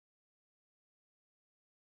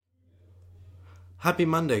Happy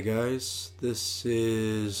Monday, guys. This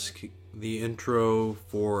is the intro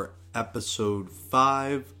for episode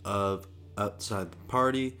 5 of Outside the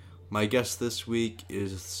Party. My guest this week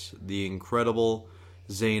is the incredible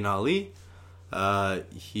Zayn Ali.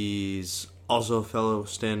 He's also a fellow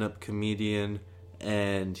stand-up comedian,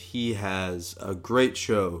 and he has a great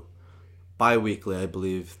show bi-weekly, I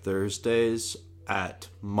believe, Thursdays at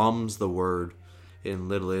Mum's the Word in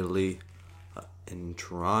Little Italy in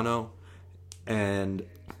Toronto. And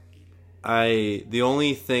the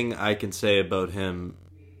only thing I can say about him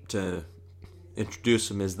to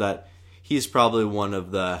introduce him is that he's probably one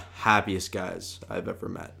of the happiest guys I've ever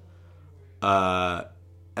met.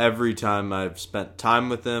 Every time I've spent time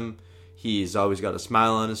with him, he's always got a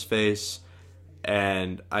smile on his face,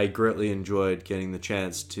 and I greatly enjoyed getting the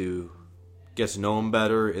chance to get to know him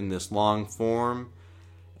better in this long form.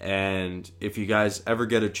 And if you guys ever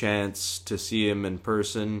get a chance to see him in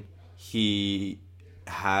person, he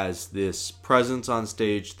has this presence on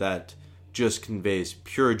stage that just conveys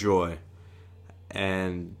pure joy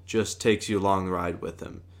and just takes you along the ride with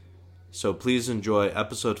him. So please enjoy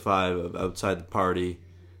episode 5 of Outside the Party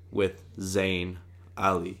with Zayn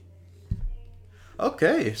Ali.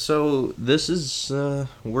 Okay, so this is,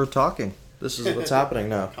 we're talking. This is what's happening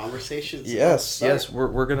now. Conversations. Yes,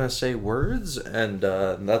 we're going to say words, and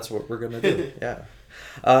that's what we're going to do.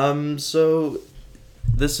 Yeah. So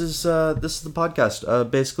this is the podcast.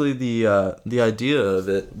 Basically, the idea of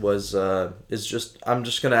it was is just I'm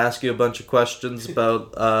just gonna ask you a bunch of questions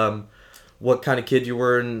about what kind of kid you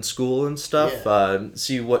were in school and stuff. Yeah.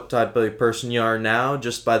 See what type of person you are now,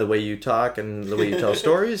 just by the way you talk and the way you tell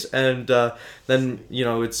stories. And then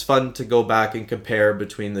it's fun to go back and compare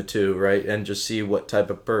between the two, right? And just see what type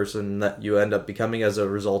of person that you end up becoming as a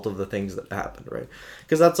result of the things that happened, right?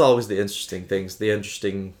 Because that's always the interesting things, the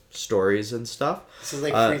interesting stories and stuff. This is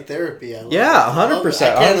like free therapy. I love 100%.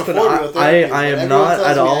 I can't afford real therapy. I am not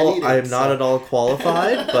at all. I am not at all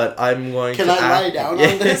qualified, but I'm going to. Can I lie down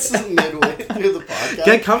on this midway through the podcast?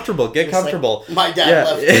 Get comfortable. Get comfortable. Like, my dad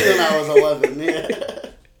left when I was 11.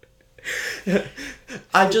 Yeah.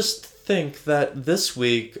 I just think that this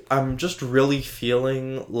week I'm just really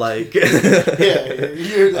feeling like you're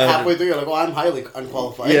halfway through. You're like, I'm highly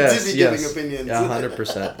unqualified to be giving opinions. Yeah,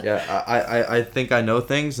 100%. Yeah, I think I know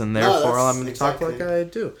things, and therefore I'm going to talk like I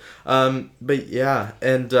do. But yeah,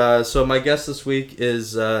 and so my guest this week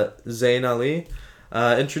is Zayn Ali.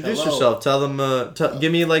 Introduce Hello. yourself. Tell them.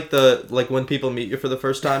 Give me like when people meet you for the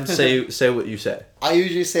first time. Say what you say. I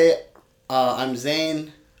usually say, I'm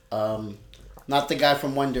Zayn. Not the guy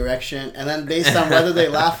from One Direction, and then based on whether they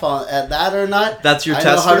laugh at that or not, that's your I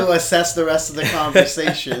tester? know how to assess the rest of the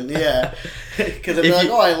conversation. Yeah, because if they're like,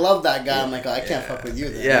 "Oh, I love that guy," I'm like, "Oh, I can't fuck with you."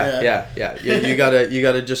 Then. Yeah. You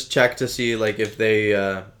gotta just check to see like if they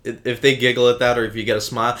giggle at that or if you get a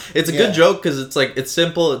smile. It's a good joke because it's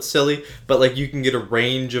simple, it's silly, but like you can get a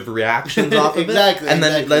range of reactions off of exactly, it. And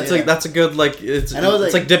then that's a good it's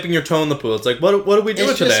like dipping your toe in the pool. It's like what are we doing today?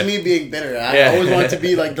 It's just me being bitter. I always wanted to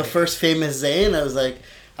be like the first famous Zayn. I was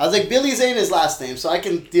like Billy Zayn is last name, so I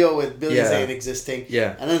can deal with Billy Zayn existing.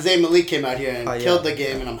 Yeah. And then Zayn Malik came out here and killed the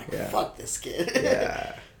game, and I'm like, fuck this kid.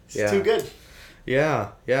 Yeah. It's too good.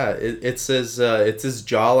 Yeah. It's his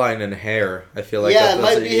jawline and hair. I feel like it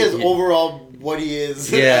might be his overall what he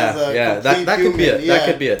is. Yeah. That could be it.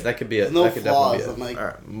 That could be it. No that could flaws. Definitely be it. I'm like,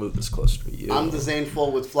 all right, move this closer to you. I'm the Zayn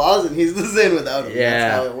full with flaws, and he's the Zayn without him. Yeah.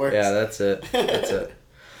 That's how it works. Yeah, that's it.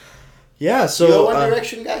 Yeah, so you a One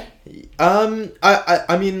Direction guy?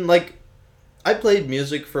 I mean, like, I played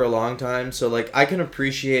music for a long time, so like I can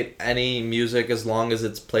appreciate any music as long as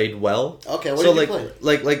it's played well. Okay, what did you play?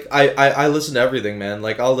 Like I listen to everything, man.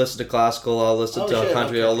 Like I'll listen to classical, I'll listen to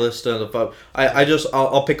country, I'll listen to the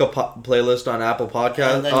I'll pick a playlist on Apple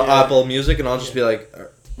Podcast, Apple Music, and I'll just be like,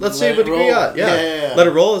 let's see what we got. Yeah. Let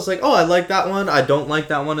it roll. It's like, oh, I like that one. I don't like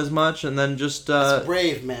that one as much, and then just. It's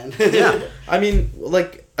brave, man. Yeah, I mean,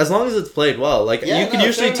 like as long as it's played well, like you could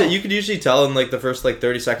usually tell in like the first like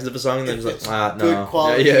 30 seconds of a song, and then it's like no. Good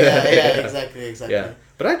quality. Yeah, exactly. Yeah,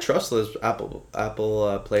 but I trust those Apple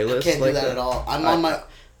playlists. I can't do that at all. I'm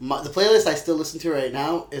on the playlist I still listen to right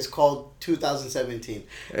now is called 2017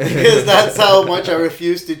 because that's how much I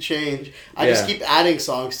refuse to change. I just keep adding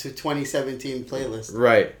songs to 2017 playlist.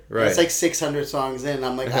 Right. It's like 600 songs in.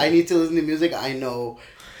 I'm like, I need to listen to music I know.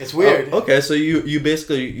 It's weird. Oh, okay, so you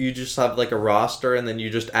basically you just have like a roster and then you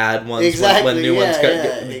just add ones when new ones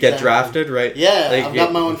get drafted, right? Yeah, like, I've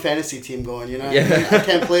got my own fantasy team going. I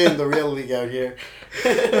can't play in the real league out here.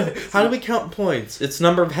 How do we count points? It's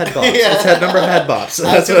number of head bops. It's number of head bops.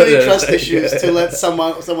 That's what it is. Trust issues to let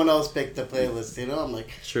someone else pick the playlist. You know, I'm like,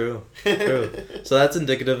 true. So that's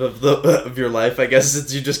indicative of your life, I guess.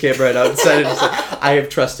 Since you just came right out and said it, just like, I have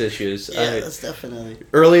trust issues. Yeah, that's definitely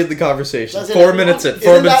early in the conversation. 4 minutes in.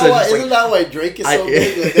 4 minutes in. Isn't that why Drake is so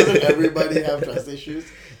big? Like, doesn't everybody have trust issues?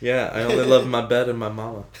 Yeah, I only love my bed and my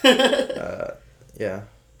mama. Yeah.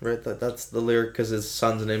 Right, that's the lyric because his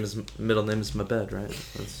middle name is my bed, right?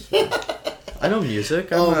 I know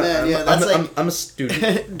music. I'm a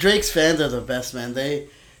student. Drake's fans are the best, man. They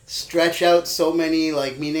stretch out so many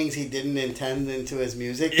like meanings he didn't intend into his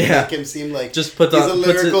music to make him seem like he's a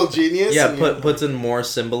lyrical genius. Yeah, puts in more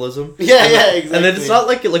symbolism. Yeah, exactly. And then it's not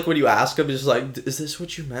like when you ask him, it's just like, is this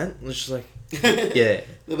what you meant? And it's just like, yeah.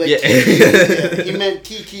 He meant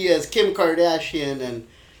Kiki as Kim Kardashian and.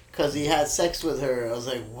 Because he had sex with her. I was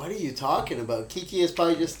like, what are you talking about? Kiki is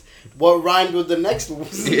probably just what rhymed with the next name he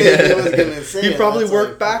was going to say. He probably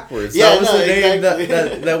worked backwards. Yeah, that was the name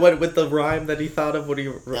that went with the rhyme that he thought of.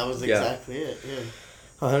 That was exactly it, yeah.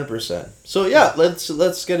 100%. So yeah,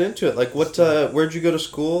 let's get into it. Like, what? Where'd you go to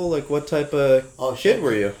school? Like, what type of kid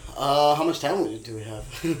were you? How much time do we have?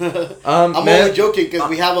 I'm only joking because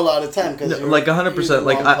we have a lot of time. Cause like 100%.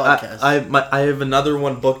 Like I have another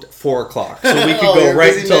one booked at 4:00, so we could go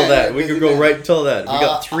right until that. We could go right until that. We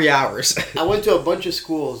got 3 hours. I went to a bunch of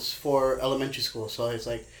schools for elementary school, so it's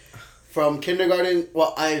like from kindergarten.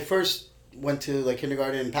 Well, I first went to like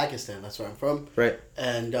kindergarten in Pakistan. That's where I'm from. Right.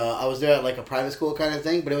 And I was there at like a private school kind of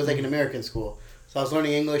thing, but it was like an American school. So I was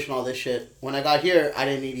learning English and all this shit. When I got here, I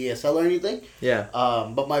didn't need ESL or anything. Yeah.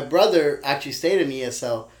 But my brother actually stayed in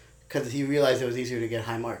ESL because he realized it was easier to get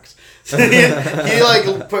high marks. So he like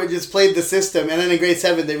just played the system, and then in grade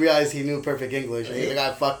 7 they realized he knew perfect English, and he's like,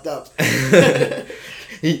 I fucked up.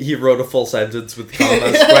 He wrote a full sentence with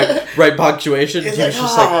commas, right punctuation. He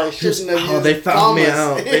was just like, they found me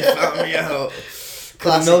out. They found me out.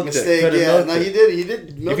 Classic mistake. He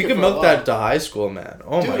did. If you could milk that to high school, man.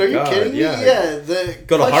 Oh, dude, my God. Dude, are you kidding me? Yeah. The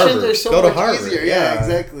go to Harvard. Are so much easier. Yeah,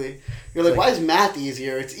 exactly. You're like, why is math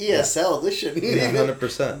easier? It's ESL. Yeah. This shouldn't even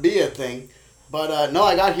 100%. be a thing. But no,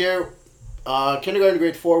 I got here, kindergarten to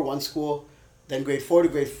grade 4, one school. Then grade 4 to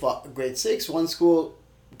grade 6, one school.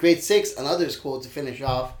 Grade 6, another school to finish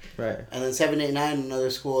off. Right. And then 7, 8, 9, another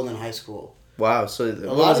school, and then high school. Wow. So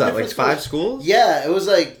what was that, like 5 schools? Yeah, it was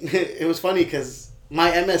like, it was funny because my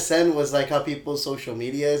MSN was like how people's social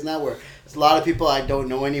media is now, where there's a lot of people I don't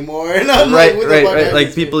know anymore. And I'm right.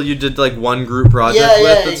 Like people you did like one group project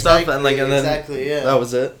with and stuff, and then exactly, yeah. That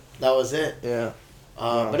was it. Yeah.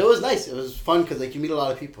 But it was nice. It was fun because like you meet a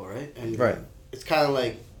lot of people, right? And it's kind of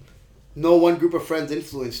like no one group of friends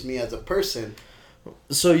influenced me as a person.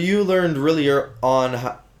 So you learned really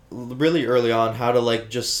early on how to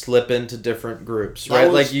like just slip into different groups,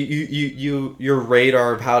 right? Like your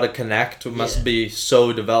radar of how to connect must be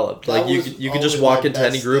so developed. Like you could just walk into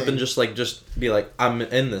any group and just be like, I'm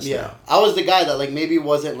in this now. I was the guy that like maybe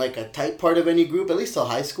wasn't like a tight part of any group, at least till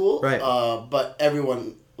high school. Right. But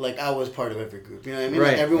everyone, like I was part of every group. You know what I mean?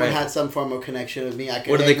 Like everyone had some form of connection with me. I could.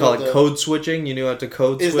 What do they call it? Code switching. You knew how to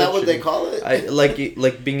code switch. Is that what they call it?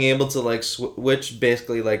 Like being able to like switch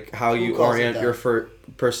basically like how you orient your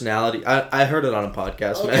personality. I heard it on a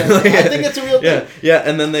podcast, man. I think it's a real thing. Yeah,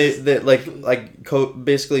 and then they like code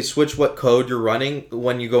basically switch what code you're running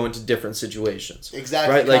when you go into different situations.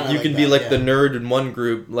 Exactly. Right? Like you can be like the nerd in one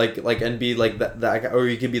group, like and be like that, or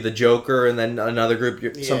you could be the Joker, and then another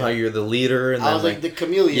group somehow you're the leader. And I then, was like the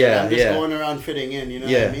chameleon. I'm just going around fitting in. You know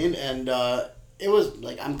what I mean? And it was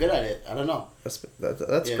like I'm good at it. I don't know. That's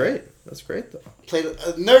great. That's great though.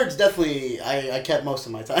 Nerds definitely. I kept most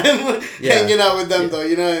of my time hanging out with them though.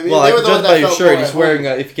 You know what I mean? Well, I can judge by your shirt. He's wearing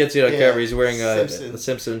if you can't see it on camera, he's wearing a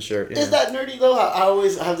Simpsons shirt. Yeah. Is that nerdy though? I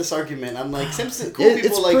always have this argument. I'm like Simpsons. Cool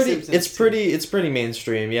people like Simpsons. It's pretty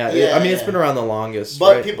mainstream. Yeah. I mean, it's been around the longest.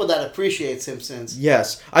 But people that appreciate Simpsons.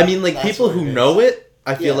 Yes, I mean like people who know it.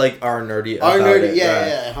 I feel like are nerdy. Are nerdy. It,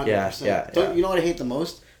 yeah, 100%. Yeah. You know what I hate the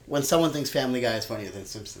most? When someone thinks Family Guy is funnier than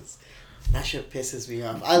Simpsons. That shit pisses me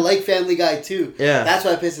off. I like Family Guy too. Yeah. That's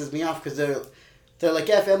why it pisses me off because they're like,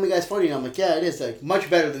 yeah, Family Guy's funny. And I'm like, yeah, it is. Like much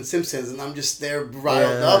better than Simpsons. And I'm just there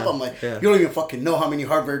riled up. I'm like, you don't even fucking know how many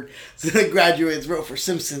Harvard graduates wrote for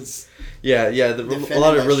Simpsons. Yeah. A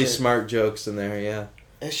lot of really smart jokes in there. Yeah.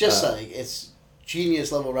 It's just like it's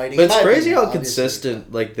genius level writing. But it's crazy how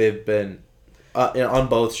consistent like they've been. on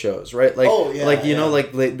both shows, right? Like, you know,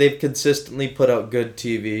 like they've consistently put out good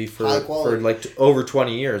TV for like over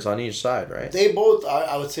 20 years on each side, right? They both are,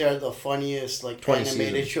 I would say, are the funniest like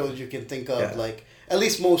animated shows you can think of, like at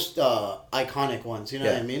least most iconic ones. You know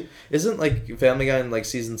what I mean? Isn't like Family Guy in like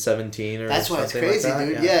season 17 or that's why it's crazy, like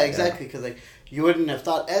dude. Yeah, exactly. Because like. You wouldn't have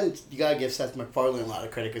thought, and you gotta give Seth MacFarlane a lot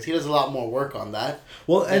of credit because he does a lot more work on that.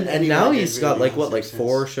 Well, and now he's got like what, like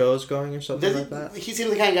 4 shows going or something like that. He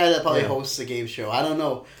seems the kind of guy that probably hosts a game show. I don't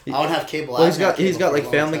know. I don't have cable. Well, he's got like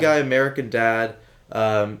Family Guy, American Dad.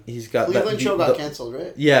 He's got Cleveland show got canceled,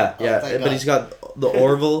 right? Yeah, but he's got the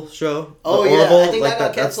Orville show. Oh yeah, Orville, I think that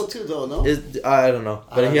got canceled too, though. No, I don't know,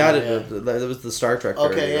 but he had it. It was the Star Trek.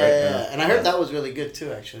 Okay, yeah, and I heard that was really good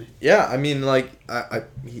too, actually. Yeah, I mean, like,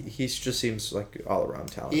 he just seems like all around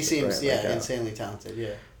talented. He seems insanely talented.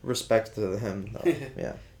 Yeah. Respect to him, though.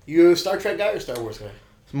 Yeah. You a Star Trek guy or Star Wars guy?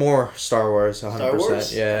 More Star Wars, 100%. Star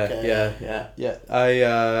Wars? Yeah.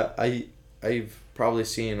 I've probably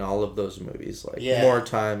seen all of those movies more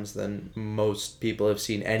times than most people have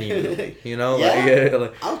seen any movie. You know,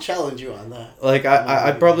 like, I'll challenge you on that. Like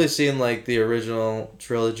I've probably seen like the original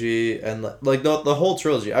trilogy and like the whole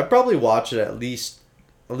trilogy. I've probably watched it at least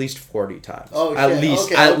 40 times. Oh, at least,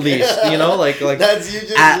 you know, like that's you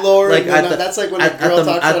just lowering. That's like when a girl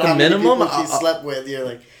talks about how many people she slept with. You're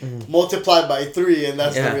like multiply by 3, and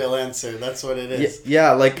that's the real answer. That's what it is.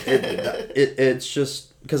 Yeah, like it's just.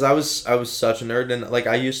 Because I was such a nerd, and like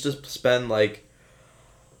I used to spend like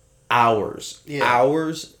hours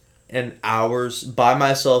and hours by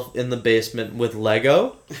myself in the basement with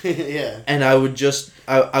Lego. Yeah. And I would just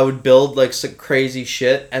I would build like some crazy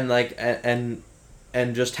shit and like and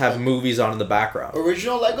just have movies on in the background.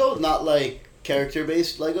 Original Lego, not like character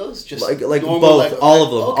based Legos, just like both, Lego. all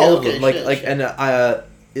of them, okay, all of them.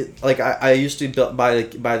 I used to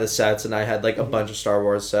buy the sets, and I had like a bunch of Star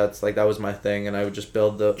Wars sets. Like that was my thing, and I would just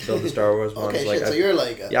build the Star Wars ones. Okay, like, so you're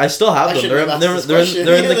like I still have them. They're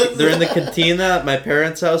in the cantina at my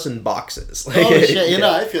parents' house in boxes. Like, oh shit! You know,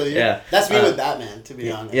 I feel you. Yeah, that's me with Batman. To be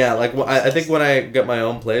honest. Yeah, like I think when I get my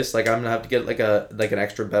own place, like I'm gonna have to get like an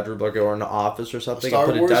extra bedroom, like or an office or something, and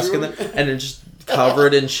put a desk in there, and then just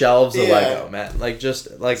covered in shelves of Lego, man. Like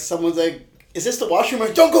just like someone's like, "Is this the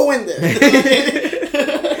washroom?" Don't go in there.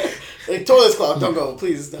 Like toilet cloth, don't go,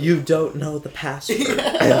 please. You don't know the password.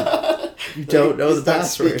 You don't know the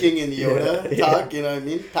password. Speaking in Yoda talk, you know what I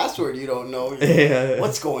mean? Password you don't know.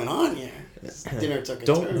 What's going on here? Dinner took a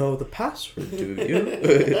turn. Don't know the password, do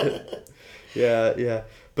you? Yeah.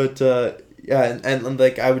 But and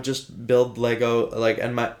like I would just build Lego like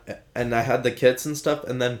and I had the kits and stuff,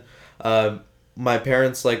 and then my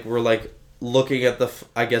parents like were like looking at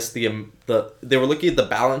they were looking at the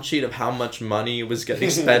balance sheet of how much money was getting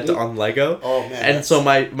spent on Lego. Oh man! And so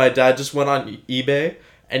my dad just went on eBay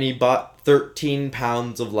and he bought 13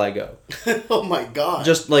 pounds of Lego. Oh my god!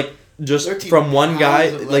 Just from one guy,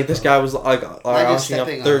 like this guy was like auctioning up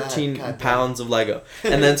 13 pounds of Lego,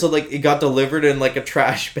 and then so like it got delivered in like a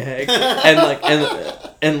trash bag,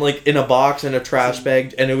 and like in a box in a trash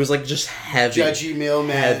bag, and it was like just heavy, judgy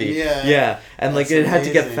mailman, yeah, and like it had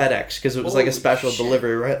to get FedEx because it was like a special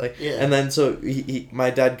delivery, right? Like, and then so my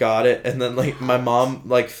dad got it, and then like my mom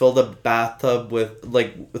like filled a bathtub with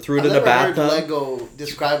like threw it in a bathtub. Lego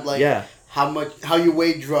described like how you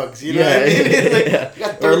weigh drugs, you know what I mean?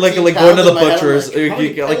 Or like going to the butcher's. Like, how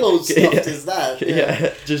many pillows stuffed is that?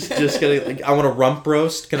 Yeah. Just getting like I want a rump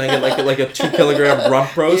roast. Can I get like a 2 kilogram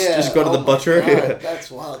rump roast? Just go to the butcher. God, that's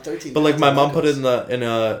wild. 13. But like my mom put it in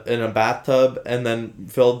a bathtub and then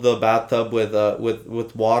filled the bathtub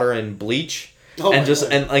with water and bleach. And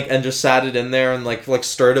just sat it in there and like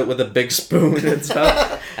stirred it with a big spoon and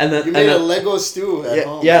stuff. And then you made a Lego stew at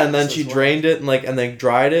home. Yeah, and then she drained it and then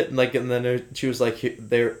dried it and then she was like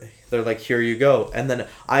they're like, here you go. And then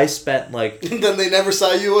I spent like then they never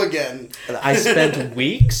saw you again. I spent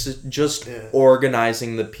weeks just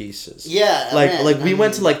organizing the pieces. Yeah. Like we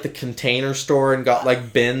went to like the Container Store and got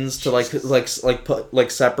like bins to like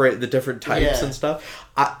put separate the different types and stuff.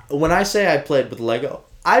 When I say I played with Lego,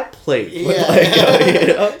 I played with Lego.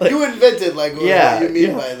 You know? Like, you invented Lego. Yeah, what you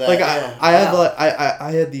mean by that? Like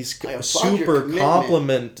I had these super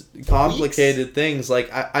complicated things.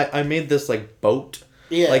 Like I made this like boat.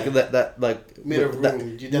 Yeah. Like that like made a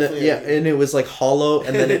room. You definitely and it was like hollow,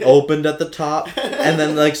 and then it opened at the top, and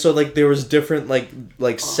then like so like there was different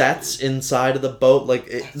like sets inside of the boat.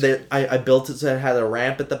 Like I built it so it had a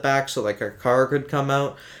ramp at the back, so like a car could come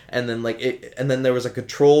out. And then then there was a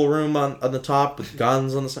control room on the top with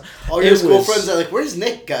guns on the side. All your school friends are like, "Where's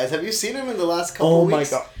Nick, guys? Have you seen him in the last couple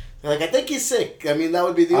weeks?" Oh my god! Like, I think he's sick. I mean, that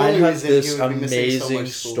would be the only reason he would be missing so much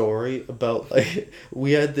school. Story about, like,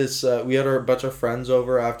 we had our bunch of friends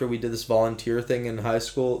over after we did this volunteer thing in high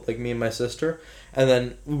school, like, me and my sister, and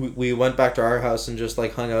then we went back to our house and just,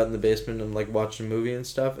 like, hung out in the basement and, like, watched a movie and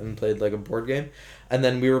stuff and played, like, a board game. And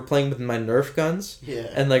then we were playing with my Nerf guns. Yeah.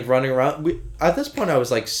 And, like, running around. At this point, I was,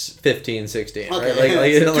 like, 15, 16, okay. right?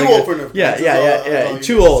 Like, too old for Nerf guns. Yeah.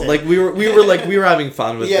 Too old. Like, we were having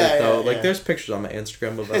fun with it, though. Yeah, like, there's pictures on my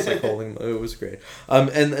Instagram of us, like, holding. It was great. And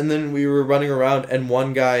then we were running around, and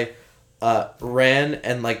one guy ran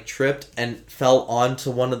and, like, tripped and fell onto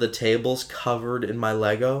one of the tables covered in my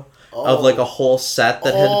Lego. Of, like, a whole set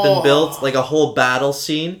that had been built. Like, a whole battle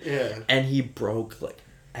scene. Yeah. And he broke, like,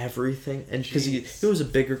 everything, and because he was a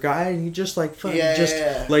bigger guy, and he just like full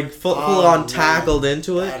on tackled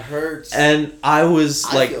into it. That hurts. And I was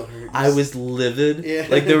I was livid. Yeah.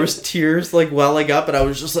 Like, there was tears like welling up, and I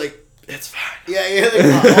was just like, it's fine. Yeah.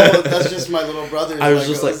 Like, that's just my little brother. I was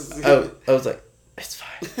just like, I was like, it's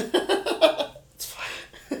fine. It's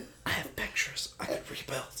fine. I have pictures. I can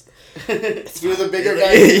rebuild. You were the bigger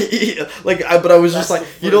guy. But I was just like,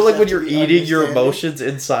 you know, like when you're eating your emotions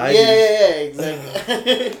inside. Yeah,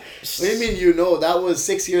 exactly. What do you mean? You know, that was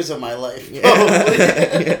 6 years of my life.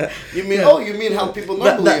 Yeah. You mean how people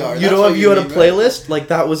normally are? You know, if you had a playlist, like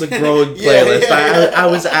that was a growing playlist. I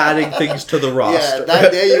was adding things to the roster. Yeah,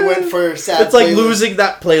 that day you went for sad. It's like losing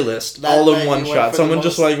that playlist all in one shot. Someone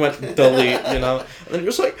just like went delete, you know, and then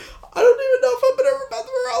you're just like, I don't even know if I'm gonna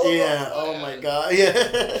remember all of them. Yeah. Oh my god.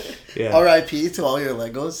 Yeah. R.I.P. to all your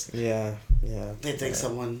Legos. Yeah. They think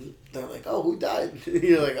they're like, oh, who died?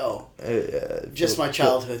 You're like, oh, just my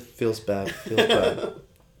childhood. Feels bad.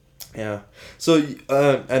 Yeah. So,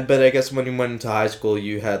 but I guess when you went into high school,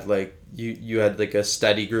 you had like you had like a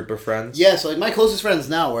steady group of friends. Yeah. So like my closest friends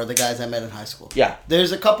now are the guys I met in high school. Yeah.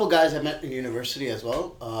 There's a couple guys I met in university as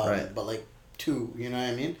well. Right. But like 2, you know what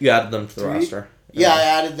I mean? You added them to the roster. Yeah, I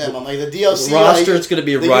added them. I'm like, the DLC... The roster is going to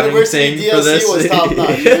be a running thing DLC for this. was top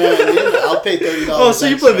notch. You know what I mean? I'll pay $30 Oh, so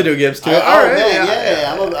you play video games too? Man.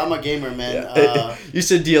 Yeah. I'm a gamer, man. Yeah. You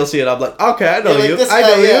said DLC, and I'm like, okay, I know you. I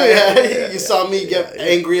know you. You saw me get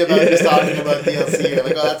angry about just talking about DLC. You're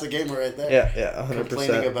like, oh, that's a gamer right there. Yeah, 100%.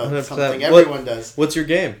 Complaining about 100%. something everyone does. What's your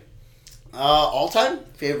game? All-time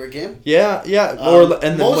favorite game? Yeah.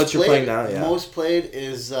 And then what you're playing now, yeah. Most played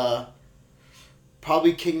is...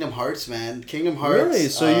 probably Kingdom Hearts, man. Kingdom Hearts. Really?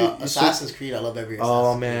 So Assassin's Creed. I love every Assassin's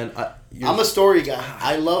Oh, Creed. man. I'm a story guy.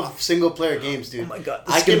 I love single player games, dude. Oh my god,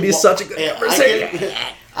 this is gonna be such a good conversation.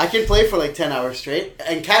 I can play for like 10 hours straight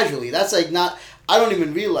and casually. That's like not. I don't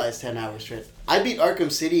even realize 10 hours straight. I beat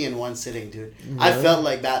Arkham City in one sitting, dude. Really? I felt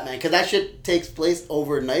like Batman because that shit takes place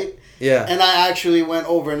overnight. Yeah. And I actually went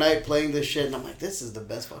overnight playing this shit, and I'm like, this is the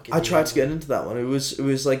best fucking. I tried to get into that one. It was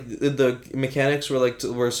like the mechanics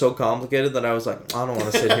were so complicated that I was like, I don't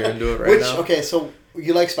want to sit here and do it right now. Okay, so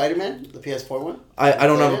you like Spider-Man, the PS4 one? I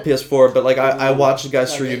don't have a PS4, but like I watched the guy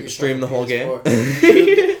stream the whole game.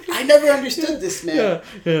 I never understood this, man.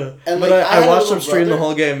 Yeah. And but I watched him stream the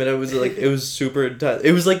whole game, and it was super intense.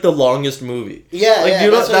 It was like the longest movie. Yeah, like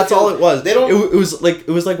you know that's all it was. They don't. It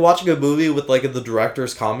was like watching a movie with like the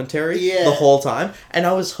director's commentary the whole time, and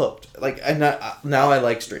I was hooked. Like, and now I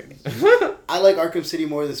like streaming. I like Arkham City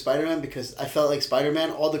more than Spider-Man because I felt like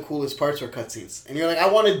Spider-Man, all the coolest parts were cutscenes, and you're like, I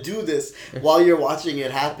want to do this while you're watching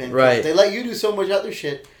it happen. Right. They let you do so much other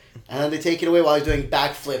shit. And then they take it away while he's doing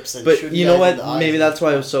backflips and shooting. But you know what? Maybe that's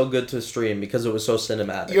why it was so good to stream, because it was so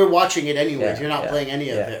cinematic. You're watching it anyways. You're not playing any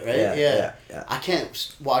of it, right? Yeah. I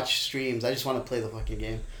can't watch streams. I just want to play the fucking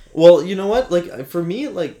game. Well, you know what? Like, for me,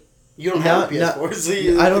 like... You don't have a PS4,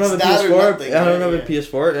 so I don't have a PS4. Nothing, I don't have a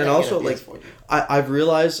PS4. And also, like,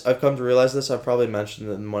 PS4. I've come to realize this. I've probably mentioned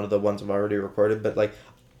it in one of the ones I've already recorded, but, like,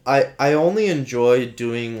 I only enjoy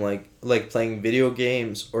doing, like playing video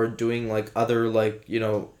games or doing, like, other, like, you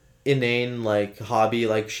know... inane like hobby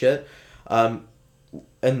like shit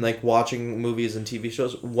and like watching movies and TV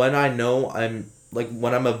shows when I know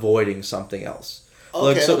when I'm avoiding something else.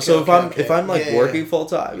 If I'm like working full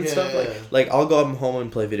time and stuff like I'll go home and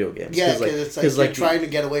play video games. Yeah, because you're trying to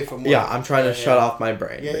get away from work. Yeah, I'm trying to shut off my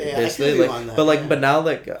brain. Basically, but now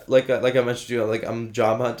like I mentioned to you, like I'm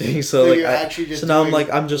job hunting, so like now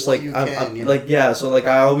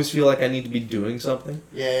I always feel like I need to be doing something.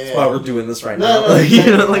 That's why we're doing this right now. You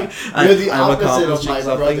know, like you're the opposite of my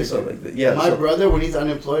brother. So my brother, when he's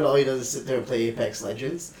unemployed, all he does is sit there and play Apex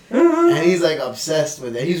Legends, and he's like obsessed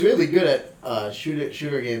with it. He's really good at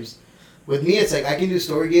shooter games. With me, it's like I can do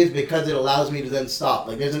story games because it allows me to then stop.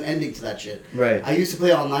 Like there's an ending to that shit. Right. I used to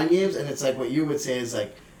play online games, and it's like what you would say is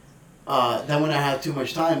like, then when I have too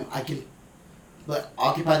much time, I can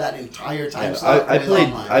occupy that entire time Yeah, slot.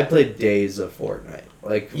 I played days of Fortnite.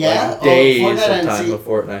 Like Yeah? days Fortnite, of time of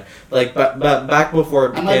Fortnite. Like back before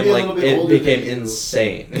it I might be became a like little bit older it became than you.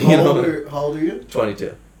 insane. You How know, old are you?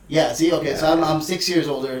 22. Yeah, see, okay, so Yeah. I'm 6 years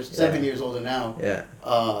older, 7 Yeah. years older now. Yeah.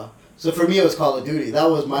 So for me, it was Call of Duty. That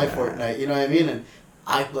was my Yeah. Fortnite, you know what I mean? And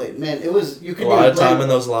I played, man, it was, you A couldn't lot even of play, time in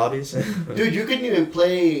those lobbies. dude, you couldn't even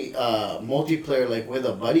play multiplayer, like, with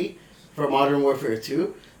a buddy for Modern Warfare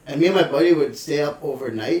 2. And me and my buddy would stay up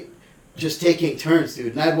overnight just taking turns,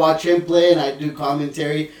 dude. And I'd watch him play, and I'd do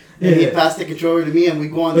commentary. And he'd pass the controller to me, and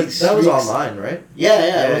we'd go on But these that was streaks. online, right?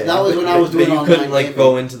 Yeah, that was when I was doing But you online couldn't like gaming.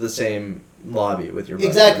 go into the same lobby with your buddy,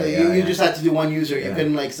 Exactly. right? You just had to do one user. You Yeah.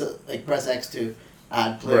 couldn't like press X to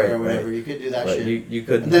add player Right, or whatever. right. You could do that But shit. you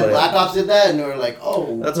couldn't And then play. Black Ops did that, and they were like,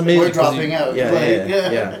 "Oh, That's amazing we're 'cause dropping you- out." yeah, Like,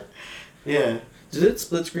 yeah. yeah. Did it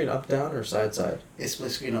split screen up down or side side? It's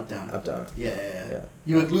split screen up down. Up down. Yeah. Yeah.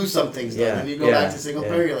 You would lose some things though, Yeah, and you go yeah, back to single yeah.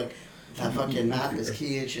 player. You're like, that fucking map is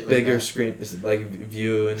key and shit. Bigger like that. screen, is it like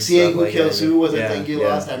view and Seeing stuff who like kills that. who was a Yeah, thing you yeah,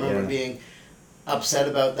 lost. I remember yeah. being upset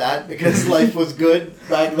about that because life was good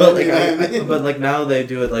back then. But like, you know what I mean? but like now they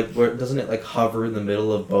do it like where doesn't it like hover in the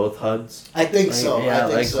middle of both HUDs? I think Like, so. Yeah, I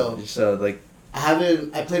think like, so. So like,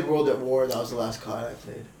 I played World at War. That was the last COD I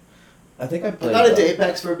played. I think I I played. got into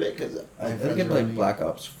Apex for a bit because I think I played Black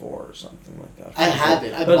Ops 4 or something like that. I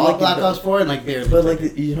haven't. I But, bought like, Black but- Ops 4 and like barely. But played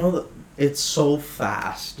like you know, it's so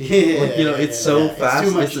fast. Yeah, Like you know, it's so yeah. fast.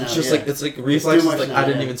 It's too much It's now, just yeah. like it's like reflexes. much Like now, I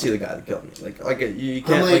didn't yeah. even see the guy that killed me. Like you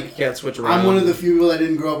can't like- you can't switch around. I'm one of the few people that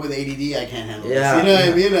didn't grow up with ADD. I can't handle Yeah, this. You know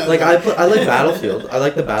what I mean? Like I like Battlefield. I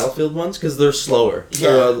like the Battlefield ones because they're slower.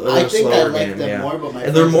 Yeah, They're a I think I slower like game, them yeah. more, but my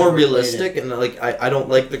And they're friends more never played realistic. And like I don't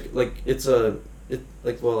like the like it's a. It,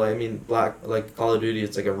 like well I mean like Call of Duty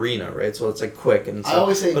it's like arena right so it's like quick and I stuff.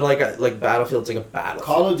 always say but like Battlefield's like a battle.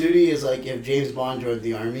 Call of Duty is like if James Bond joined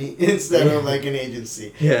the army instead of like an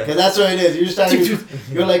agency. Yeah. Because that's what it is. You're just starting.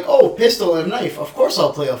 You're like, oh, pistol and knife. Of course,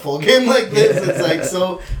 I'll play a full game like this. Yeah. It's like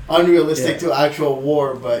so unrealistic Yeah. to actual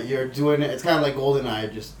war, but you're doing it. It's kind of like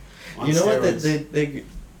GoldenEye, just. On You know what steroids. they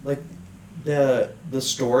like the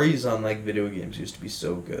stories on like video games used to be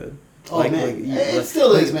so good. Oh like, man, like, it like-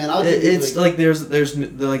 still like, is, man. I'll give you, it's like there's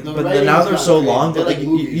like the but writing's now they're not so great. long. They're But like like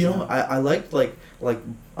you movies know now. I liked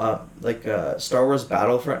Star Wars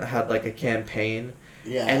Battlefront had like a campaign.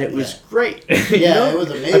 yeah, And it was yeah. great. you Yeah, know? it was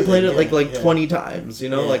amazing, I played it yeah, like yeah. 20 times, you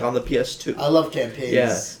know, Yeah. like on the PS2. I love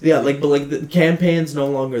campaigns. Yeah, like but like the campaign's no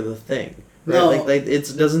longer the thing. Right? No. Like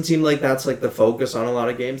it doesn't seem like that's like the focus on a lot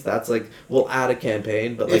of games. That's like we'll add a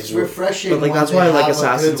campaign, but like It's refreshing. But like when that's they why I like have a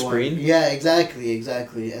Assassin's good one. Creed. Yeah,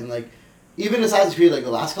 exactly, and like even Assassin's Creed, like the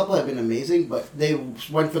last couple have been amazing, but they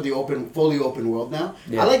went for the fully open world now.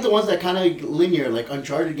 Yeah. I like the ones that kind of linear, like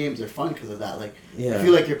Uncharted games are fun because of that. Like Yeah. I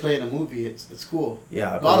feel like you're playing a movie. It's cool.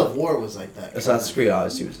 Yeah, God of War was like that. Assassin's Creed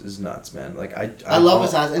Odyssey is nuts, man. Like I love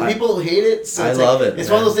Assassin's, and people hate it. So I it's love like, it, It's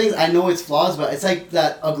one of man. those things. I know it's flaws, but it's like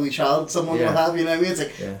that ugly child someone Yeah. will have. You know what I mean? It's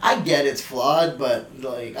like Yeah. I get it's flawed, but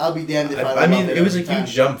like I'll be damned if I. I mean, love it was a every time.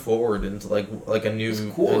 huge jump forward into like a new It's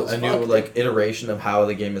cool as a new fuck. like iteration of how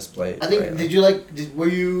the game is played. I think. right? Did you like? Were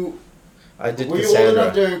you? I did Were you old Cassandra.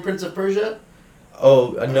 enough during Prince of Persia?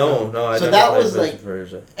 Oh no! I So never that played was, Prince like, of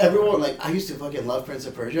Persia. Everyone like I used to fucking love Prince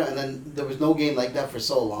of Persia, and then there was no game like that for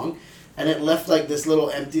so long, and it left like this little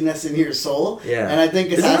emptiness in your soul. Yeah. And I think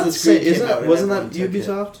Isn't that Assassin's Creed came out. and wasn't that everyone took it.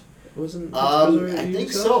 Ubisoft? Wasn't Prince of Persia I think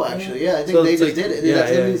Ubisoft? so. Actually, yeah, I think So they it's just like- did it. Yeah,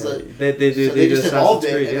 That yeah, means, yeah. like, They so did they just evolved Assassin's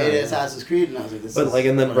it Creed, and yeah, made it yeah. Assassin's Creed, and I was like, this But is like,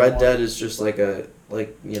 and then what I Red want. Dead is just like a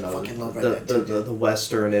you know Fucking love Red Dead too, the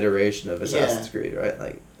Western iteration of Assassin's Creed, right?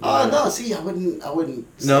 Like. Oh yeah. no! See, I wouldn't.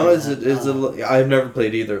 No, say is that, no. it? I've never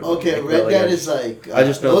played either. of them. Okay, Like, Red but, like, Dead I is like. I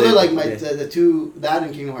just know those they- are like yeah. the two, that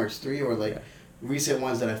and Kingdom Hearts 3 were like Yeah. recent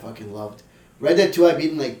ones that I fucking loved. Red Dead 2 I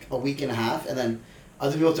beat in like a week and a half, and then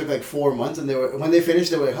other people took like 4 months, and when they finished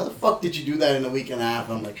they were like, how the fuck did you do that in a week and a half?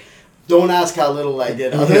 I'm like, don't ask how little I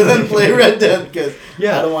did other than play Red Dead because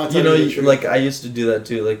Yeah, I don't want to you tell know, you the truth. like I used to do that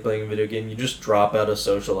too, like playing a video game. You just drop out of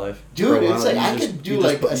social life. for a Dude, while, it's like and I you could just- do you just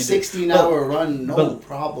like put- a you just- 16-hour run, no but-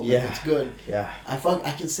 problem. yeah. If it's good. Yeah,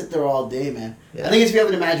 I can sit there all day, man. Yeah. I think it's if you have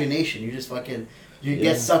an imagination, you just fucking you Yeah.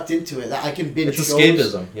 get sucked into it. I can binge it's shows.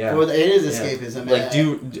 escapism. Yeah, It is Yeah. escapism.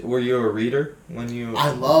 Like, were you a reader when you?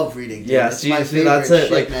 I love reading. Dude. Yeah, It's see, my see, that's favorite it.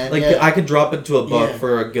 shit, Like, man. like yeah. I could drop into a book Yeah.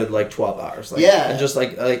 for a good like 12 hours. Like, Yeah. and just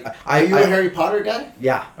like Are I you a Harry Potter guy?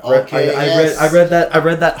 yeah. Okay, yes. I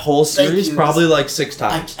read that whole Thank series you. probably like 6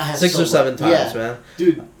 times, I have 6 so or 7 much- times, yeah. man.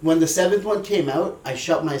 Dude, when the 7th one came out, I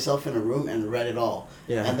shut myself in a room and read it all.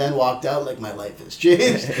 Yeah. And then walked out like my life has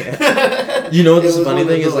changed. You know what this It was funny one of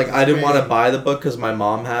thing is? those, Like, I didn't want to crazy. buy the book because my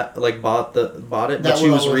mom had like bought it, but That she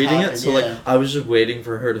will was always reading happen, it, so yeah. like I was just waiting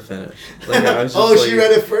for her to finish. Like, I was just, Oh, like, she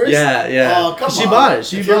read it first? Yeah, yeah. Oh, come She on. bought it.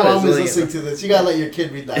 She if bought your it. mom so, is like, listening to this, you gotta let your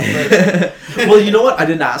kid read that first. Well, you know what? I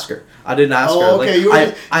didn't ask her. I didn't ask her. Oh, Like, okay. You I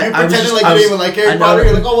was pretended just- like I you was- didn't even like Harry I know- Potter.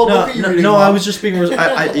 You're like, oh, what book are you reading? No, Mom? I was just being.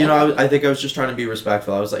 I think I was just trying to be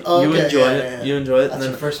respectful. I was like, Oh, you okay, enjoy yeah, it, yeah. you enjoy it, That's and then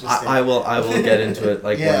your first mistake. I will get into it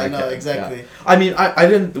like Yeah, when I no, can. exactly. Yeah. I mean, I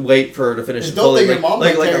didn't wait for her to finish It's it dope fully. that your mom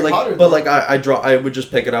liked Harry Potter, but though. like I would just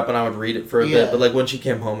pick it up and I would read it for a Yeah. bit. But like when she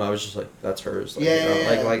came home, I was just like, that's hers. Like, Yeah, you know,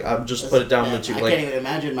 yeah, yeah. like I would just That's- put it down man, when she I like. can't even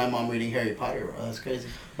imagine my mom reading Harry Potter, bro. That's crazy.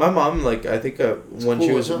 My mom, like, I think when cool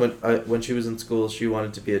she was as when she was in school, she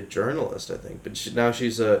wanted to be a journalist. I think, but now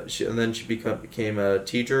she's and then she became a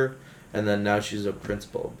teacher, and then now she's a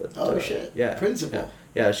principal. But Oh shit. yeah, Principal.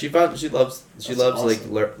 yeah. She loves That's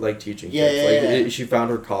awesome. like teaching. Yeah, kids. yeah, Like yeah. she found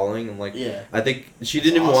her calling, and like Yeah. I think she That's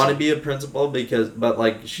didn't even want to awesome. be a principal but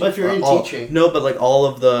like she. But if you're in all- teaching. No, but like all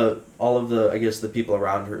of the I guess the people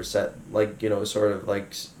around her set like sort of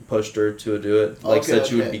like pushed her to do it, like Okay, said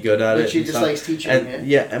she would okay. be good at But it. she and just stuff. likes teaching. And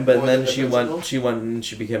yeah? but More then than the she principal? went and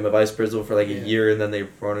she became a vice principal for like a Yeah. year, and then they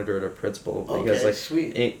promoted her to principal because Okay, like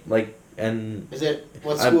sweet. and Is it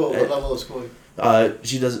what I'm- school? What level of school?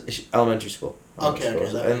 she does elementary school. Okay, Elementary okay,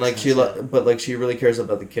 school. that And makes like sense, yeah. but like she really cares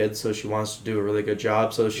about the kids, so she wants to do a really good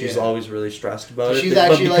job. So she's Yeah. always really stressed about So it. she's but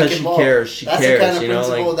actually because like she involved. cares, That's cares. the kind of You know,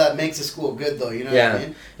 principal like that makes a school good, though. You know Yeah. what I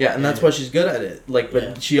mean? yeah, and that's Yeah. why she's good at it. Like, but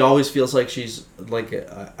Yeah. she always feels like she's like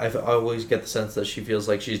I always get the sense that she feels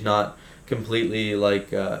like she's not completely like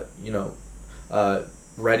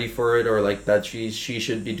ready for it, or like that she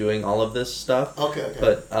should be doing all of this stuff. Okay, okay.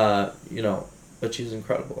 But but she's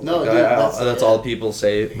incredible. No, Like, dude, that's that's- all people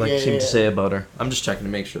say Yeah, seem yeah. to say about her. I'm just checking to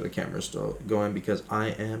make sure the camera's still going because I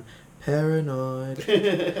am paranoid.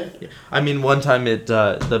 Yeah. I mean, one time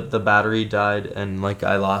the battery died and like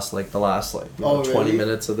I lost like the last 20 really?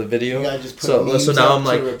 minutes of the video. You gotta just put So memes now up I'm to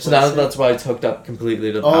like replace now it. that's why it's hooked up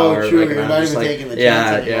completely to Oh, power. true, Like, you're and I'm not just even like taking the yeah,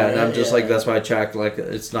 chance anymore, yeah, and I'm right? just Yeah. like that's why I checked like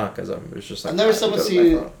it's not because it's just like I've never I someone go to my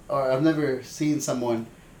seen, phone. or I've never seen someone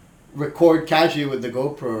record casually with the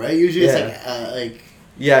GoPro. Right? Usually Yeah. it's like.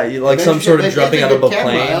 Yeah, you like some Eventually, sort of it's jumping a out of a good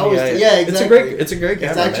camera. plane. I always- yeah, yeah, exactly. It's a great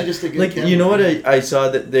camera. It's actually man. just a good like camera. you know what I saw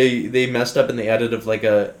that they messed up in the edit of like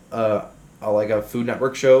a Food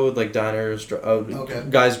Network show with like diners, Okay.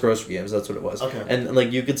 guys grocery games. That's what it was. Okay. And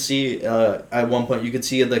like you could see at one point you could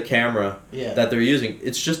see the camera Yeah. that they're using.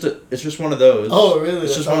 It's just one of those. Oh, really? It's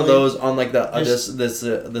That's just how one of they- those on like the Just-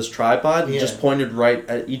 this tripod, Yeah. just pointed right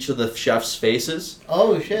at each of the chefs' faces.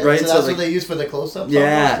 Oh shit! Right, So so, that's like- what they use for the close-ups.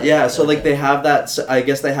 Yeah, almost? yeah. So like Okay. they have that. I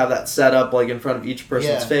guess they have that set up like in front of each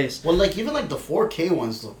person's Yeah. face. Well, like even like the 4K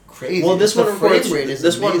ones look crazy. Well, this The one frame records. rate is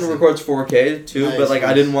This one amazing. records 4K too, Nice, but like I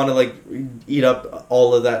nice. didn't want to like eat up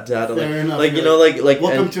all of that data. Fair Like, enough, like you yeah. know, like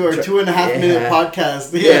Welcome and to our tr- 2.5 minute Yeah.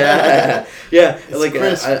 podcast. Yeah, yeah. It's Like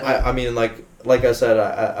crisp. I mean, like I said,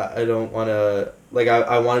 I don't want to. Like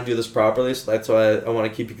I want to do this properly, so that's why I want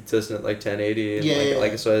to keep it consistent at like 1080. And Yeah, like, yeah.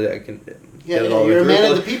 like so I can. Yeah, get it yeah, all the way you're a through. man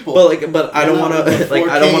But- of the people. But I You're don't not want with to the like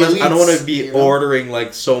I don't 4K want to elites, be you know? ordering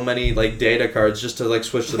like so many like data cards just to like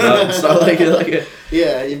switch them out and stuff like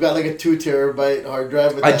Yeah, you've got like a 2 terabyte hard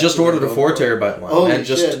drive. With I that just thing, ordered a bro. 4 terabyte one, Holy and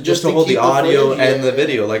just shit, just to to hold keep the audio footage, and the yeah.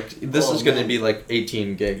 video. Like this Oh, is going to man. be like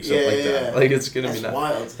 18 gigs, something Yeah, like yeah, that. yeah. Like it's going to That's be nuts.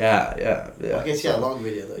 wild. Yeah. I guess yeah, So- long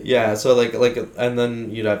video though. Yeah, so like and then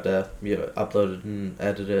you'd have to upload it and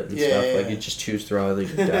edit it and Yeah, stuff. yeah, Like yeah. you just choose through all the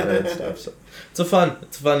data and stuff. So it's a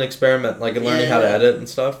fun experiment. Like learning how to Yeah. edit and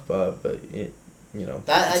stuff. But you know,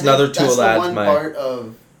 That, I it's think another that's tool the to add one to my. part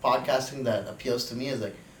of podcasting that appeals to me is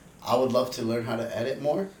like I would love to learn how to edit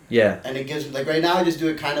more, Yeah, and it gives like right now I just do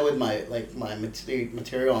it kind of with my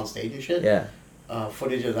material on stage and shit. yeah,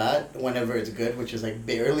 Footage of that whenever it's good, which is like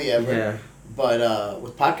barely ever. yeah. But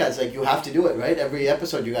with podcasts, like you have to do it right. Every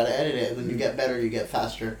episode you got to edit it, and then you get better, you get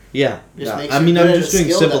faster. Yeah, Just yeah. makes I you mean, good I'm at just a doing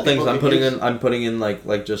skill simple that things. people I'm can putting use. in, I'm putting in like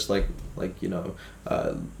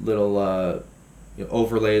little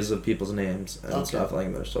overlays of people's names and Okay. stuff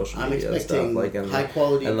like their social I'm media expecting stuff, like and high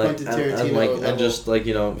quality and like Quentin and, Tarantino and like level. and just like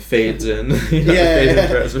fades in.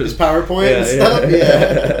 yeah, just PowerPoint and stuff.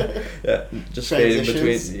 Yeah, yeah, just fading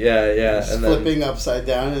Transitions. between. Yeah, Just and then flipping upside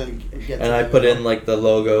down and get. and I put in like the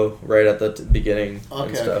logo right at the beginning and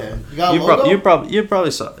Okay, stuff. okay. You got a logo? You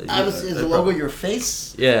probably saw. Is the logo your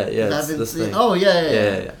face? Yeah, I've been this seeing- thing. Oh yeah.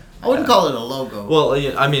 Yeah. I wouldn't call it a logo. Well,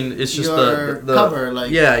 I mean, it's just Your the cover,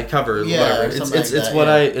 like- cover, Yeah, whatever. or It's something it's like it's that, what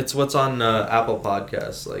yeah. it's what's on Apple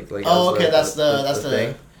Podcasts, like. Oh, as okay, that's the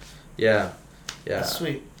thing. Yeah, That's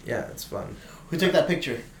sweet. yeah, it's fun. Who took that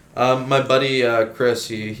picture? My buddy Chris,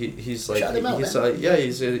 he's like Shout him out,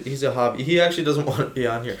 he's man. he's a hobby. He actually doesn't want to be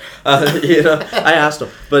on here. I asked him,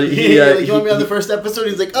 but you want me on the first episode?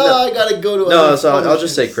 He's like, no. I gotta go to. No, so I'll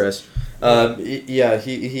just say shits. Chris. He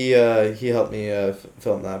helped me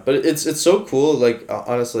film that, but it's so cool. Like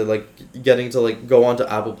honestly, like getting to like go onto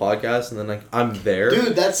Apple Podcasts and then like I'm there.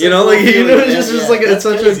 Dude, that's you a know cool like you know feeling, it's just yeah, like it's that's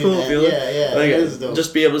such crazy, a cool man. feeling. Yeah, like, that is dope.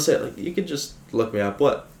 just be able to say like you could just look me up.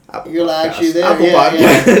 What? Apple You're Podcasts. actually there, Apple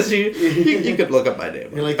yeah, Podcasts. You could look up my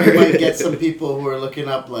name. You're like, you might get some people who are looking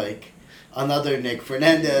up like another Nick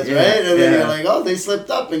Fernandez, Yeah, right? And then yeah. you're like, oh, they slipped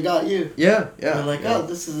up and got you. Yeah. You're like, yeah. oh,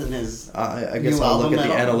 this isn't his. I guess new I'll look at the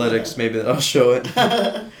album at all. analytics. Maybe that'll show it.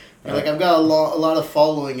 You're like, I've got a lot of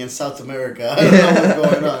following in South America. I don't know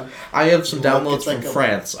what's going on. I have some Look, downloads it's like from a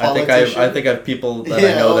France. I politician. think I have people that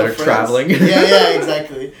I know that are France. traveling. yeah,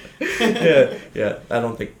 exactly. yeah. I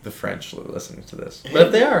don't think the French are listening to this, but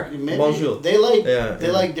if they are, Maybe. bonjour. They like Yeah, they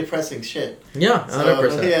yeah. like depressing shit. Yeah, So,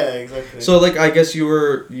 100%. yeah, exactly. So like, I guess you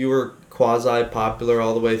were quasi popular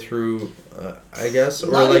all the way through, I guess,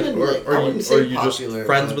 or Not like, even, or like, I or wouldn't you say or you popular, just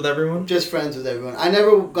friends but- with everyone. just friends with everyone. I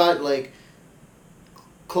never got like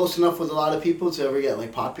close enough with a lot of people to ever get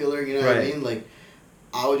like popular. You know what I Right. mean? Like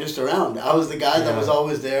I was just around. I was the guy that Yeah. was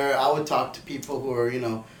always there. I would talk to people who are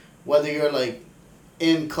whether you're like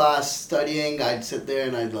in class studying, I'd sit there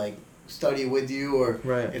and I'd like study with you, or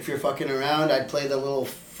Right. if you're fucking around, I'd play the little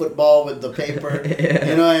football with the paper. Yeah.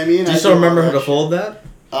 You know what I mean? Do I you still all remember that how to shit. fold that?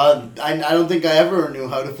 I don't think I ever knew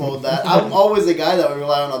how to fold that. I'm always a guy that would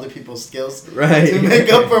rely on other people's skills Right. to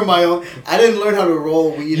make up for my own. I didn't learn how to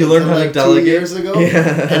roll weed You until learned how to like 2 delegate? years ago,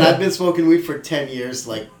 Yeah. and I've been smoking weed for 10 years,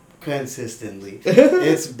 like consistently.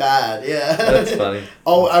 It's bad, yeah. That's funny.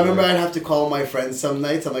 Oh, That's I remember funny. I'd have to call my friends some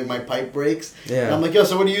nights. I'm like, my pipe breaks, and Yeah. I'm like, yo,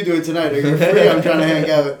 so what are you doing tonight? Are you free? I'm trying to hang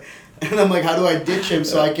out. And I'm like, how do I ditch him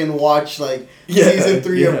so I can watch like season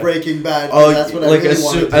 3 of Breaking Bad? 'Cause Oh, that's what I like really as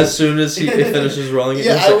wanted to as soon as he finishes rolling it,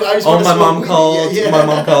 Yeah, he's like, I just oh, wanna my smoke mom weed." called. Yeah. My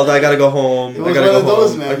mom called. I gotta go home. It I was gotta one go of those,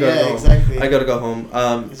 home. man. I gotta Yeah, go home. exactly. I gotta go home. So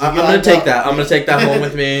I'm you gonna got take that. that. I'm gonna take that home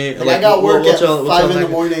with me. Like, I got work at chill 5 in the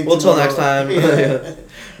next- morning. We'll chill next tomorrow. time. Yeah.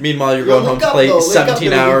 Meanwhile, you're Yo, going home look to up, play though. Look up. 17 It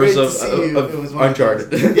would be hours great to see you. It was of one of Uncharted.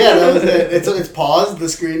 those. Yeah, that was it. It's paused. The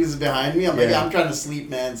screen is behind me. I'm like, Yeah. I'm trying to sleep,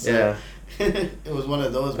 man. So Yeah, it was one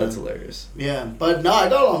of those. that's man. hilarious. Yeah, but no, I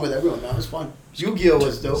got along with everyone. That was fun. Yu-Gi-Oh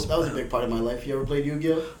was dope. That was a big part of my life. You ever played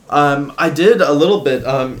Yu-Gi-Oh? I did a little bit,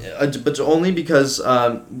 but only because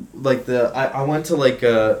like I went to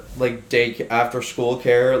like day after school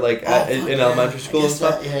care like in elementary school and guess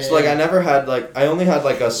stuff. that- yeah, So like yeah. I never had I only had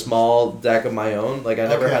like a small deck of my own. Like I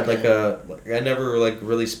never Okay, had okay. I never like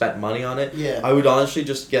really spent money on it. Yeah. I would honestly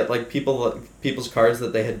just get like people's cards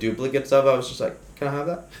that they had duplicates of. I was just like, can I have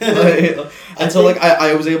that? And so like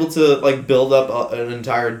I was able to like build up an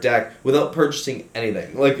entire deck without purchasing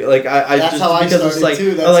anything. Like I That's just how I because it's started, like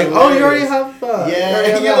too. I'm That's like, oh, you already hilarious. have you already Yeah,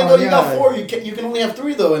 have you're that like, oh, one, you yeah. got 4. You can only have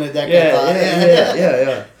 3 though in a deck. I Yeah, thought.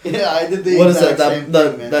 yeah. Yeah, I did the What is exact that? same That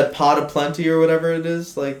thing, man. that pot of plenty or whatever it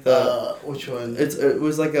is, like the. Which one? It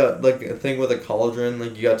was like a thing with a cauldron.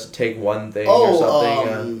 Like you got to take one thing or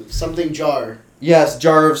something. Something jar. Yes,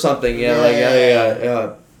 jar of something. Yeah, Yeah, like yeah,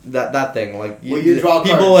 yeah. That thing, like Where you draw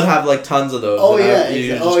people cards. would have like tons of those. Oh and yeah, you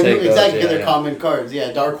just exactly. take those, Exactly. yeah, They're yeah. common cards.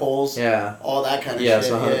 Yeah, dark holes. Yeah. All that kind of Yes,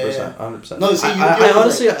 shit. 100%, 100%. No, see, I Yu-Gi-Oh was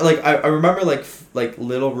honestly I remember like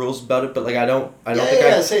little rules about it, but like I don't think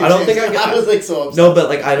same, I don't same. think I was like so upset. no, but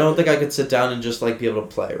like I don't think I could sit down and just like be able to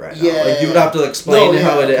play right now. Yeah, like you would yeah. have to explain No, yeah,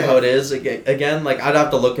 how okay. it is again. Like I'd have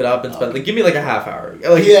to look it up and spend like give me like a half hour.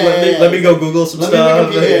 Like Yeah, let me go Google some Let me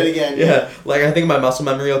stuff. Wikipedia it again, yeah. Like I think my muscle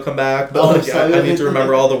memory will come back, but Oh, like so I need to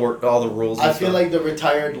remember all the rules. I and feel stuff. like the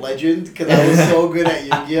retired legend because I was so good at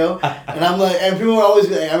Yu-Gi-Oh, and I'm like, and people would always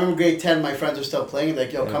be like, I remember grade 10, my friends were still playing,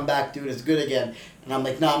 like, yo, come back, dude, it's good again. And I'm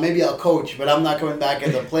like, nah, maybe I'll coach, but I'm not coming back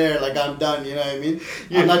as a player. Like I'm done. You know what I mean?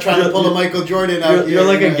 I'm not trying to pull a Michael Jordan out. You're like you a know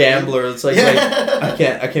what I mean? gambler. It's like, Yeah. like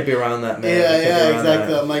I can't be around that man. I can't be Yeah, around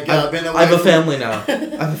exactly. that. I'm like, I've been away. I have a from- family now. I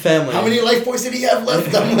have a family. How many life points did he have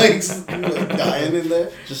left? I'm like, dying in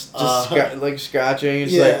there. Just like scratching.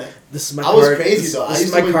 Just Yeah. like this is my I card. was crazy, this, though. I This is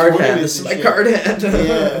used my to win card hand. tournaments This is and my shit. card hand.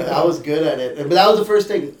 Yeah, I was good at it. But that was the first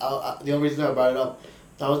thing. The only reason I brought it up,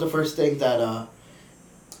 that was the first thing that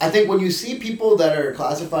I think when you see people that are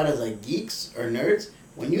classified as like geeks or nerds,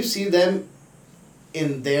 when you see them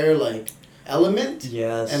in their like element,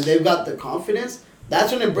 Yes. and they've got the confidence,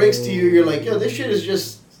 that's when it breaks to you. You're like, yo, this shit is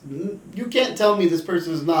just. You can't tell me this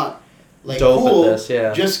person's not like Dope at cool this,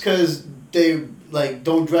 yeah. just because they like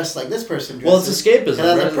don't dress like this person Well, it's dresses. escapism. And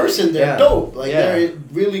as a right? person, they're Yeah. dope. Like Yeah. they're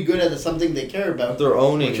really good at something they care about. They're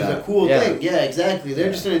owning Which that. is a cool Yeah. thing. Yeah, exactly. They're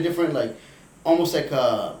Yeah. just in a different, like, almost like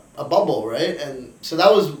a bubble, right? And so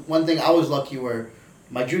that was one thing I was lucky where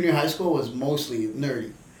my junior high school was mostly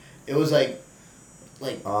nerdy. It was like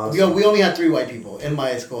awesome. we only had 3 white people in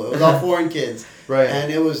my school. It was all foreign kids. Right.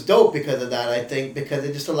 And it was dope because of that, I think, because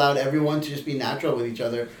it just allowed everyone to just be natural with each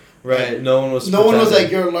other. Right. And no one was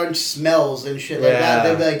like, your lunch smells and shit like that.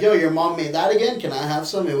 They'd be like, yo, your mom made that again? Can I have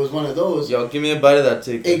some? It was one of those. Yo, give me a bite of that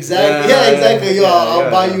too. Exactly. Yeah, exactly. Yo,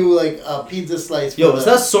 I'll buy you like a pizza slice. Yo, is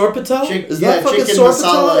that Sorpatel? Is that fucking chicken Sorpatel?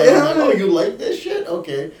 masala. Yeah. Like, oh, you like this shit?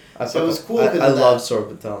 Okay. So it was cool. I love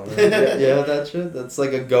Sorpatel. Yeah, that shit. That's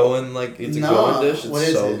like a going it's a going dish.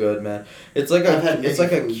 It's so good, man. It's like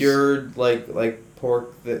a cured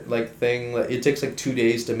pork thing. Like, it takes 2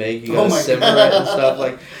 days to make. You gotta simmer it and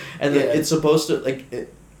stuff and then it's supposed to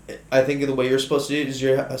I think the way you're supposed to do it is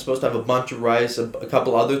you're supposed to have a bunch of rice, a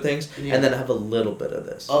couple other things, and then have a little bit of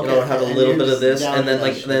this. Okay, have a little bit of this, and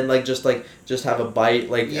then just have a bite,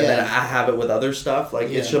 and then I have it with other stuff.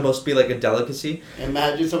 It's supposed to be like a delicacy.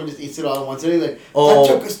 Imagine someone just eats it all at once, and they're like, "Oh,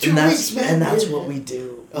 that took us 2 weeks, man." And that's what we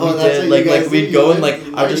do. Oh, we'd go and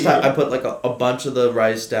I put a bunch of the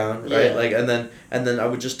rice down, right? And then I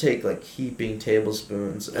would just take heaping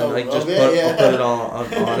tablespoons and put it all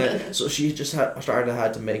on it. So she just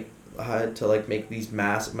had to make these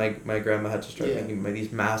massive. My grandma had to start making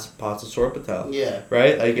these massive pots of Sorpatel. Yeah.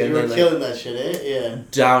 Right. You were killing that shit, eh? Yeah.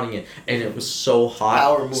 Downing it, and it was so hot.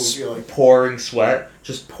 Power move. You're like pouring sweat,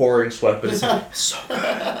 but it's so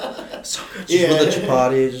good, so good. Just with the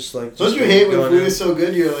chapati, just Don't you hate when food is so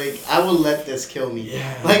good? You're like, I will let this kill me.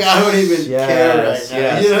 Yeah. I don't even care right now.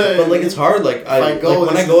 Yes. You know? But it's hard. When I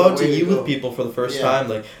go out to eat with people for the first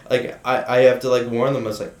time, I have to warn them.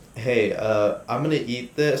 It's like, hey, I'm gonna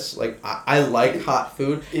eat this. I like hot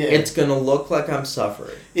food. Yeah. It's gonna look like I'm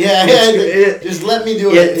suffering. Yeah, just let me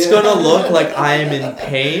do it. It's gonna look like I am in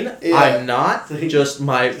pain. Yeah. I'm not. Just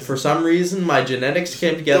for some reason, my genetics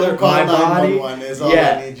came together. Don't call my body. Is all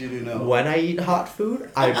I need you to know. When I eat hot food,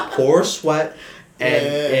 I pour sweat.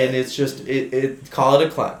 And it's just call it a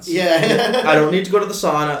cleanse. Yeah. I don't need to go to the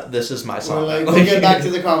sauna. This is my sauna. We'll get back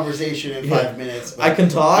to the conversation in 5 minutes. I can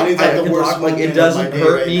talk. I can talk. It doesn't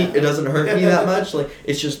hurt me. It doesn't hurt me that much.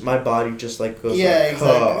 It's just my body just goes. Yeah,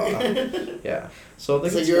 exactly. Yeah. So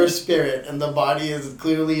it's you're a spirit, and the body is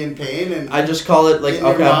clearly in pain. And I just call it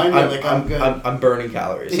I'm burning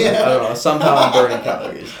calories. Yeah. I don't know. Somehow I'm burning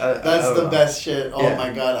calories. That's the best shit. Oh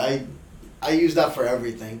my god, I use that for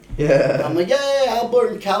everything. Yeah. I'm like, I'll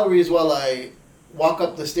burn calories while I walk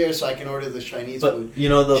up the stairs so I can order this Chinese food.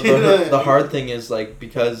 The hard thing is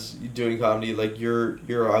because you're doing comedy,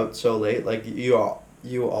 you're out so late,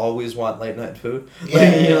 you always want late night food. Yeah,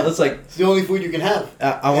 it's it's the only food you can have.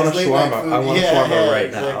 I want a shawarma. I want a shawarma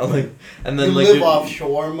right now. And then you live off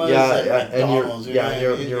shawarmas.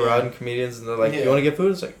 You're riding comedians, and they're like, "You want to get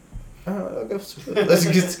food?" It's like, I'll get some food. Let's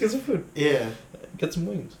get some food. Yeah. Get some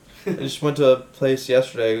wings. I just went to a place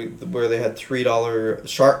yesterday where they had $3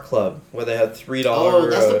 Shark Club, where they had $3. Oh,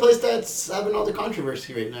 that's the place that's having all the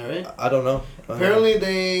controversy right now, right? I don't know. Apparently,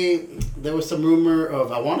 there was some rumor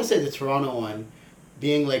of, I want to say the Toronto one,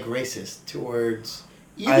 being racist towards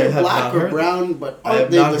either black or brown, but I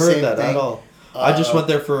have not heard that at all. I just went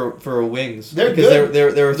there for wings. They're good. They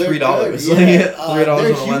were $3. Yeah. $3 they're on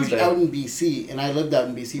a Wednesday. Huge out in BC, and I lived out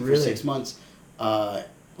in BC for 6 months.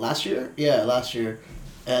 Last year? Yeah, last year.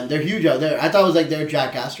 And they're huge out there. I thought it was they're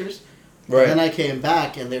Jack Astors. Right. And then I came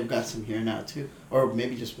back, and they've got some here now, too. Or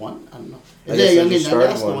maybe just one? I don't know. Is it Young and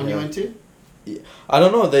Dundas, the one you went to? Yeah. I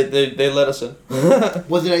don't know. They let us in.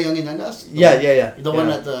 Was it at Young and Dundas? Yeah. The one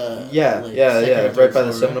at the... Yeah. Right by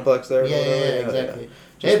the Cinemaplex there. Yeah, exactly.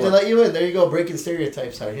 Hey, if they let you in, there you go. Breaking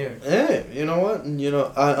stereotypes out here. Hey, you know what?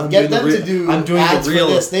 I'm Get them to do ads for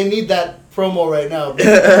this. They need that promo right now.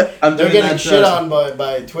 They're getting shit on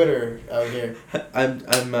by Twitter out here. I'm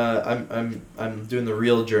doing the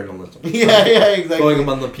real journalism. Yeah, exactly. Going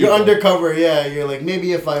among the people. You're undercover. Yeah, you're like,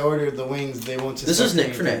 maybe if I ordered the wings, they won't. This is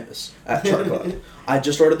Nick Fernandez at Shark Club. I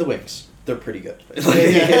just ordered the wings. They're pretty good.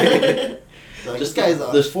 This guy's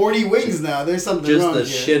on 40 wings now. There's something wrong here.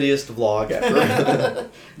 Just the shittiest vlog ever.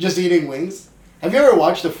 Just eating wings. Have you ever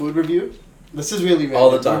watched a food review? This is really random.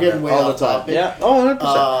 All the time. We're getting way all off the time. topic. Yeah. Oh, 100%.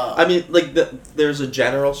 I mean, there's a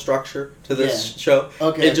general structure to this show.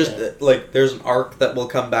 Okay. It just there's an arc that we'll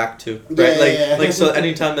come back to, right? So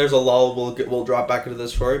anytime there's a lull, we'll drop back into the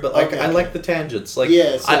story. But I like the tangents. Like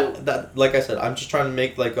I said, I'm just trying to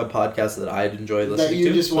make a podcast that I'd enjoy listening to. That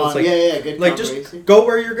you just want. Good. Just go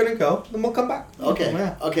where you're gonna go, then we'll come back. Okay.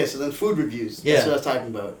 Yeah. Okay. So then food reviews. That's what I was talking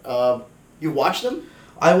about. You watch them?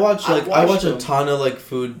 I watch I've I watch watched a them. ton of like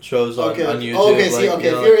food shows on YouTube. Okay, see, like, okay,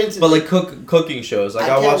 you know, if you're like- into- but like cooking shows. Like I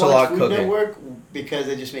can't watch a lot of Food cooking. Network because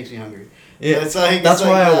it just makes me hungry. Yeah, It's like, that's it's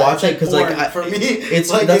why like, I watch it's it because like porn for me. it's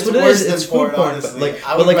like, that's it's what it worse is. than It's food porn, honestly. but like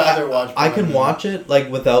I would but like rather watch I porn can than- watch it like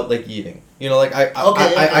without like eating. You know, like I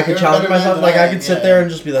yeah, could you're a challenge better man myself. than Like I I am, could sit yeah, there yeah. and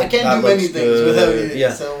just be like, I can't that do many looks things good. without eating.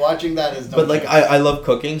 Yeah. So watching that is. No But like chance. I love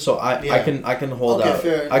cooking, so I Yeah. can hold Okay, out.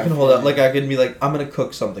 fair I can enough, hold yeah. out. Like I can be like, I'm gonna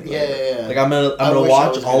cook something. Yeah, later. yeah, yeah. Like I'm gonna I wish I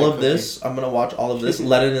watch was all good of at this. I'm gonna watch all of this.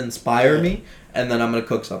 Let it inspire Yeah. me, and then I'm gonna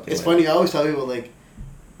cook something. It's later. funny. I always tell people like,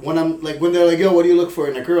 when they're like, yo, what do you look for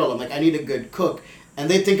in a girl? I'm like, I need a good cook. And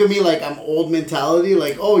they think of me like I'm old mentality,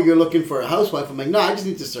 like, oh, you're looking for a housewife. I'm like, no, I just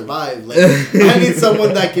need to survive. Like, I need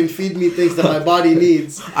someone that can feed me things that my body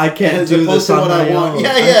needs. I can't as do opposed this to on what my I want. own.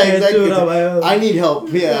 Yeah, I yeah, can't exactly. do it on my own. I need help.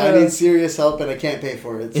 Yeah, I Yeah. need serious help, and I can't pay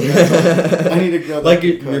for it. So that's all. I need a girl. That Like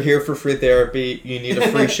can cook. you're here for free therapy. You need a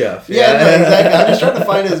free chef. Yeah, no, exactly. I'm just trying to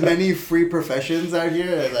find as many free professions out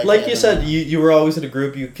here as I Like can. you said, you were always in a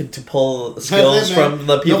group. You could to pull skills it, man. from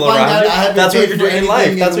the people You'll find around out you. I haven't That's what paid you're for doing in life.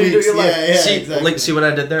 anything That's in what you're doing in weeks. life. Yeah, see, exactly. see what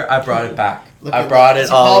I did there? I brought it back. Look I at brought that. it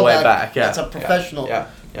It's a all the way callback. back. Yeah, That's a professional. Yeah,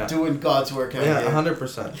 yeah. Doing God's work out Yeah, here.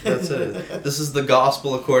 100%. That's it. This is the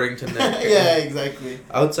gospel according to Nick. Yeah, exactly.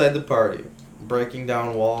 Outside the party, breaking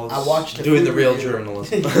down walls. I watched the doing food the real review.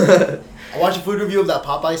 journalism. I watched a food review of that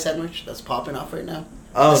Popeye sandwich that's popping off right now.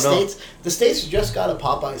 Oh the no. the States just got a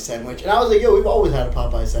Popeye sandwich, and I was like, yo, we've always had a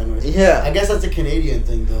Popeye sandwich. Yeah. I guess that's a Canadian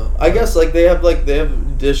thing, though. I guess like they have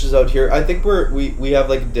dishes out here. I think we have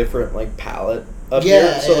like different like palette up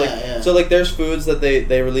Yeah, here. So yeah, like yeah. so like there's foods that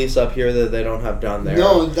they release up here that they don't have down there.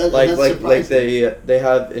 No, like that's like surprising. they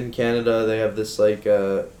have in Canada. They have this like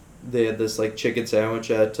they had this like chicken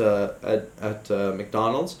sandwich at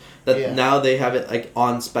McDonald's that Yeah. now they have it like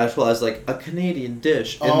on special as like a Canadian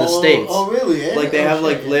dish in the States. Oh, really? Eh? Like they Oh, have shit,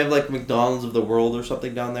 like yeah. they have like McDonald's of the world or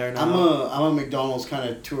something down there now. I'm a McDonald's kind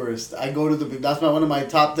of tourist. I go to that's one of my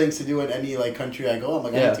top things to do in any like country I go. I'm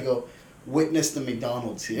like, I Yeah. need to go witness the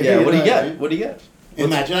McDonald's here. Yeah, You what do know you I get? mean? What do you get?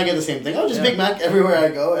 Imagine I get the same thing. Oh, just Yeah. Big Mac everywhere I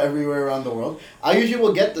go, everywhere around the world. I usually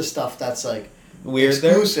will get the stuff that's like Weird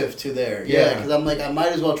there? exclusive to there. Yeah, Yeah. because I'm like, I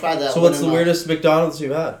might as well try that. So when what's the I'm not- weirdest McDonald's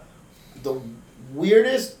you've had? The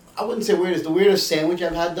weirdest, I wouldn't say weirdest. The weirdest sandwich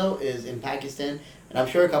I've had though is in Pakistan, and I'm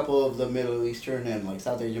sure a couple of the Middle Eastern and like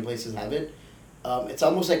South Asian places have it. It's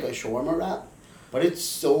almost like a shawarma wrap, but it's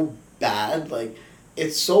so bad. Like,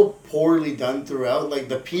 it's so poorly done throughout. Like,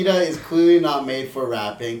 the pita is clearly not made for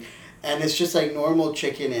wrapping, and it's just like normal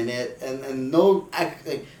chicken in it, and no,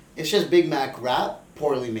 like, it's just Big Mac wrap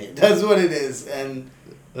poorly made. That's what it is, and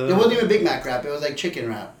it wasn't even Big Mac wrap. It was like chicken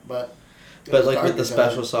wrap, but. it But was like with the garbage.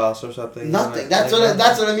 special sauce or something. Nothing. That's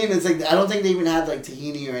what I mean. It's like I don't think they even had like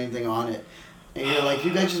tahini or anything on it. And you're like,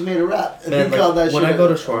 you guys just made a wrap. And Man, you call like, that when shit I go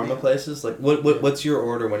to a- shawarma places, like what's your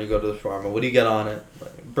order when you go to the shawarma? What do you get on it?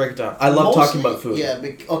 Like, break it down. I love talking about food. Yeah.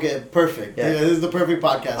 Okay. Perfect. Yeah. Yeah. This is the perfect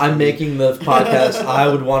podcast. I'm for me. making the podcast I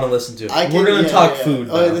would want to listen to. I can- We're gonna yeah, talk yeah. food.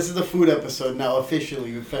 Oh, yeah, now. this is the food episode now.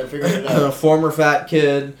 Officially, we figured it A out. former fat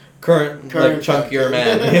kid, current like Current fat chunkier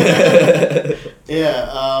kid. man.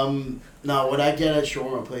 Yeah. No, when I get at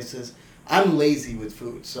shawarma places, I'm lazy with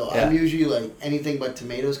food, so I'm Yeah. usually like anything but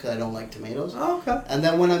tomatoes because I don't like tomatoes. Oh, okay. And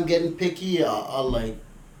then when I'm getting picky, I'll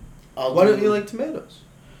Why don't do- you like tomatoes?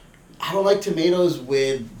 I don't like tomatoes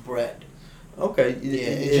with bread. Okay. Yeah,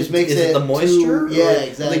 it just makes is it the moisture? too- yeah, or,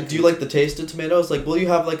 exactly. Like, do you like the taste of tomatoes? Like, will you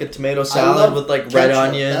have like a tomato salad love with like red ketchup.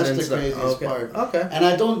 onion That's and the stuff? craziest Okay. part. Okay. And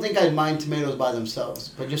I don't think I'd mind tomatoes by themselves,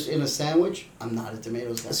 but just in a sandwich, I'm not a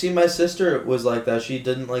tomatoes guy. See, my sister was like that. She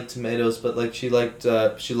didn't like tomatoes, but like she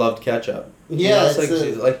loved ketchup. You Yeah, know, it's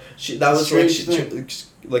it's like that was like strange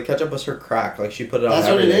like ketchup was her crack. Like she put it on That's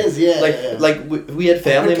what it everything. is. Yeah. Like yeah. like we had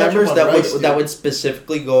family ketchup members on that rice, would that dude. would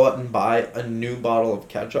specifically go out and buy a new bottle of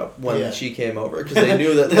ketchup when Yeah. she came over because they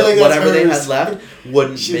knew that They're like, "That's whatever they hers." had left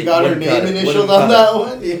wouldn't. She's got her wouldn't cut name it, initialed wouldn't on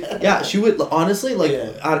cut it. that one. Yeah. Yeah, she would honestly like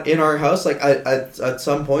Yeah. in our house. Like at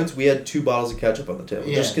some points, we had 2 bottles of ketchup on the table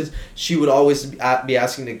just Yeah. because she would always be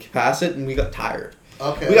asking to pass it, and we got tired.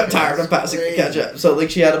 Okay. We got okay, tired that's of passing the crazy. ketchup, so like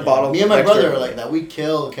she had a bottle. Me and my extra. brother are like that. We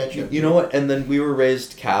kill ketchup. You know what? And then we were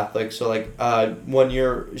raised Catholic, so like 1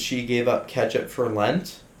 year she gave up ketchup for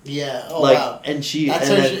Lent. Yeah. Oh like wow. and she That's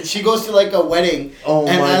and her. then, She goes to like a wedding, oh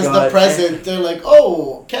and my as god! the present, they're like,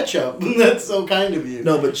 "Oh, ketchup." That's so kind of you.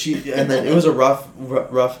 No, but she and then it was a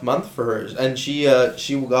rough month for her, and she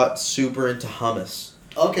got super into hummus.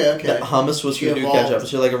 Okay. Okay. That hummus was She her new evolved. ketchup.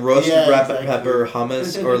 So like a roasted Yeah, red exactly. pepper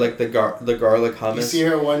hummus or like the garlic hummus. You see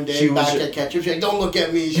her one day She was back ju- at ketchup. She's like, "Don't look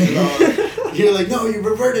at me." She's all, you're like, "No, you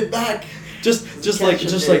reverted back." just Ketchup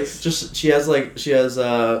days. she has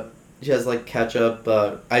like ketchup,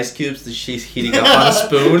 ice cubes that she's heating up on a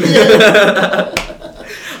spoon.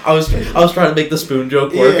 I was trying to make the spoon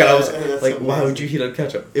joke work, and I was like, "Why would you heat up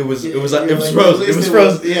ketchup?" It was frozen. It was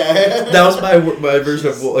frozen. Yeah. That was my version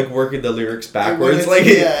of like working the lyrics backwards. Like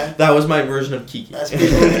that was my version of Kiki. That's people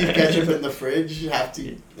who keep ketchup in the fridge have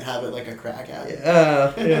to have it like a crack habit.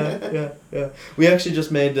 Yeah. We actually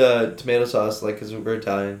just made tomato sauce, like, because we're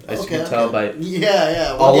Italian. As you can tell by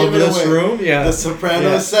all over this room. Yeah. The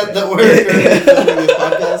Sopranos set that we're filming this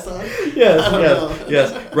podcast on.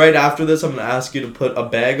 Yes. Right after this, I'm gonna ask you to put a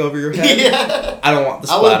bag over your head. Yeah. I don't want the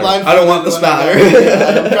splatter. I don't want the splatter.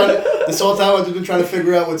 This whole time I've been trying to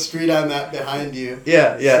figure out what street I'm at behind you.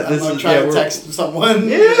 Yeah. I'm trying to text someone.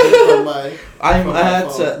 Yeah. From I'm my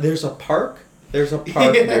at. phone. There's a park. There's a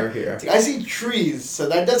park near here. I see trees, so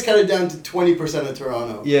that does cut it down to 20% of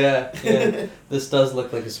Toronto. Yeah. This does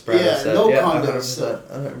look like a Sopranos set. No condos.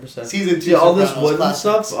 100%. Season 2 See, all this Sopranos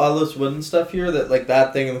classics. all this wooden stuff here,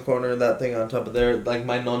 that thing in the corner, and that thing on top of there, like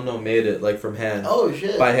my nonno made it like from hand. Oh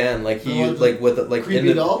shit! By hand, like he used like with it, like creepy in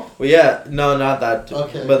the doll. Well, yeah, no, not that.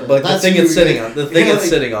 Okay. But like the thing it's sitting on, it's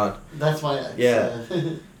sitting on. That's my ex. Yeah.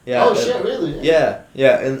 Yeah. Oh shit! Really? Yeah,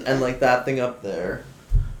 and like that thing up there.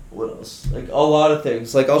 What else? Like a lot of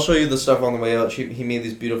things. Like I'll show you the stuff on the way out. He made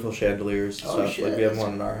these beautiful chandeliers and stuff. Shit. Like we have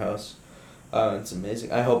one in our house. It's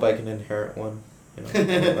amazing. I hope I can inherit one. You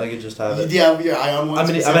know, I could just have it. Do you have your eye on one? I'm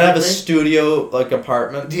gonna have a studio like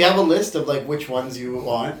apartment. Do you have a list of like which ones you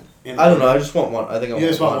want? I don't know. I just want one. I think I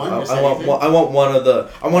want one. I want one of the.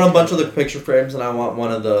 I want a bunch of the picture frames, and I want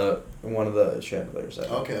one of the chandeliers.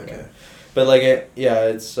 Okay. But like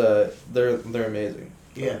it's they're amazing.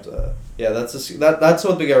 Yeah. But, that's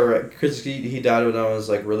what we got right, because he died when I was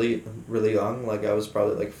like really young. Like I was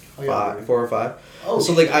probably like 4 or 5. Oh,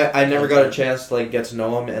 so like I never got a chance to like get to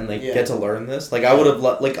know him and like get to learn this. Like I would have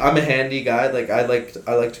like I'm a handy guy. Like I like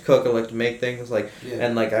to cook. I like to make things. Like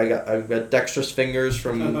and like I've got dexterous fingers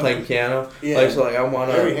from playing piano. Yeah. Like so like I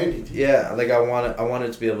want to. Very handy. Yeah. Like I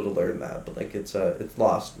wanted to be able to learn that, but like it's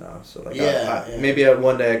lost now. So like maybe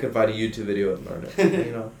one day I could find a YouTube video and learn it.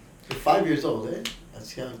 You know. You're 5 years old, eh?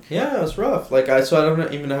 That's young. Yeah, it was rough. Like I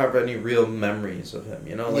don't even have any real memories of him.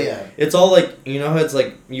 You know, like it's all like how it's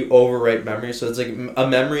like you overwrite memories, so it's like a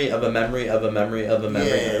memory of a memory of a memory of a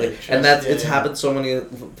memory, and that's it's happened so many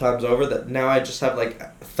times over that now I just have like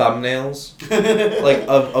thumbnails, like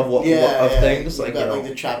of things like like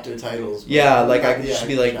the chapter titles. Yeah, like I could just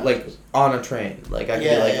be like on a train, like I could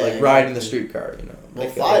be like riding the streetcar, you know. Well,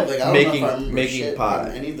 5, like I don't know if I remember making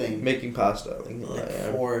pie, anything, making pasta, like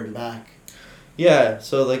forward and back. Yeah,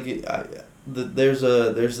 so like there's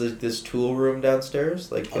this tool room downstairs,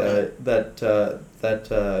 like that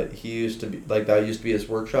he used to be like that used to be his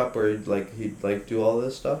workshop where he'd do all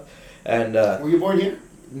this stuff, and were you born here?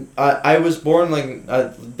 I was born like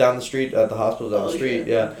down the street at the hospital down the street.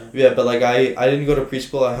 Yeah, but like I didn't go to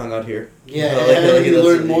preschool. I hung out here. Yeah, you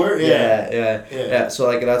learned more. Yeah. So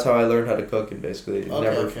like that's how I learned how to cook, and basically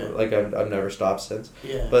like I've never stopped since.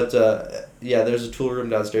 Yeah. But there's a tool room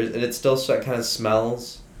downstairs, and it still kind of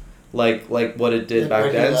smells like what it did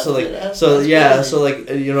back then. So like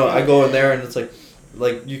I go in there and it's like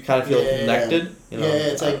you kind of feel connected. You know,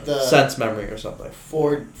 it's like the sense memory or something.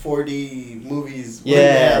 4D movies.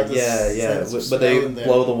 But they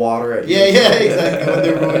blow the water at you. Yeah, exactly. When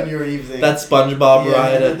they ruin your evening. That SpongeBob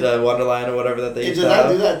ride at Wonderland or whatever that they used to have.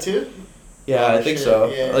 Did that do that too? Yeah, I think so.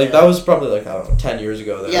 That was probably like, I don't know, 10 years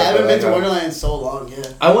ago. I haven't been to Wonderland in so long. Yeah.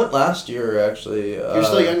 I went last year actually. You're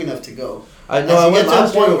still young enough to go. I went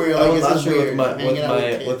last year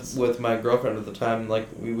with my girlfriend at the time. Like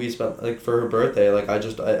we spent like for her birthday. Like I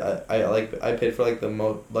paid for like the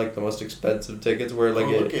most expensive tickets where like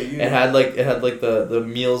it had the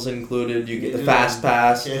meals included. You get the fast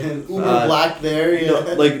pass. Uber Black there.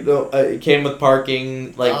 It came with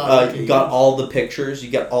parking. Like you got all the pictures.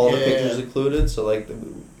 You got all the pictures included. So like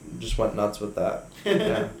just went nuts with that.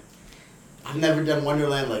 Yeah. I've never done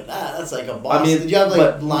Wonderland like that. That's like a boss. Did you have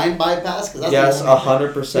like line bypass? Yes,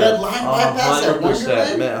 100%. You had line bypass at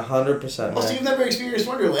Wonderland? Man, 100%. Oh, so you've never experienced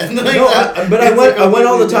Wonderland? Like I went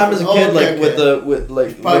all the time as a kid, with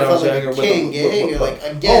when I was younger.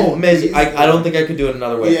 Oh, amazing! I don't think I could do it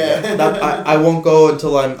another way. Yeah. I won't go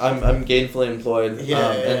until I'm gainfully employed.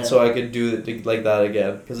 And so I could do it like that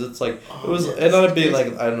again because it's like it ended up being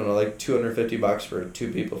like I don't know like $250 for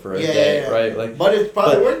 2 people for a day, right? Like, but it's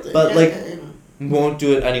probably worth it. But like. Won't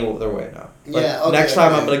do it any other way now. Next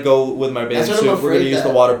time I'm gonna go with my bathing suit. We're gonna use the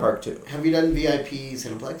water park too. Have you done VIP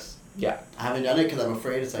Cineplex? Yeah. I haven't done it because I'm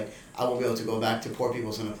afraid it's like I won't be able to go back to poor people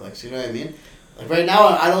Cineplex. You know what I mean? Like right now,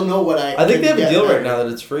 I don't know what I think they have a deal right now that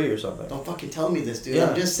it's free or something. Don't fucking tell me this, dude. Yeah.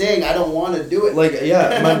 I'm just saying I don't want to do it. Like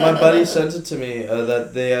my buddy sent it to me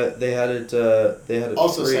that they had it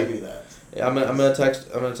Also free. send me that. Yeah, I'm gonna text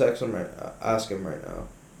him ask him right now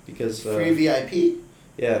because Free VIP.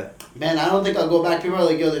 Yeah. Man, I don't think I'll go back. People are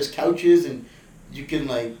like, yo, there's couches and you can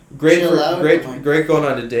like great chill for out. great going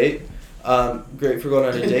on a date. Great for going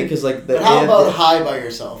on a date because like. But how about high by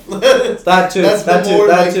yourself? That too. That's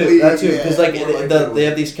That too. Because like they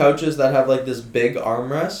have these couches that have like this big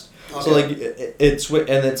armrest. Okay. So like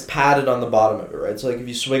it's padded on the bottom of it, right? So like if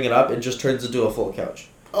you swing it up, it just turns into a full couch.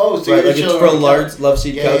 Oh, so right, like it's for a large love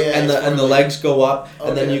seat couch, and the legs go up,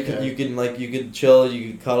 and then you can chill,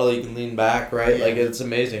 you can cuddle, you can lean back, right? Yeah. Like it's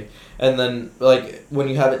amazing. And then like when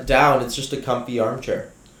you have it down, it's just a comfy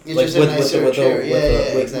armchair. It's like just a nicer chair.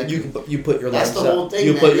 Exactly. You put your legs up. That's the whole thing.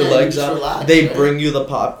 You put your legs up. Relax, they right? bring you the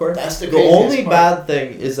popcorn. That's the only part. bad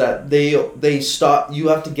thing is that they stop. You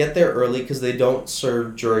have to get there early because they don't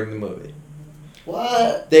serve during the movie.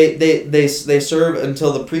 What? They serve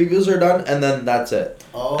until the previews are done, and then that's it.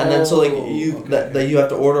 Oh, and then so like you you have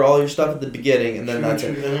to order all your stuff at the beginning, and then that's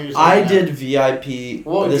it. I did VIP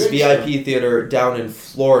VIP theater down in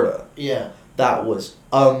Florida. Yeah. That was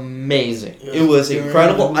amazing. It was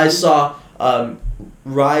incredible. I saw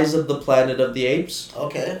Rise of the Planet of the Apes.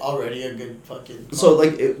 Okay, already a good fucking. So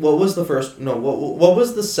like, what was the first? No, what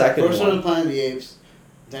was the second one? First one, Planet of the Apes.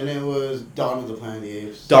 Then it was Dawn of the Planet of the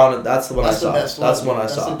Apes. That's the one I saw. That's the one I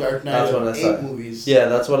saw. That's the Dark Knight of ape movies. Yeah,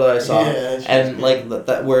 that's what I saw. Yeah, and like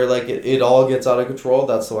that where like it all gets out of control.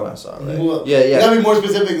 That's the one I saw. Right? Well, yeah. You gotta be more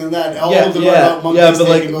specific than that. All of them are about monkeys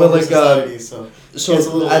taking over society.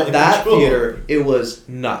 So at that theater, it was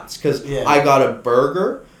nuts because I got a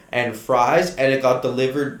burger and fries, and it got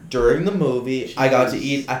delivered during the movie. Jeez. I got to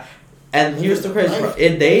eat. And here's the crazy part.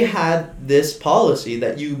 They had this policy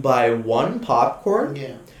that you buy one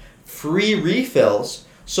popcorn, free refills,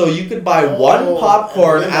 so you could buy one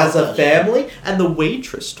popcorn as a family. And the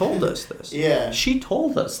waitress told us this. Yeah. She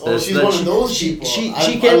told us this. Oh, she's one of those people.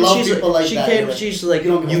 I love people like that. She's like,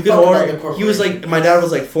 you can order. He was like, my dad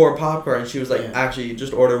was like 4 popcorn, and she was like, actually, you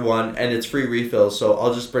just order one, and it's free refills, so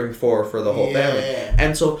I'll just bring 4 for the whole family. Yeah.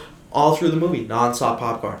 And so all through the movie, non-stop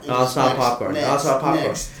popcorn.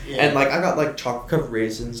 And like I got like chocolate covered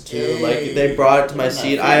raisins too. Like they brought it to my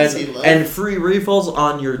seat. I had and free refills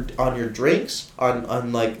on your drinks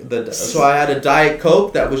on like the. So I had a Diet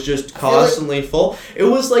Coke that was just constantly full. It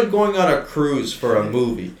was like going on a cruise for a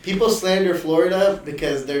movie. People slander Florida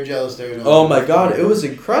because they're jealous. Oh my god, it was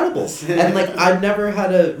incredible. And like I've never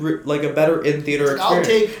had a better in theater experience. I'll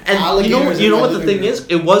take and you know what the thing is?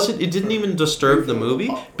 It didn't even disturb the movie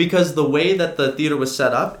because the way that the theater was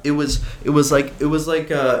set up, it was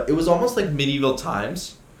almost like medieval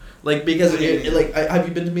times. Like, because, have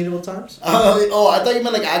you been to medieval times? I thought you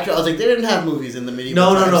meant, like, actual. I was like, they didn't have movies in the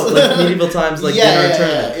medieval times. No, like, medieval times, like, dinner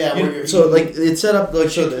tournament. Yeah. So, like, it's set up,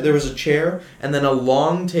 like, so there was a chair, and then a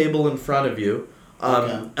long table in front of you,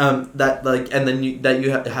 that, like, and then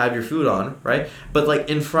you have to have your food on, right? But, like,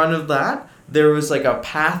 in front of that, there was, like, a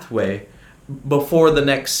pathway before the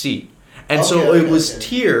next seat. And so it was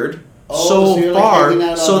tiered so far,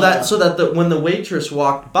 like so that when the waitress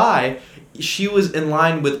walked by, she was in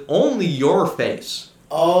line with only your face.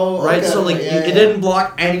 Oh, right. So like it didn't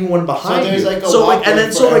block anyone behind you. Like so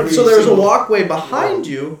there's a walkway behind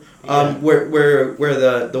you, where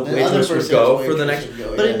the waitress would go for the next.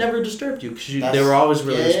 But it never disturbed you because they were always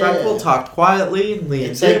really respectful, talked quietly,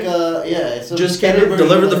 leaned in. It's just get it,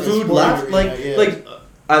 deliver the food, left like.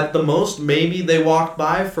 At the most, maybe they walked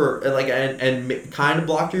by for and kind of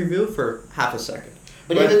blocked your view for half a second.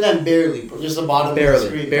 But even then, barely, just the bottom of the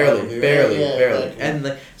screen. Barely.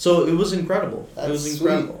 And so it was incredible. That's it was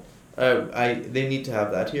incredible. They need to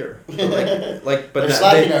have that here. But but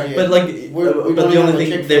the only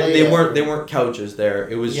thing they weren't couches there.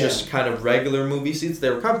 It was just kind of regular movie seats. They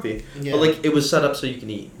were comfy, but like it was set up so you can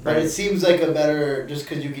eat. Right? But it seems like a better just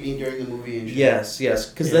because you can eat during the movie. And shit. Yes,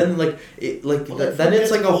 because then then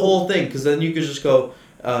it's like a whole thing. Because then you could just go.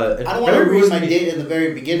 I don't want to ruin my date in the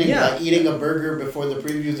very beginning by eating a burger before the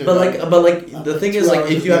previews are done. But the thing is, like,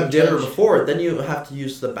 if you have dinner before, then you have to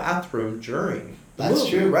use the bathroom during. That's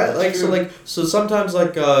true, right? So sometimes when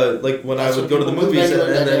I would go to the movies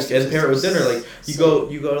and pair it with dinner, like you go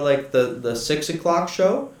to like the 6 o'clock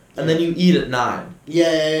show. And then you eat at 9.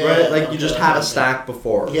 Yeah. Right, like you just have a snack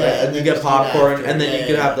before, Yeah, right? and and you then get just eat popcorn, after. and then Yeah, you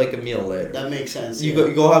could yeah. have like a meal later. That makes sense. You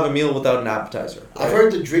go have a meal without an appetizer. I've right?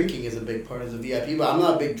 heard the drinking is a big part of the VIP, but I'm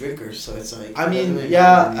not a big drinker, so it's like. I mean, doesn't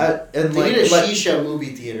yeah, and they like, need a like shisha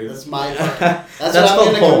movie theater. That's my. that's That's what I'm called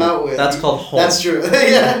gonna home. come out with. That's called home. That's true.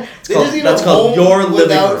 Yeah. They called- just need that's a called home your living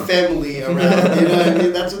without room. family around. You know what I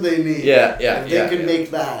mean? That's what they need. Yeah, If they could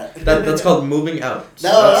make that. That's called moving out.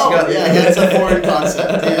 No, that's a foreign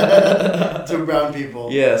concept. Yeah. To brown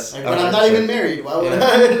people. Yes. Like, but I'm not 100%. even married. Why would Yeah.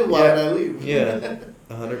 I? Why Yeah. would I leave? Yeah.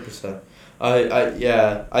 100%.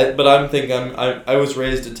 But I'm thinking I was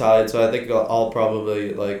raised Italian, so I think I'll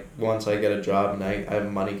probably like once I get a job and I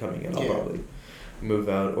have money coming in, I'll probably move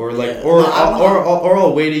out or like Yeah. or No, or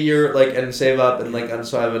I'll wait a year like and save up and like and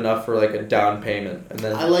so I have enough for like a down payment and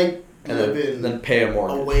then I like and living then pay a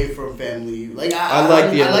mortgage. away from family. Like I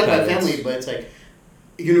like the I like my independence. family, but it's like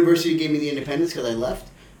university gave me the independence because I left.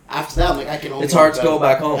 After that, I'm like I can only. It's hard to back. go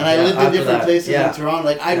back home. And I lived in after different that. places Yeah. in Toronto.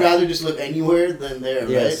 Like I'd Yeah. rather just live anywhere than there,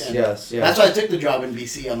 Yes, right? And yes. that's why I took the job in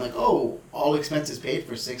BC. I'm like, oh, all expenses paid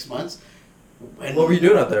for 6 months. And What were you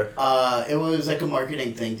doing out there? It was like a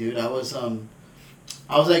marketing thing, dude. I was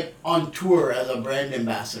like on tour as a brand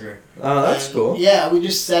ambassador. Oh, that's And, cool. Yeah, we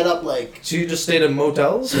just set up like So you just stayed in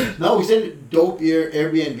motels? no, we stayed at dope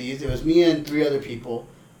Airbnbs. It was me and 3 other people.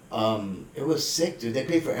 It was sick, dude. They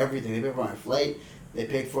paid for everything. They paid for our flight. They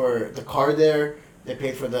paid for the car there. They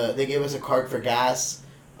paid for They gave us a card for gas.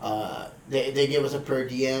 They gave us a per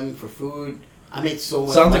diem for food. I made so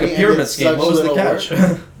much. Sounds like money a and pyramid did scheme. such What was the little catch?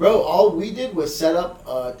 work. Bro, all we did was set up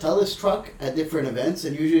a TELUS truck at different events,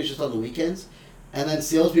 and usually it's just on the weekends. And then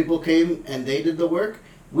salespeople came and they did the work.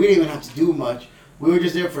 We didn't even have to do much. We were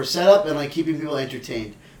just there for setup and like keeping people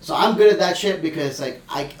entertained. So I'm good at that shit because I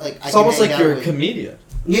It's almost like you're a comedian.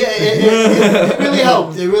 Yeah, it really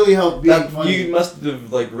helped. It really helped being funny. You must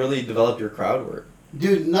have like really developed your crowd work.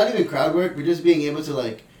 Dude, not even crowd work, but just being able to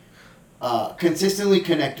like consistently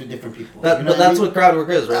connect with different people. But that's what crowd work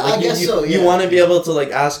is, right? I Like guess so, yeah. You want to be able to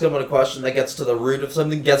like ask someone a question that gets to the root of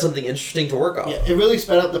something, get something interesting to work on. Yeah, it really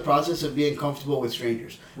sped up the process of being comfortable with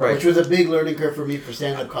strangers, Right. which was a big learning curve for me for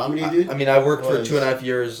stand-up comedy, dude. I mean, I worked for Was- 2.5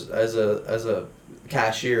 years as a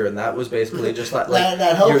cashier, and that was basically just like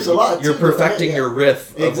that helps you're, a lot. You're too, perfecting yeah. your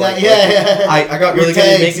riff. Of Exactly. like, Yeah. I got Your really good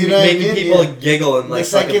at tags, making, you know what I making mean? people Yeah. giggle and like The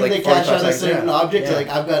second fucking, like they catch 45 on a seconds. certain Yeah. object, Yeah. they're like,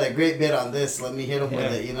 I've got a great bit on this. Let me hit them with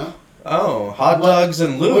Yeah. it, you know? Oh, hot What- dogs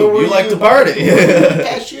and Where lube. were You like to party.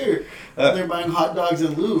 Cashier. Uh, They're buying hot dogs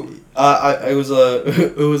and lube. It was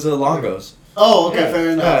a Longos. Oh, okay, Yeah. fair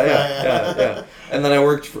enough. Yeah. And then I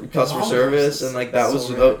worked for customer Longos service, is and like that so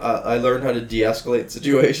was rare. I learned how to de-escalate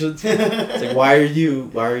situations. It's like why are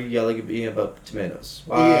you yelling at me about tomatoes?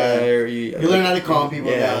 Why Yeah. are you? You learn how to calm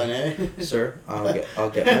people Yeah. down, eh? Sir, I'll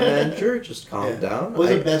get my manager. Just calm Yeah. down.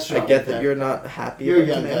 What's I, the best I job get you've that had? you're not happy. You're a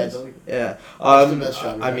about young guy, tomatoes. though. Yeah. What's the best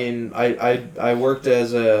job you've I had? mean, I worked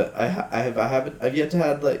as I've yet to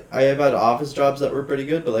had like I have had office jobs that were pretty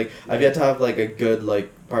good, but like I've yet to have like a good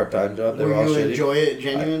like part-time job. They were all Where you shitty. enjoy it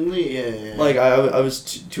genuinely? Yeah. Like I was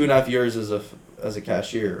 2.5 years as a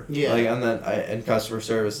cashier. Yeah. Like and then in customer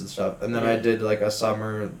service and stuff, and then I Yeah. did like a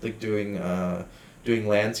summer like doing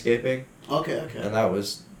landscaping, Okay. and that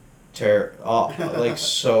was like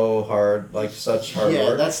so hard, like such hard Yeah,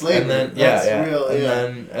 work. that's labor. And then That's yeah, real,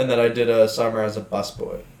 and then I did a summer as a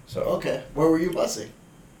busboy. So Okay. Where were you busing?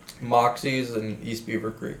 Moxie's in East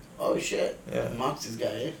Beaver Creek. Oh shit. Yeah. Moxie's guy,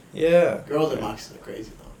 eh? Yeah. Girls at yeah. Moxie's are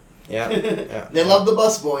crazy though. Yeah. Yeah. They love the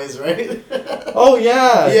bus boys, right? Oh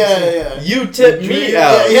yeah. Yeah. You tipped me Yeah,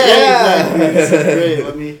 out. exactly. This is great.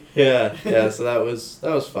 Let me. Yeah. So that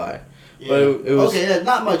was fine. Yeah. But it was- okay. Yeah,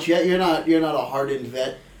 not much yet. You're not a hardened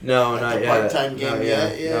vet. No, Like not the yet. part-time game, Not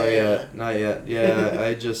yeah, yet. yeah, Not yeah. yet. Not yet. Yeah.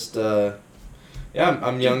 I just.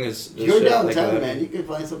 I'm young as. You're shit, downtown, like, man. You can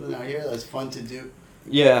find something out here that's fun to do.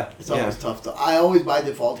 Yeah. It's Yeah. always tough though. I always by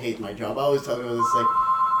default hate my job. I always tell people it's like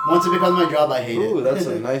once it becomes my job, I hate it. Ooh, that's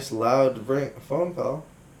a nice loud phone call.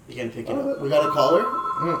 You can pick it up. We got a caller.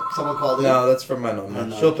 Mm. Someone called in. No, that's from my mom.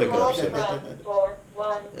 No. She'll pick it up. Call Soon. from 4-1.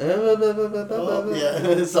 Oh,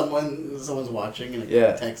 yeah. Someone's watching and I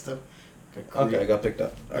Yeah. text them. Okay, I got picked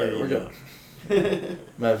up. All right, There we're you good. go.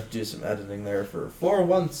 Might have to do some editing there for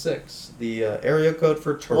 416, the area code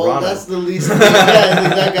for Toronto. Well, that's the least.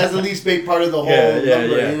 That's the least big part of the whole number. You know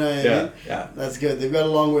what I mean? yeah. That's good. They've got a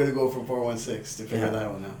long way to go from 416 to figure Yeah.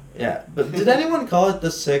 that one out. Yeah, but did anyone call it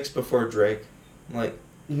the 6 before Drake? Like,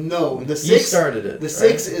 No, the you 6. started it. The right?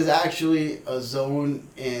 6 is actually a zone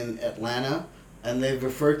in Atlanta, and they've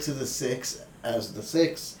referred to the 6 as the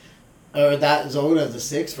 6, or that zone as the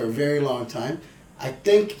 6 for a very long time. I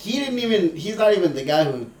think he's not even the guy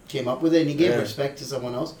who came up with it, and he gave Yeah. respect to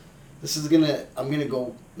someone else. I'm gonna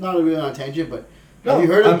go not really on a tangent, but No,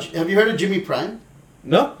 have you heard of Jimmy Prime?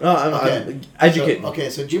 No, I'm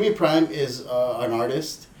educating. So Jimmy Prime is an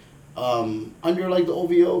artist under like the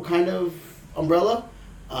OVO kind of umbrella,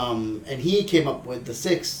 and he came up with the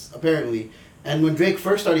 6 apparently. And when Drake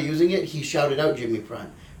first started using it, he shouted out Jimmy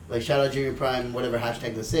Prime, like shout out Jimmy Prime, whatever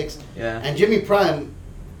hashtag the 6. Yeah. And Jimmy Prime,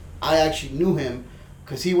 I actually knew him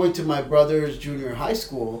because he went to my brother's junior high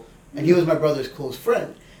school, and he was my brother's close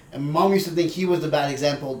friend. And my mom used to think he was the bad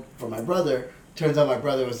example for my brother. Turns out my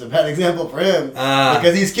brother was the bad example for him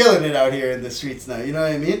because he's killing it out here in the streets now. You know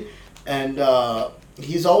what I mean? And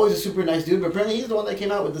he's always a super nice dude, but apparently he's the one that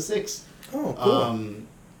came out with the 6. Oh, cool.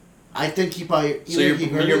 I think he probably... So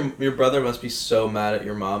your brother must be so mad at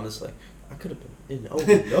your mom. It's like, I could have been in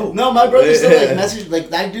OVO. No, my brother still like message... Like,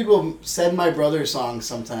 that dude will send my brother songs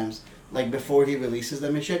sometimes, like before he releases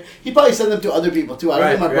them and shit. He probably send them to other people too. I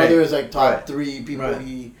don't think my brother is like top 3 people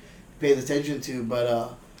he pays attention to,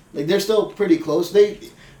 but... like they're still pretty close.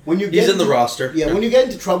 He's in the roster. Yeah, when you get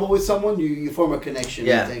into trouble with someone, you form a connection.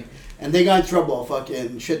 Yeah. I think, and they got in trouble a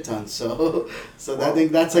fucking shit ton. So I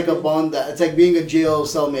think that's like a bond that it's like being a jail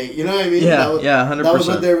cellmate. You know what I mean? Yeah, 100%. That was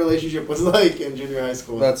what their relationship was like in junior high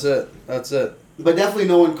school. That's it. But definitely,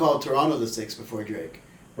 no one called Toronto the 6 before Drake.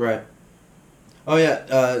 Right. Oh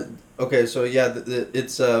yeah. Okay, so yeah,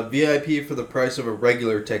 it's VIP for the price of a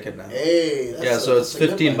regular ticket now. Hey, so it's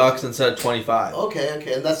 $15 instead of $25.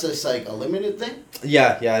 Okay, and that's just like a limited thing.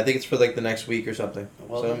 Yeah, I think it's for like the next week or something.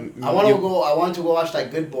 Well, so I want to go watch like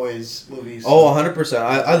Good Boys movies. Oh, 100%.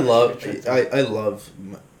 I love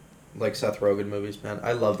like Seth Rogen movies, man.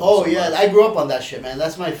 I love them. Oh so yeah, much. I grew up on that shit, man.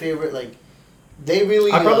 That's my favorite. Like, they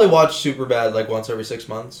really. I probably watch Superbad like once every 6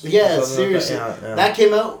 months. Yeah, seriously. Like that. Yeah. That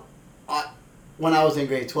came out when I was in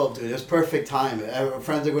grade 12, dude. It was perfect time.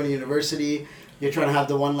 Friends are going to university. You're trying to have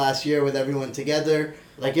the one last year with everyone together.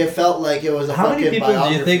 Like, it felt like it was a How fucking many people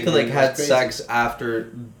do you think biography, like had sex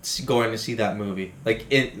after going to see that movie?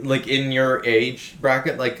 Like in your age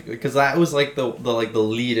bracket, like because that was like the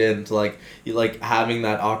lead in to like having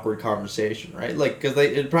that awkward conversation, right? Like because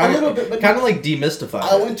it probably kind of like demystified.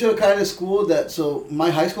 I went to a kind of school so my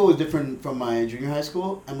high school was different from my junior high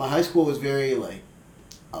school, and my high school was very like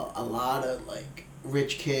a lot of like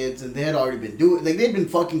rich kids, and they had already been doing they'd been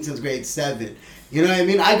fucking since grade 7. You know what I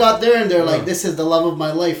mean? I got there and they're like, "This is the love of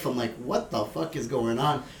my life." I'm like, "What the fuck is going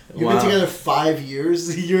on?" You've been together 5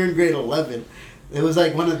 years. You're in grade 11. It was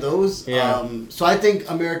like one of those. Yeah. So I think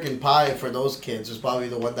American Pie for those kids was probably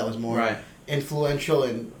the one that was more influential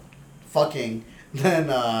in fucking than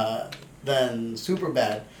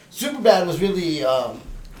Superbad. Superbad was really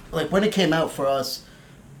like when it came out for us.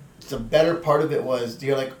 The better part of it was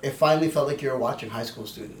it finally felt like you were watching high school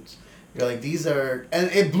students. You're like, these are... And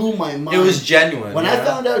it blew my mind. It was genuine. When I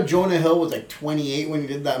found out Jonah Hill was like 28 when he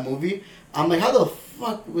did that movie, I'm like, how the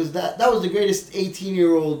fuck was that? That was the greatest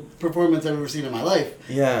 18-year-old performance I've ever seen in my life.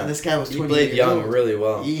 Yeah. And this guy was 28 He played years young old. really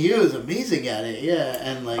well. He was amazing at it, yeah.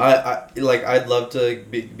 And like... I'd love to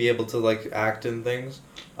be able to like act in things.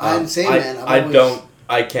 Man.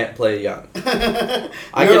 I can't play young.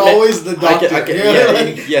 You're always the doctor. I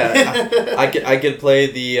could play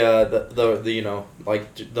the you know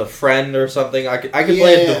like the friend or something. I could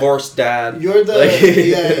play a divorced dad. You're the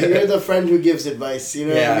you're the friend who gives advice. You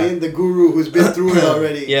know what I mean? The guru who's been through it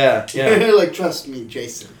already. Yeah. Like, trust me,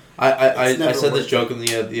 Jason. I said this joke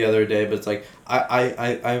the other day, but it's like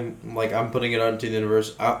I'm putting it out into the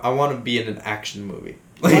universe. I want to be in an action movie.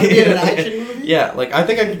 Want to be in an action movie? Yeah, like I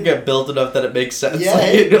think I can get built enough that it makes sense. Yeah,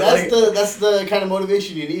 like, that's the kind of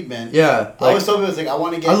motivation you need, man. Yeah, I always told people, it's like, I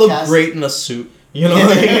want to get. I look great in a suit. You know.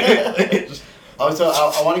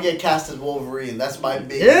 I want to get cast as Wolverine. That's my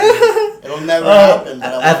big. It'll never happen.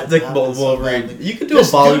 But ethnic Wolverine. So you could do a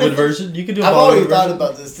Bollywood version. You could do. I've already thought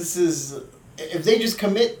about this. This is if they just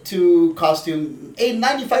commit to costume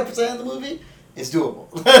 95% of the movie. It's doable.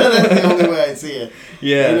 That's the only way I see it.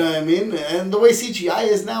 Yeah. You know what I mean? And the way CGI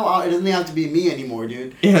is now, it doesn't have to be me anymore,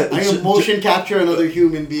 dude. Yeah. I can motion capture another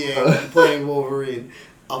human being playing Wolverine.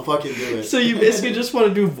 I'll fucking do it. So you basically just want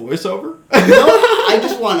to do voiceover? No, I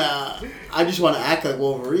just want to act like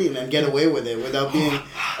Wolverine and get away with it without being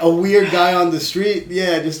a weird guy on the street.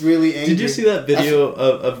 Yeah, just really angry. Did you see that video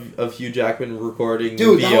of Hugh Jackman recording?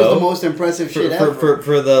 Dude, VO? That was the most impressive shit ever.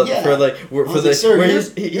 Sir,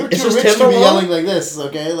 you're too rich to be yelling like this,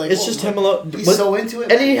 okay? Like, it's just him alone. He's so into it,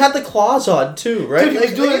 and he had the claws on too, right? Dude, he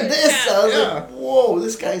was doing this. I was like, whoa,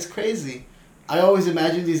 this guy's crazy. I always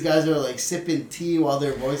imagine these guys are like sipping tea while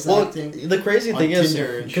they're voice acting. The crazy thing is,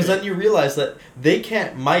 because then you realize that they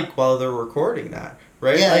can't mic while they're recording that.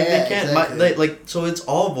 right? Yeah, like yeah, they can't exactly. like so it's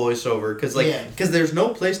all voiceover because Yeah. there's no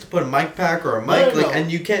place to put a mic pack or a No, mic no, no.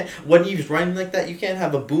 and you can't when he's writing like that you can't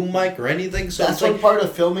have a boom mic or anything. So That's it's like one part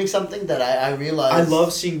of filming something that I realized. I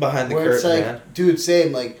love seeing behind the where it's curtain, like, man. dude,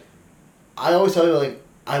 same. Like, I always tell you, like,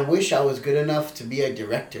 I wish I was good enough to be a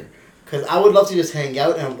director, because I would love to just hang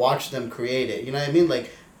out and watch them create it. You know what I mean? Like,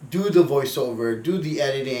 do the voiceover, do the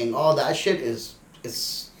editing, all that shit is.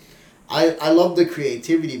 I love the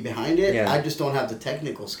creativity behind it. Yeah. I just don't have the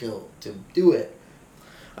technical skill to do it.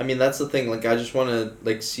 I mean, that's the thing. Like, I just want to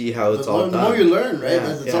like see how it's all The done. more you learn, right? Yeah,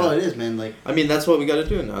 That's yeah. all it is, man. Like, I mean, that's what we got to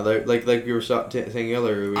do now. Like you were saying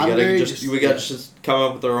earlier, we I'm gotta very just we gotta yeah. just come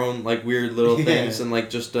up with our own like weird little Yeah. things and like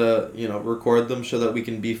just record them so that we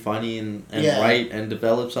can be funny and Yeah. write and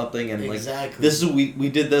develop something and like exactly. this is we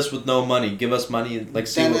did this with no money. Give us money and like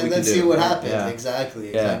see and what we then can do. see what happens. Yeah.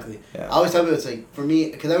 Exactly. Yeah. Exactly. Yeah. I always tell people it's like for me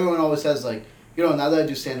because everyone always says like now that I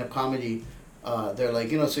do stand up comedy, they're like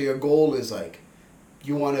so your goal is like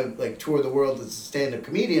you want to like tour the world as a stand up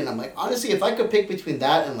comedian. I'm like honestly if I could pick between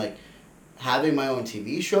that and like having my own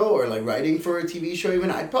TV show or like writing for a TV show even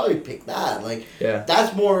I'd probably pick that like Yeah.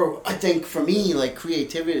 that's more I think for me like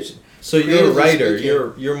creativity. So you're a creatively writer.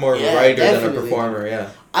 speaking. You're more of a Yeah, writer than a definitely. performer. Yeah.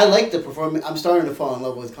 I like the performance. I'm starting to fall in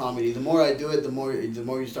love with comedy. The more I do it, the more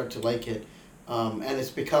you start to like it, and it's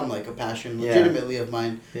become like a passion, Yeah. legitimately of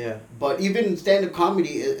mine. Yeah. But even stand up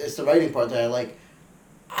comedy is the writing part that I like.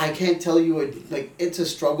 I can't tell you it's a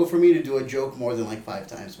struggle for me to do a joke more than like 5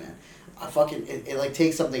 times, man. I fucking it like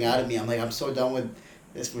takes something out of me. I'm like I'm so done with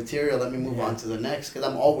this material. Let me move Yeah. on to the next because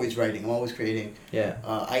I'm always writing. I'm always creating Yeah.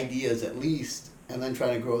 ideas at least, and then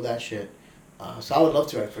trying to grow that shit. So I would love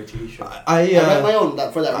to write for a TV show. I write my own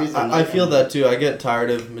for that reason. I feel that too. I get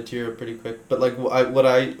tired of material pretty quick. But like what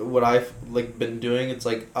I've like been doing, it's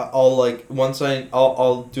like I'll like once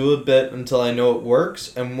I'll do a bit until I know it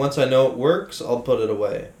works, and once I know it works, I'll put it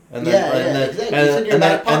away. And then, exactly. It's in your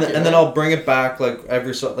back pocket, and then right? I'll bring it back like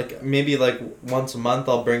maybe like once a month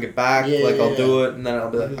I'll bring it back I'll do it and then I'll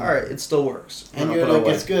be like all right it still works And I'll you're put it like,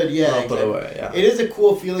 away. it's good, yeah. I'll put it exactly. away. Yeah. It is a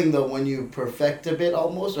cool feeling though when you perfect a bit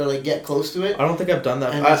almost or like get close to it. I don't think I've done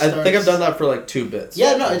that. And I it think I've starts- done that for like 2 bits.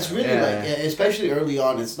 Yeah, no, it's really Yeah. especially early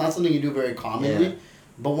on. It's not something you do very commonly, Yeah.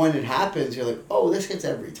 but when it happens, you're like, oh, this hits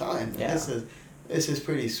every time. Yeah. This is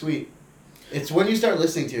pretty sweet. It's when you start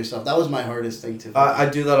listening to yourself. That was my hardest thing to. I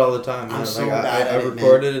do that all the time. I'm man. so like, bad I at it,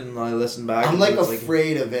 record it and I listen back. I'm and like it's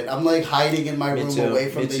afraid of it. I'm like hiding in my Me room too. away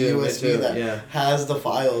from Me the too. Me USB too. that Yeah. has the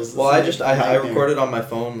files. Well, It's I nightmare. record it on my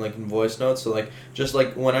phone like in voice notes. So like just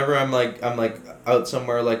like whenever I'm like out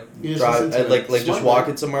somewhere like You just drive listen to like it. just Smart,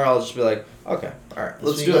 walking somewhere, I'll just be like, okay, all right,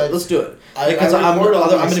 let's So do you it. guys- Let's do it. I Because I'm record all my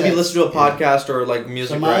gonna be sets. listening to a Yeah. podcast or like music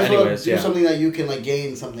So or might as well anyways. do Yeah. something that you can like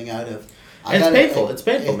gain something out of. And it's painful. It's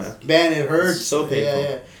painful, man. Man, it hurts. It's so painful.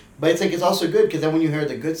 Yeah. But it's like it's also good because then when you hear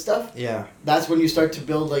the good stuff, Yeah. that's when you start to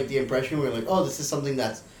build like the impression where you're like, oh, this is something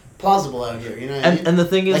that's plausible out here. You know what I mean? And the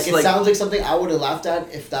thing is Like it sounds like something I would have laughed at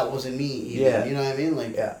if that wasn't me. Even, Yeah. You know what I mean?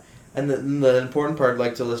 Like Yeah, and the important part,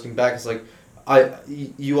 like to listening back, is like,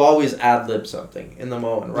 you always ad lib something in the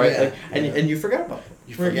moment, right? Yeah, like, and yeah. and you forget about it.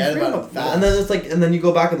 You forget about it fast. and then it's like, and then you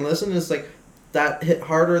go back and listen, and it's like, that hit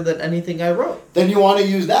harder than anything I wrote. then you want to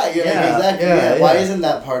use that. You're Yeah, like exactly. yeah, Why yeah. isn't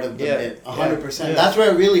that part of the Yeah, bit? yeah, 100%. yeah. That's where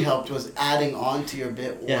it really helped was adding on to your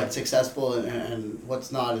bit Yeah. what's successful and what's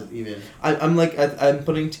not even. I'm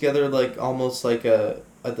putting together like almost like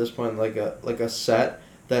at this point like a set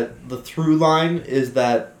that the through line is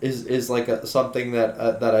like something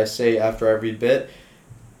that I say after every bit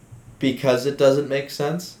because it doesn't make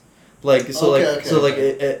sense. Like so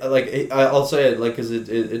I'll say it like because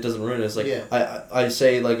it doesn't ruin it. It's like Yeah. I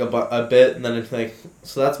say like a bit and then it's like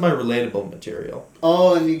so that's my relatable material.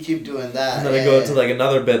 Oh, and you keep doing that. And then I go into like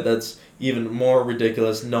another bit that's even more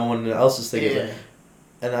ridiculous. No one else is thinking of it.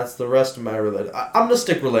 And that's the rest of my related. I'm gonna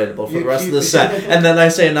stick relatable for You the rest of keep- the set, and then I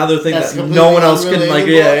say another thing That's that no one else can like.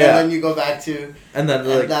 unrelatable, Yeah, And yeah. then you go back to. And then and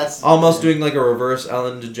like that's almost doing like a reverse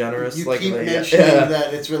Ellen DeGeneres. You like keep like, mentioning yeah.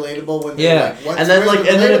 that it's relatable when they're Yeah, like, what's and then where's like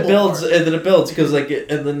the and then it relatable builds part? and then it builds because like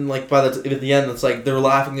and then like by at the end it's like they're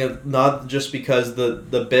laughing at not just because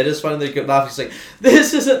the bit is funny they're laughing it's like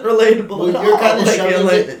this isn't relatable Well, at you're all. kinda like, shoving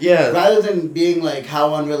like, it- yeah Rather than being like, how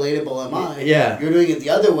unrelatable am I? Yeah. You're doing it the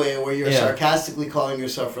other way where you're Yeah. sarcastically calling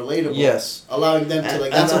yourself relatable. yes Allowing them to And-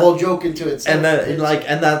 like and that's a that- whole joke into itself. and then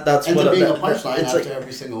that's ends what up being a that- punchline it's after like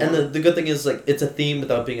every single and one. the good thing is like it's a theme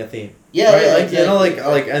without being a theme. Yeah, right? yeah, Like you know,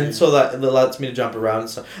 exactly. and so that lets me to jump around and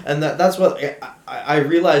stuff. And that's what I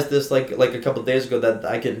realized this like a couple of days ago that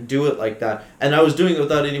I can do it like that, and I was doing it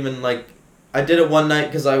without even like I did it one night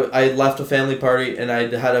because I left a family party and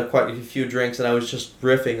I had quite a few drinks and I was just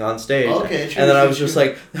riffing on stage. Okay, true, and then I true, was just true.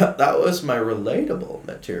 like, that was my relatable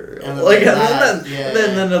material. And Like, then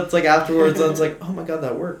then it's like afterwards, it's like, oh my god,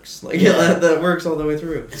 that works. Like, that works all the way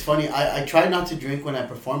through. It's funny. I try not to drink when I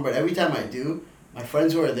perform, but every time I do, my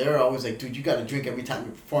friends who are there are always like, dude, you got to drink every time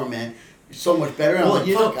you perform, man. You're so much better. And Well, I'm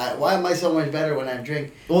like, fuck, why am I so much better when I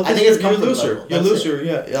drink? Well, I think it's you're comfort looser. level. You're That's looser.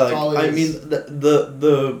 it. Yeah. Like, all it I is. mean,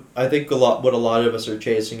 the I think what a lot of us are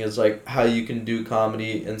chasing is like how you can do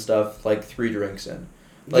comedy and stuff like 3 drinks in.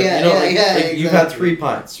 Like, Yeah, you know, yeah, like, yeah, like you've had exactly. 3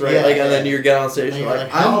 pints, right? Yeah, like, and then yeah. you get on stage And and you're like,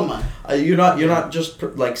 how am I? you're not just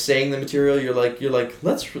like saying the material. You're like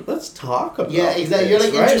let's talk about. Yeah, exactly. You're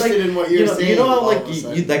like this, right? interested in what you're saying. You know how all like of a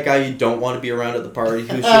sudden. you that guy you don't want to be around at the party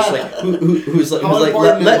who's just like who's like How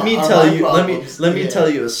important let me are tell my you problems? let me Yeah. tell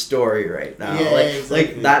you a story right now. Yeah, like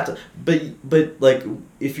exactly. that. But like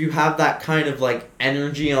if you have that kind of like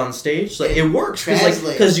energy on stage, like it works translates,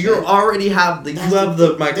 because you man. already have you That's have the-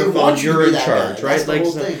 the they microphone. want you to You're be in that charge, guy. right? That's the Like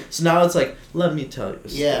whole so, thing. so now it's like let me tell you. A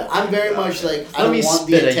story. Yeah, I'm very much like, I Let don't me want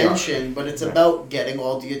spit the a yarn. attention, but it's Right. about getting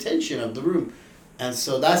all the attention of the room. And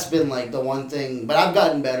so that's been like the one thing, but I've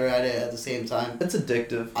gotten better at it at the same time. It's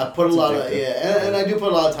addictive. I put a It's lot of, addictive. and I do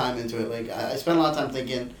put a lot of time into it. Like, I spend a lot of time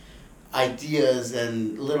thinking ideas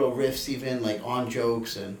and little riffs even, like, on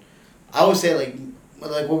jokes. And I always say, like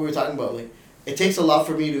what we were talking about, like, it takes a lot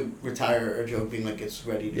for me to retire a joke being like it's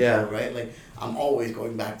ready to Yeah. go, right? Like, I'm always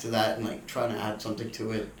going back to that and, like, trying to add something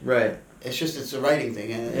to it. Right. It's a writing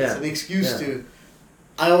thing, and it's Yeah. an excuse Yeah. to.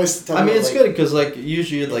 I always tell. I mean, people, it's like, good because like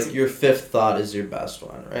usually It's- like your 5th thought is your best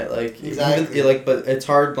one, right? Like Exactly. even, like, but it's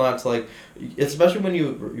hard not to like, especially when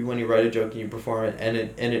you write a joke and you perform it and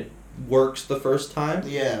it works the first time.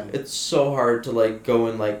 Yeah. It's so hard to like go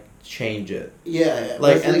and like change it. Yeah.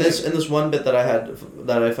 Like That's and this one bit that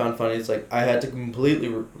I found funny. It's like I had to completely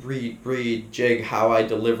rejig how I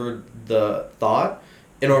delivered the thought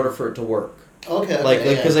in order for it to work. Okay. Like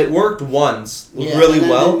because yeah. it worked once Yeah, really and then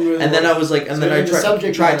well, didn't really and then work. I was like, and So then I in the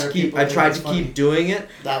subject tried matter, to keep people I think tried it's to funny. keep doing it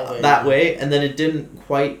that way. and then it didn't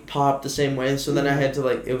quite pop the same way, so then I had to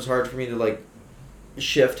like it was hard for me to like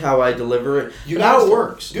shift how I deliver it. You But now gotta it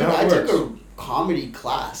works. Dude, now I it took works. a comedy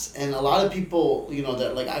class, and a lot of people,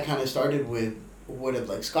 that like I kind of started with would have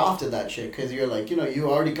like scoffed at that shit because you're like, you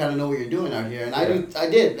already kind of know what you're doing out here, and I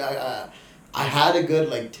did. I had a good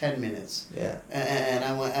like 10 minutes. Yeah. And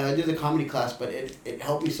I went and I did the comedy class, but it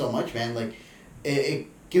helped me so much, man. Like, it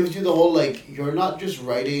gives you the whole like you're not just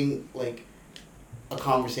writing like a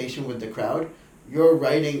conversation with the crowd, you're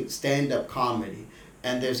writing stand-up comedy,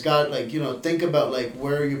 and there's got like think about like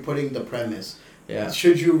where are you putting the premise. Yeah.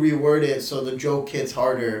 Should you reword it so the joke hits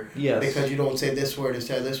harder? Yes. Because you don't say this word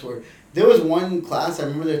instead of this word. There was one class I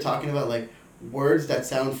remember they're talking about like words that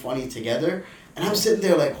sound funny together. And I'm sitting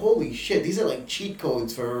there like, holy shit, these are like cheat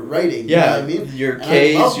codes for writing. Yeah, You know what I mean? your And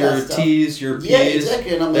I love K's, that your stuff. T's, your P's, Yeah,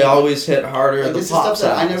 exactly. And I'm they like, always hit harder. like, The this is pop stuff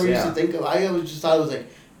that I sounds, never used yeah. to think of. I always just thought it was like,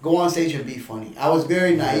 go on stage and be funny. I was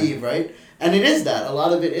very naive, right? And it is that. A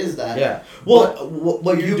lot of it is that. Yeah. Well,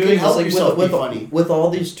 what you you're can doing help is like yourself with be funny. with all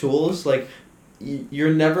these tools, like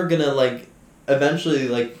you're never gonna like eventually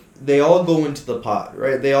like they all go into the pot,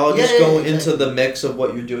 right? They all just go into the mix of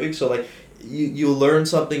what you're doing. So like you learn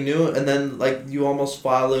something new and then like you almost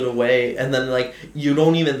file it away and then like you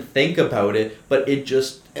don't even think about it, but it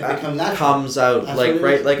just becomes natural. comes out. That's like what it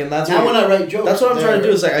right is. like and that's Now what when I write jokes, that's what I'm trying to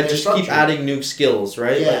do is like I they're just keep structured. adding new skills,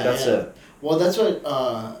 right? Yeah, like that's yeah. it. Well, that's what.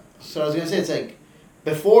 So I was gonna say it's like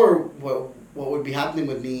before what would be happening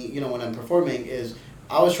with me, when I'm performing is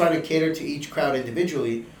I was trying to cater to each crowd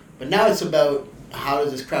individually, but now it's about how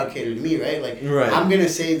does this crowd cater to me, right? Like Right. I'm gonna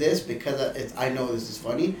say this because I know this is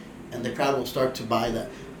funny, and the crowd will start to buy that.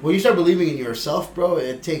 When you start believing in yourself, bro,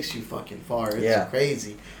 it takes you fucking far. It's Yeah.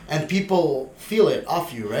 crazy, and people feel it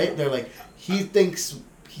off you, right? They're like, he thinks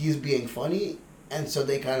he's being funny. And so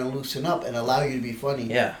they kind of loosen up and allow you to be funny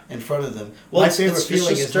Yeah. in front of them. Well, My it's favorite just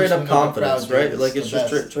feeling is straight up listening to the crowd confidence, do it. right? Like it's the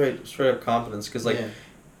just best. straight up confidence because like Yeah.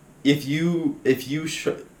 if you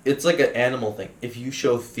it's like an animal thing. If you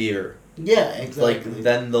show fear, Yeah, exactly. like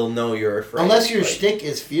then they'll know you're afraid. Unless your like, shtick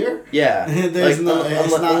is fear. yeah, There's no-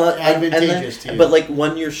 it's not advantageous to you. But like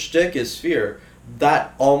when your shtick is fear,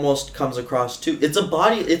 that almost comes across too. It's a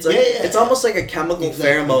body. It's a. Yeah, yeah. It's almost like a chemical Exactly.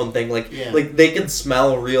 pheromone thing. Like Yeah. like they can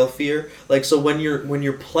smell real fear. Like so when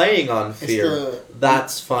you're playing on fear,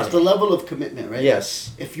 that's funny. It's the level of commitment, right? Yes.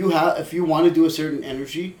 If you want to do a certain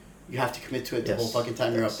energy, you have to commit to it the Yes. whole fucking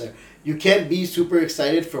time you're up Yes. there. You can't be super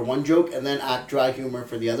excited for one joke and then act dry humor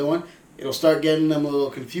for the other one. It'll start getting them a little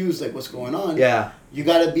confused, like what's going on. Yeah. You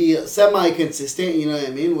got to be semi-consistent. You know what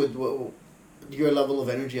I mean? With your level of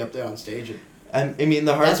energy up there on stage. I mean,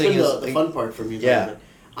 the hard That's thing been is the fun part for me. Yeah. Like,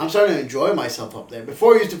 I'm starting to enjoy myself up there.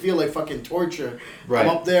 Before, it used to feel like fucking torture. Right. I'm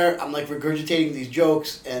up there, I'm like regurgitating these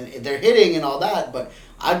jokes, and they're hitting and all that, but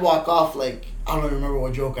I'd walk off like, I don't even remember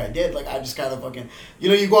what joke I did. Like, I just kind of fucking,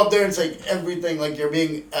 you go up there and it's like everything, like you're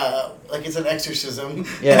being, like it's an exorcism.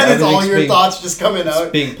 Yeah, and it's all your thoughts just coming out.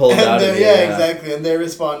 It's being pulled out of you. Yeah, exactly. And they're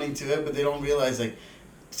responding to it, but they don't realize, like,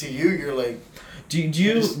 to you, you're like, Do you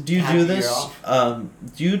do this? off.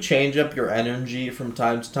 Do you change up your energy from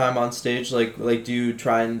time to time on stage? Like do you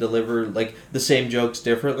try and deliver like the same jokes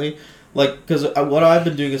differently? Like, because what I've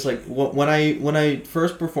been doing is like when I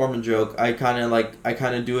first perform a joke, I kind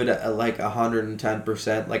of do it at like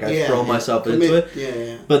 110%. Like I throw myself into it.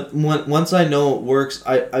 Yeah. But once I know it works,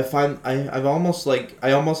 I find I almost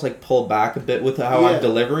pull back a bit with how I'm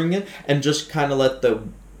delivering it and just kind of let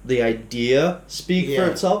the idea speak for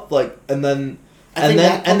itself. Like and then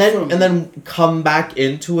come back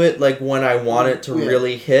into it like when I want it to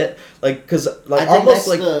really hit, like because like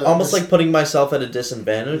almost like putting myself at a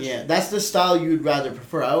disadvantage. Yeah, that's the style you'd rather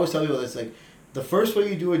prefer. I always tell people it's like the first way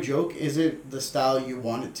you do a joke isn't the style you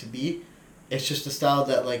want it to be. It's just the style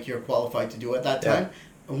that like you're qualified to do at that time.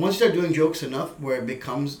 And once you start doing jokes enough, where it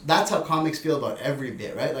becomes that's how comics feel about every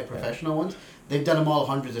bit, right? Like professional ones. They've done them all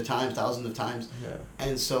hundreds of times, thousands of times. Yeah.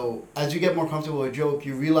 And so as you get more comfortable with a joke,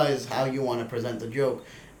 you realize how you want to present the joke.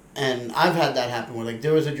 And I've had that happen where, like,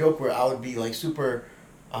 there was a joke where I would be, like, super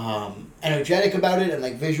energetic about it and,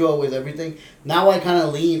 like, visual with everything. Now I kind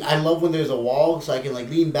of lean. I love when there's a wall so I can, like,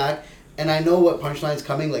 lean back. And I know what punchline's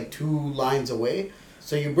coming, like, 2 lines away.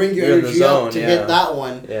 So you bring your energy up to get that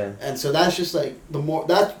one. Yeah. And so that's just, like,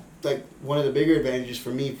 that's, like, one of the bigger advantages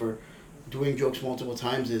for me for doing jokes multiple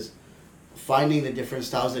times is finding the different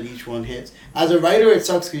styles that each one hits. As a writer, it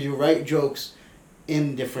sucks because you write jokes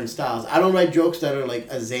in different styles. I don't write jokes that are like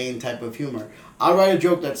a Zane type of humor. I'll write a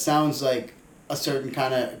joke that sounds like a certain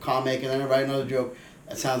kind of comic, and then I write another joke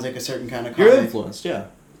that sounds like a certain kind of comic. You're influenced, yeah.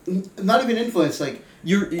 Not even influenced, like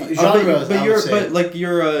genres. But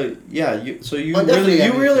you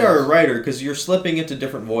really are a writer because you're slipping into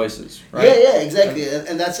different voices, right? Yeah, exactly,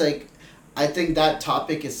 and that's like. I think that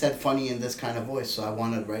topic is said funny in this kind of voice, so I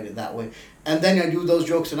want to write it that way. And then I do those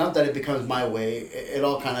jokes enough that it becomes my way. It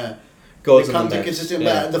all kind of becomes consistent.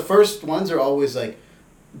 Yeah. But the first ones are always like,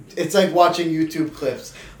 it's like watching YouTube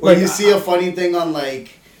clips where you see a funny thing on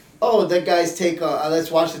like, oh, that guy's take on, let's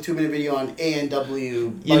watch the 2-minute video on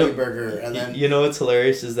A&W Bunny Burger. And then what's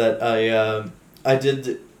hilarious is that I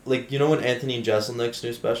did... Like, when Anthony Jeselnik's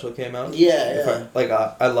new special came out? Yeah.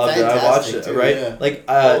 I loved it. I watched it, too, right? Yeah.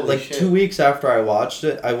 Like 2 weeks after I watched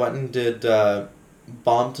it, I went and did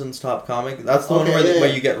Bompton's Top Comic. That's the one where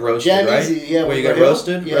you get roasted, right? Yeah, where you get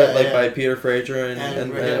roasted, right? Like by Peter Fraser and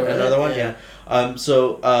another one, yeah.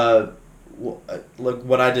 Like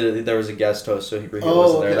when I did it, there was a guest host, so he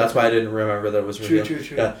wasn't there. That's why I didn't remember that it was revealed.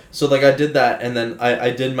 True. Yeah. So like I did that, and then I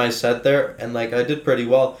did my set there, and like I did pretty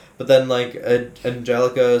well. But then like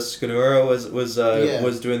Angelica Scanura was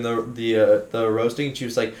doing the roasting, and she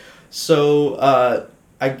was like, "So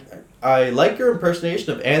I like your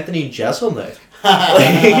impersonation of Anthony Jeselnik."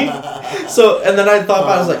 So and then I thought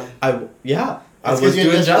I was like, I was doing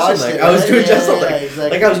Jeselnik. I was doing Jeselnik. Exactly.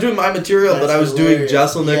 Like I was doing my material, but I was doing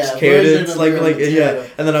Jeselnik's cadence,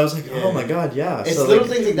 and then I was like, oh my god, yeah. It's so little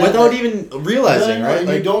things like that without even realizing, right? And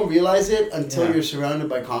you don't realize it until you're surrounded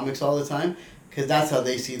by comics all the time, because that's how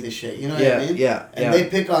they see this shit. You know what I mean? Yeah. And they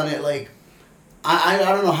pick on it like, I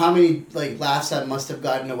don't know how many like laughs I must have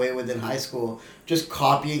gotten away with in high school just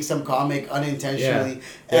copying some comic unintentionally,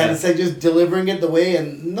 and it's like just delivering it the way.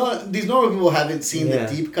 And these normal people haven't seen the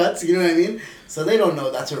deep cuts. You know what I mean? So they don't know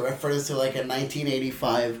that's a reference to like a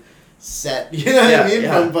 1985 set. You know what I mean?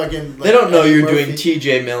 From fucking. Like, they don't know you're doing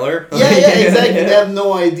T.J. Miller. Yeah, exactly. They have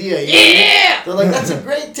no idea. You know? They're like, that's a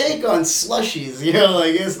great take on slushies. You know,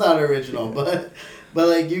 like it's not original, but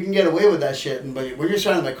like you can get away with that shit. But when you're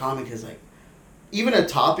surrounded by comic, is like. Even a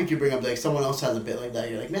topic you bring up, like someone else has a bit like that,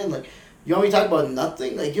 you're like, man, like, you want me to talk about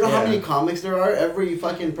nothing? Like, you know how many comics there are? Every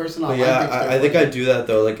fucking person online. I think I do that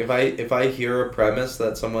though. Like, if I hear a premise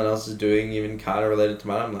that someone else is doing, even kind of related to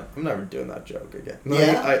mine, I'm like, I'm never doing that joke again.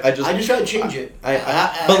 Like, I just try to change it.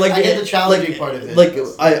 But like, I get the challenging part of it. Like,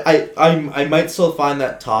 I might still find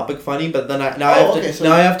that topic funny, but then I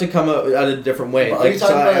have to come up at a different way. Are you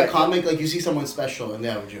talking about a comic? Like, you see someone special and they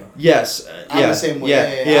have a joke. Yes. I'm the same way.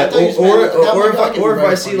 Yeah. Or if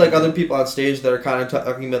I see like other people on stage that are kind of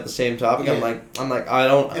talking about the same topic. topic, Yeah. I'm like, I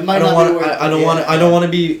don't It might want not be to, worth I don't it, want to, yeah. I don't want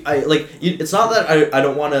to be, it's not that I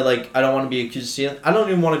don't want to, like, I don't want to be accused of stealing. I don't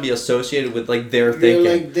even want to be associated with, like, their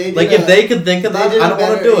thinking. Like, if they could think of that, I don't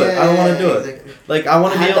want to do it. I don't want to do it. Exactly. Like, I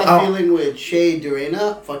want to I be had able, that feeling with Shea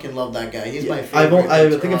Durena. Fucking love that guy. He's my favorite. I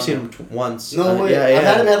in think I've seen Toronto. him once. No way. Yeah, I've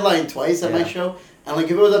had him headline twice at my Yeah. show, and like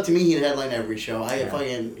if it was up to me, he'd headline every show.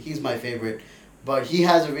 Yeah. He's my favorite. But he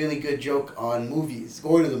has a really good joke on movies,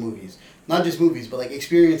 going to the movies, not just movies, but like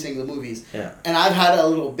experiencing the movies. Yeah. And I've had a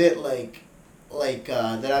little bit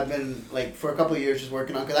that I've been like for a couple of years just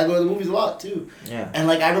working on because I go to the movies a lot too. Yeah. And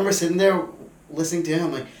like I remember sitting there listening to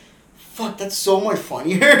him like, fuck, that's so much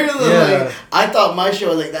funnier. Yeah. Like, I thought my show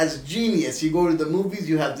was like, that's genius. You go to the movies,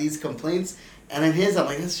 you have these complaints, and then his, I'm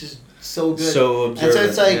like, that's just so good. So and so observant.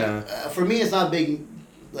 it's like, yeah. for me, it's not a big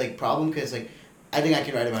like problem because like I think I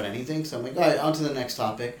can write about anything. So I'm like, all right, on to the next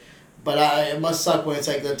topic. But it must suck when it's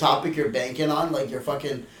like the topic you're banking on, like your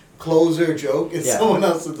fucking closer joke, and Yeah. someone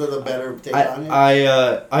else does a better take on it.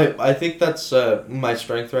 I think that's my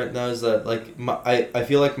strength right now is that like I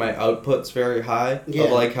feel like my output's very high Yeah.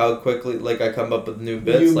 of like how quickly like I come up with new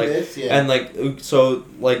bits Yeah. and like so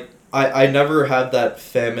like I never had that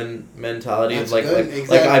famine mentality That's of like good, like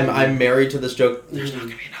exactly. I'm married to this joke. There's Mhm. not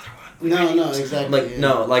gonna be another one. No, exactly. Like yeah.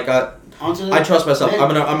 no, like Onto the- I trust myself. Man,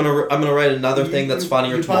 I'm gonna write another thing that's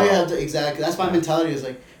funnier you tomorrow. probably have to, exactly. That's my mentality. Is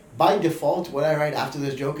like by default, what I write after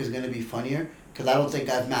this joke is gonna be funnier because I don't think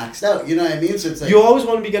I've maxed out. You know what I mean? So it's like You always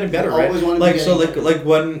want to be getting better, you right? always wanna be Like so, getting better. like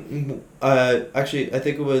when actually I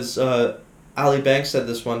think it was Ali Banks said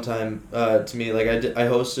this one time to me. Like I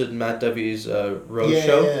hosted Matt Duffy's roast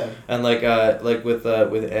show, Yeah. and like with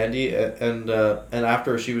Andy and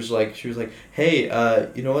after she was like hey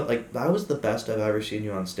you know what, like that was the best I've ever seen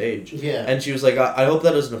you on stage. Yeah. And she was like I hope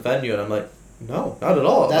that doesn't offend you, and I'm like no, not at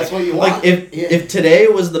all. That's like, what you want. Like if today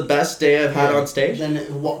was the best day I've had Yeah. on stage. Then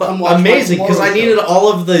But come watch my amazing, because I tomorrow needed show.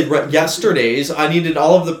 all of the yesterdays. I needed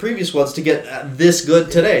all of the previous ones to get this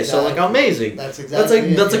good today. So like Exactly. amazing. That's That's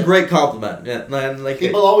exactly. that's it, a yeah. great compliment. Yeah, and like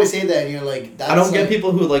People always say that, and you're like, that's I don't get like,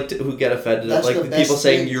 people who who get offended at That's like the the people best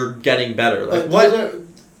saying thing. you're getting better. Like But what? those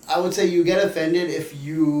are, I would say you get offended if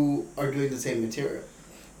you are doing the same material.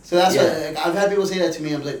 So that's Yeah. why like, I've had people say that to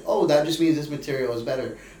me. I'm like, oh, that just means this material is better.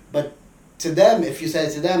 But to them, if you said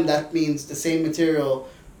it to them, that means the same material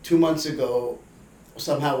 2 months ago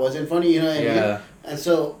somehow wasn't funny. You know what I mean? Yeah. And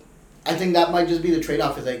so I think that might just be the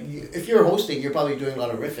trade-off. Is like if you're hosting, you're probably doing a lot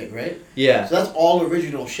of riffing, right? Yeah. So that's all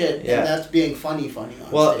original shit, Yeah. and that's being funny on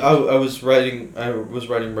Well, stage. I was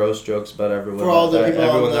writing roast jokes about everyone. For all the that, people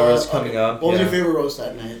everyone on that the- was coming up. What was yeah. your favorite roast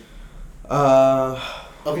that night?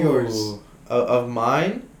 Of yours? Of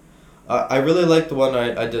mine, I really like the one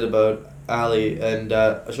I did about Ali, and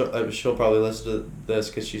she'll probably listen to this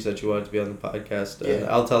because she said she wanted to be on the podcast. And Yeah.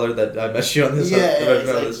 I'll tell her that I met you on this, Yeah,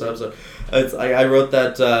 this episode. It's I wrote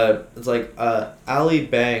that. It's like Ali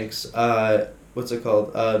Banks. What's it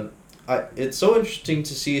called? It's so interesting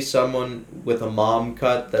to see someone with a mom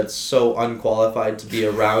cut that's so unqualified to be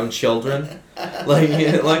around children, like.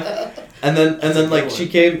 And then That's a like good she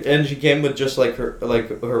one. came with just like her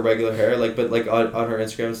regular hair, like, but like on her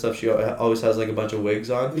Instagram and stuff she always has like a bunch of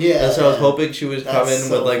wigs on. Yeah, And so I was yeah. hoping she would come That's in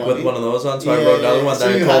so with like with funny. one of those on. So I Yeah, wrote another yeah. one So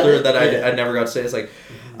that I you told had her it? that Yeah. I never got to say. It's like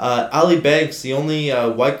Ali Banks, the only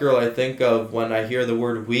white girl I think of when I hear the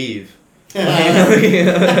word weave.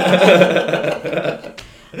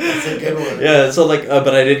 That's a good one. Yeah, so like,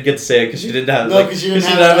 but I didn't get to say it because she didn't have No, like 'cause she you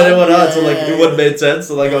didn't didn't have have it anyone on. on, Yeah, so like yeah, it yeah. wouldn't make sense.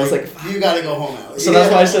 So like I was like, you gotta go home now. so that's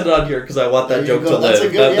why I said it on here because I want that There you joke go. to That's live.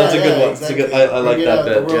 a good, That's a yeah, good yeah, one. exactly. It's a good. I like Bring it that out.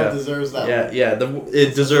 bit. The world Yeah. deserves that Yeah, one. yeah.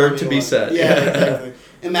 It deserved to be said. Yeah, exactly.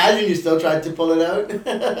 Imagine you still tried to pull it out.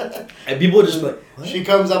 And people would just be like, what? She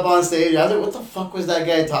comes up on stage. I was like, what the fuck was that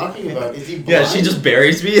guy talking about? Is he blind? Yeah, she just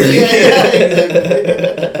buries me.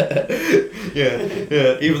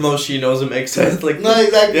 yeah. Even though she knows it makes sense, like No,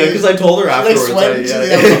 exactly. Yeah, because I told her Like afterwards. sweating. yeah.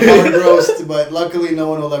 That was a hard roast, but luckily no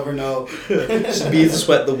one will ever know. Just beads of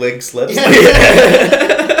sweat, the wig slips.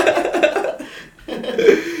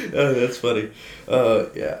 Oh, that's funny.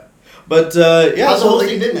 Yeah. But yeah, How's the so whole like,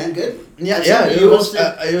 thing been, man? Good. yeah, That's yeah, You it was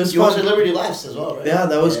You fun. hosted Liberty Laughs as well, right? Yeah,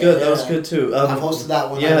 that was good. That was good too. I've hosted that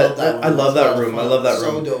one. Yeah, I love that one. I love That's a that lot of room. I fun. love that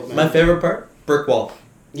So room. dope, man. My favorite part, brick wall.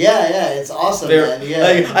 Yeah, it's awesome, There, man. Yeah.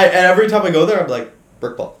 and every time I go there, I'm like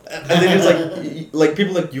brick wall, and then it's like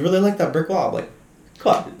people like, you really like that brick wall? I'm like,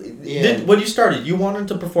 When you started, you wanted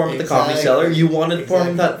to perform at the Comedy Cellar. You wanted to perform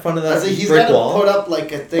in front of that he's brick wall. He's got to put up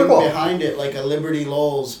like a thing behind it, like a Liberty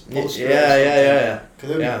Lowell's poster. Yeah.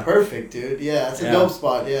 Because it'd be perfect, dude. Yeah, it's a dope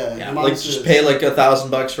spot. Yeah. Like just pay like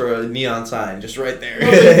 $1,000 for a neon sign, just right there.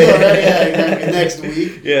 Exactly. Next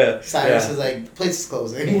week. Yeah. Cyrus is like, the place is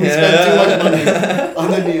closing. We spent too much money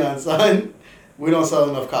on the neon sign. We don't sell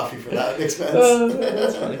enough coffee for that expense.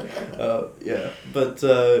 That's funny. But I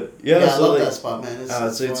so love that spot, man.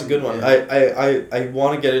 It's a good one. I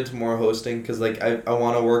want to get into more hosting because like I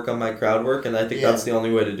want to work on my crowd work, and I think that's the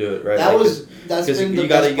only way to do it, right? That's been the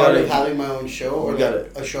best part of having my own show or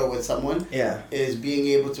a show with someone. Yeah, is being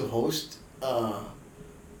able to host.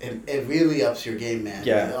 It really ups your game, man.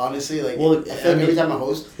 Yeah. Honestly, like, I feel like every time I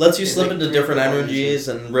host... lets you slip into different energies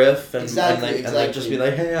and riff and, exactly. and like just be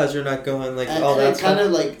like, hey, how's your night going? Like, and it kind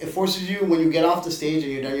of like, it forces you, when you get off the stage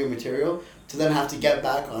and you're done your material, to then have to get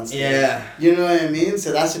back on stage. Yeah. You know what I mean?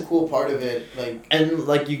 So that's a cool part of it. Like, and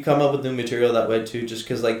like you come up with new material that way too, just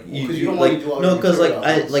because like you don't like because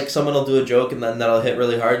like someone will do a joke and then that'll hit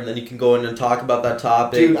really hard and then you can go in and talk about that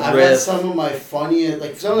topic. Dude, I've had some of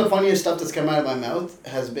the funniest stuff that's come out of my mouth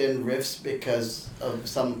has been riffs because of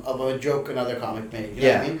a joke another comic made. You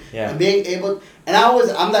know what I mean? Yeah. And being able, and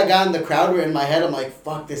I'm that guy in the crowd where in my head I'm like,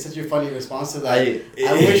 fuck, there's such a funny response to that. I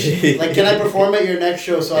wish, like, can I perform at your next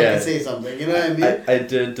show so I can say something? You know what I mean?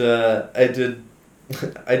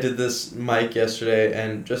 I did this mic yesterday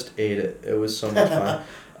and just ate it. It was so much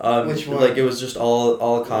fun. Which one? Like it was just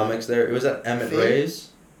all comics there. It was at Emmett Ray's.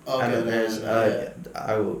 Okay, Emmett Ray's.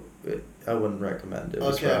 I wouldn't recommend it.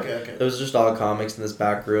 Okay. It was just all comics in this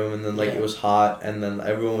back room, and then it was hot, and then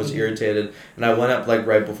everyone was irritated, and I went up like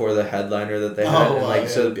right before the headliner that they had,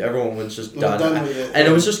 so everyone was just done with it. And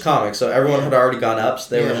it was just comics, so everyone had already gone up,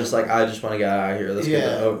 so they were just like, I just want to get out of here. Let's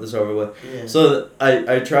get this over with. Yeah. So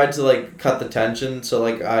I tried to like cut the tension. So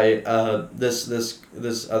like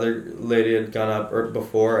this other lady had gone up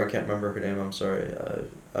before. I can't remember her name. I'm sorry.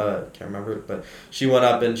 Can't remember, but she went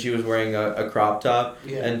up and she was wearing a crop top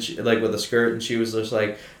and she, like with a skirt, and she was just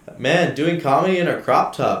like, man, doing comedy in a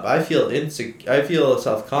crop top, I feel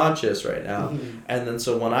self-conscious right now. Mm-hmm. And then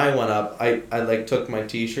so when I went up, I like took my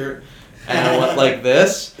t-shirt and I went like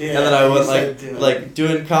this, and then I went like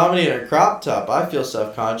doing comedy in a crop top, I feel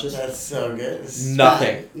self-conscious. That's so good.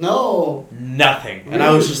 Nothing. Nothing. And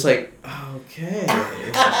I was just like, okay.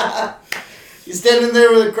 You're standing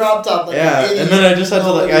there with a crop top, like an idiot. And then I just had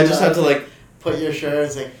to put your shirt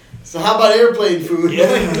and say, so how about airplane food?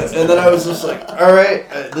 And then I was just like, all right,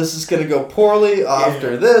 this is gonna go poorly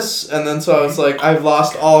after this, and then so I was like, I've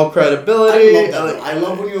lost all credibility. I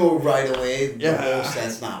love when you go right away. The whole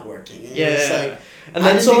set's not working. And it's like, and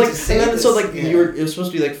then it was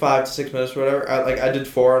supposed to be like 5 to 6 minutes or whatever. I did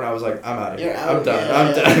 4 and I was like, I'm out of here. I'm done.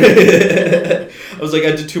 I'm done. I was like,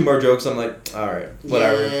 I did 2 more jokes. I'm like, all right,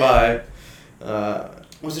 whatever, bye.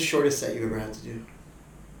 What's the shortest set you ever had to do?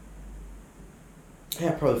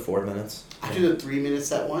 Yeah, probably 4 minutes. I did a 3-minute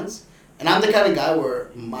set once, and I'm the kind of guy where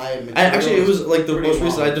my material actually it was like the most long.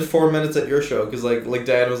 recent. I did 4 minutes at your show because like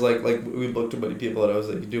Dan was like we booked too many people and I was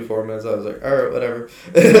like, you do 4 minutes. I was like, all right, whatever.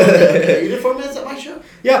 Okay. You did 4 minutes at my show?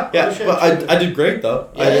 Yeah, but I did great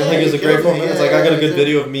though. I didn't think it was a great 4 minutes. Like I got a good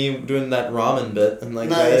video of me doing that ramen bit and like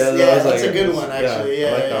nice. That's a good one actually.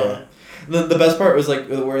 I like that one. The best part was like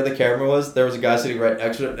where the camera was. There was a guy sitting right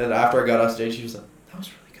next to it, and after I got off stage, he was like, "That was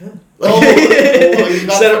really good." You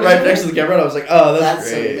set it right next to the camera, and I was like, "Oh, that's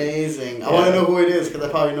great." Amazing. Yeah. I want to know who it is because I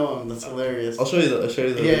probably know him. That's hilarious. I'll show you the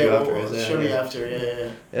video after. Show me after.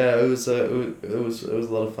 Yeah. Yeah, it was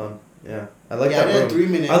a lot of fun. Yeah, I like that room. 3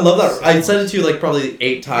 minutes. I love that. I sent it to you like probably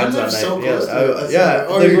 8 times that night. So close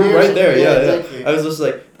they were right there. Yeah. Exactly. I was just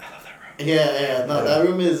like, I love that room. Yeah. No, that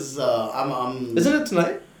room is. Isn't it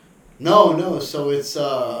tonight? No. So it's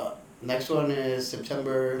next one is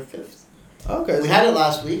September 5th. Okay. We had it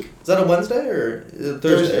last week. Is that a Wednesday or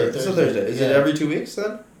Thursday? It's a Thursday. Is it every 2 weeks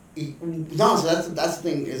then? No. So that's the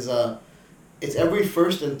thing is it's every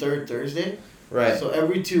first and third Thursday. Right. So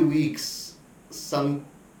every 2 weeks, some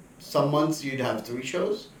months you'd have 3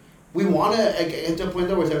 shows. We want to get to a point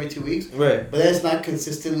though where it's every 2 weeks. Right. But then it's not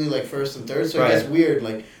consistently like first and third, so it gets weird.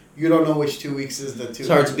 Like you don't know which 2 weeks is the 2. It's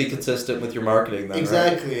hard to be consistent with your marketing then.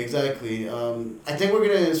 Exactly. I think we're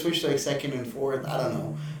gonna switch to like second and fourth. I don't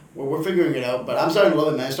know. We're figuring it out, but I'm starting to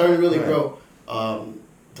love it, man. It's starting to really grow.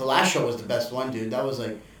 The last show was the best one, dude. That was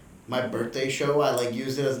like my birthday show. I like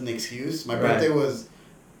used it as an excuse. My birthday was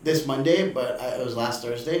this Monday, but it was last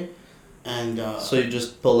Thursday. And so you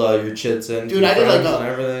just pulled out your chits in, dude. I did like and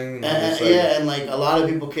everything, and like a lot of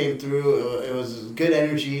people came through. It was good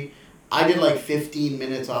energy. I did like 15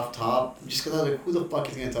 minutes off top just because I was like, who the fuck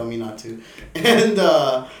is gonna tell me not to? And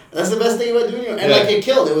that's the best thing about doing it. And like it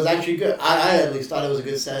killed. It was actually good. I at least thought it was a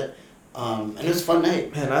good set. And it was a fun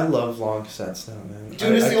night. Man, I love long sets now, man.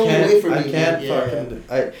 Dude, it's the only way for me. I can't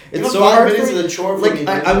it's so 5 hard minutes for is me. a chore for Like me.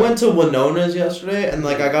 I went to Winona's yesterday, and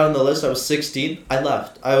like I got on the list. I was 16th. I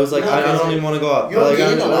left. I was like, No, I don't even want to go up. you don't Like,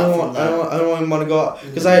 gain a lot from that. I don't even want to go up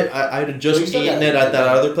because Mhm. I had Well, just you still eaten got- it at that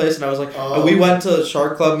other place, and I was like, Oh. we went to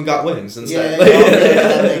Shark Club and got wings instead. Yeah, okay,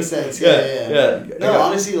 that makes sense. Yeah. No,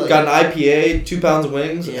 honestly, like got an IPA, 2 pounds of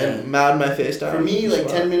wings, Yeah. and mad my face down. for me, like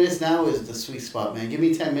Wow. 10 minutes now is the sweet spot, man. Give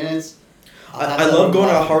me 10 minutes. I love going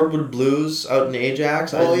to Hardwood Blues out in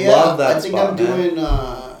Ajax. Well, I love that I think spot, I'm man. doing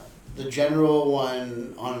the general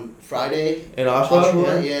one on Friday. In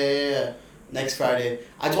Oshawa, Yeah. Next Friday.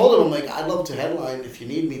 I told him, I'm like, I'd love to headline if you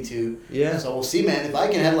need me to. Yeah. So we'll see, man. If I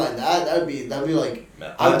can headline that'd be like.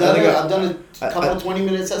 I I've done a couple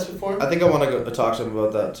 20-minute sets before. I think I want to go talk to them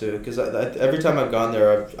about that too, because every time I've gone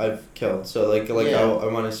there, I've killed. So like Yeah. I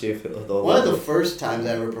want to see if they'll. One of the first times I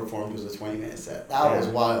ever performed was a 20-minute set. That was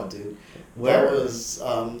wild, dude. Where? That was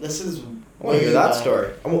this is. I want to hear that back. story.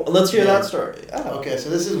 Let's hear Yeah. that story. Yeah. Okay, so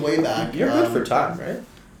this is way back. You're good for time, right?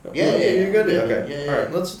 Yeah, you're good. yeah, Okay. yeah. All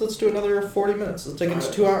right. Let's do another 40 minutes. Let's take it to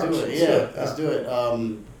Alright, 2 hours. Let's do it. Yeah, let's do it.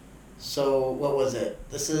 So what was it?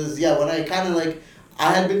 This is when I kind of like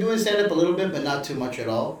I had been doing stand up a little bit, but not too much at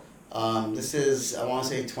all. This is I want to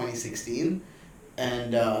say 2016,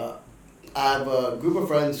 and I have a group of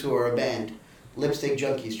friends who are a band, Lipstick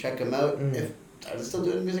Junkies. Check them out. If are they still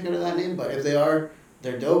doing music under that name? But if they are,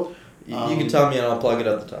 they're dope. You can tell me and I'll plug it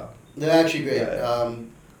at the top. They're actually great. Yeah.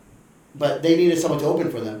 But they needed someone to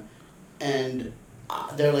open for them, and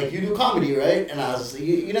they're like, "You do comedy, right?" And I was like,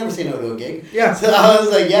 "You never say no to a gig." Yeah. So I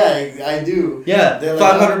was like, "Yeah, I do." Yeah. They're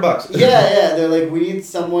like, $500. Yeah. They're like, "We need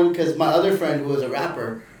someone," because my other friend who was a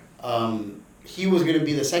rapper, he was gonna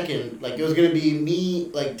be the second. Like it was gonna be me,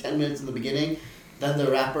 like 10 minutes in the beginning, then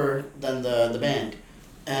the rapper, then the band,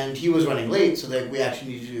 and he was running late, so we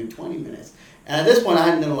actually need to do 20 minutes. And at this point, I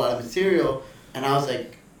hadn't done a lot of material, and I was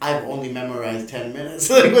like, I've only memorized 10 minutes.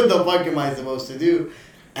 Like, what the fuck am I supposed to do?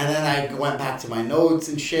 And then I went back to my notes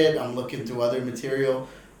and shit. I'm looking through other material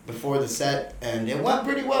before the set, and it went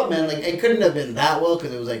pretty well, man. Like, it couldn't have been that well,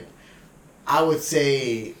 because it was like, I would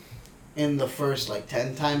say, in the first,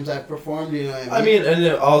 10 times I've performed, you know what I mean? I mean, and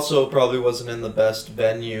it also probably wasn't in the best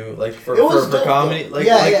venue, like for It was for dope, comedy. though. Like,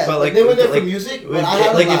 Yeah. But like they were there like, for music, but If, I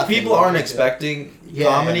had a laugh if people in it. aren't expecting Yeah.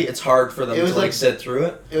 comedy, it's hard for them It to was sit through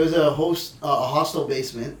it. It was a hostel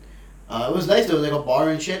basement. It was nice. There was like a bar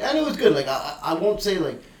and shit, and it was good. Like I won't say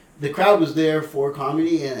like the crowd was there for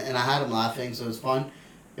comedy, and I had them laughing, so it was fun.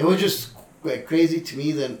 It was just crazy to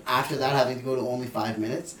me. Then after that, having to go to only 5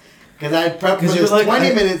 minutes because I had prepped for this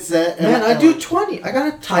 20-minute set. And Man, I do 20. I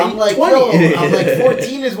got a tight I'm like 20. I'm like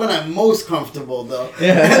 14 is when I'm most comfortable though.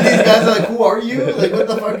 Yeah. And these guys are like, "Who are you? Like, what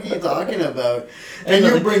the fuck are you talking about?" And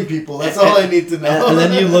you bring people. That's all I need to know. And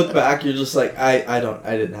then you look back, you're just like, I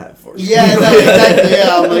didn't have force. Yeah, exactly.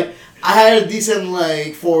 Yeah, I'm like, I had a decent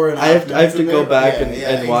 4.5. I have to go back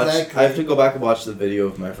and watch. Exactly. I have to go back and watch the video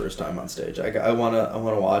of my first time on stage. I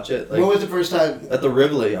wanna watch it. When was the first time? At the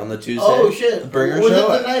Rivoli on the Tuesday. Oh shit! The Bringer was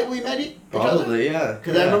show. it the night we met each other? Probably, yeah.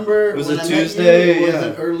 Because I remember it was when a I met Tuesday. you, it was Yeah.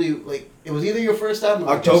 an early it was either your first time or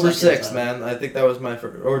October your second 6th, time. man. I think that was my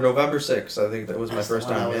first, or November 6th. I think that was That's my first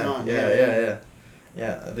the one I time. was Yeah. on. Yeah.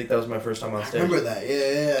 Yeah, I think that was my first time on I stage. remember that.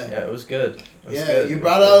 Yeah. Yeah, it was good. It was Yeah, good. you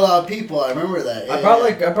brought out a lot of people. I remember that. Yeah, I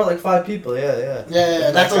brought like 5 people. Yeah.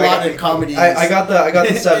 Yeah, that's a lot in comedy. I got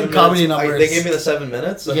the 7 minutes. Comedy numbers. They gave me the 7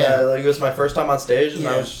 minutes. And Yeah. it was my first time on stage, and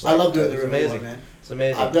I was just like, I love doing it the was Rivoli amazing. one, man. It's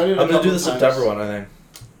amazing. I've done it a I'm gonna do the couple September times. one, I think.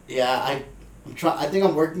 Yeah, I think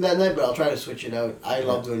I'm working that night, but I'll try to switch it out. I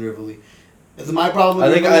love doing Rivoli. It's my problem.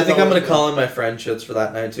 I think Rivoli is I'm gonna always call in my friend shits for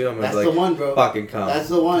that night too. I'm gonna That's be the like, one, bro. fucking come. That's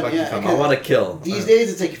the one. Fucking Yeah, come. I want to kill. These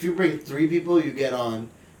days, it's like if you bring 3 people, you get on,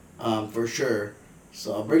 for sure.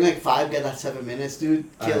 So bring 5, get that 7 minutes, dude.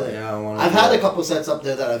 Kill it. Yeah, I've had a couple sets up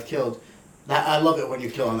there that I've killed. I love it when you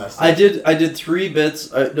kill on that stuff. I did 3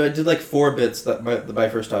 bits. I did 4 bits that my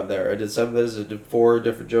first time there. I did 7 bits. I did 4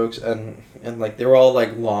 different jokes, and they were all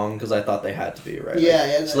long because I thought they had to be right.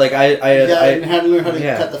 Yeah. So I had to learn how to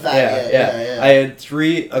cut the fat. Yeah. I had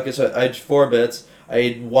 3. Okay, so I had 4 bits. I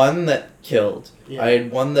had 1 that killed. Yeah. I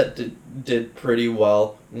had 1 that did pretty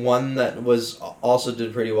well. 1 that also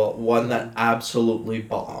did pretty well. 1 that absolutely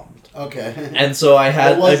bombed. Okay. And so I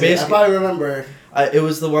had What was I basically I probably remember. it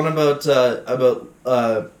was the one about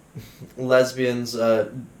lesbians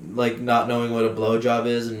not knowing what a blowjob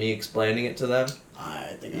is and me explaining it to them.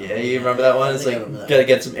 I think. Yeah, you remember that one? It's remember that gotta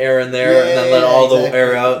get some air in there and then let all the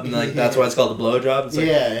air out, and that's why it's called a blowjob. It's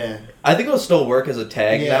Yeah. I think it'll still work as a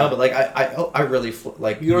tag Yeah. now, but like I really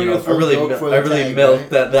like You don't know get full I really joke for the I really tag,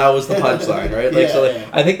 milked right? that was the punchline, right? Like Yeah, so like yeah.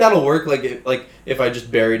 I think that'll work like if I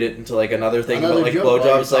just buried it into like another thing Another about like joke while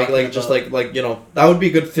blowjobs, you're like talking just about- like you know that would be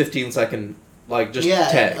a good 15-second like just Yeah,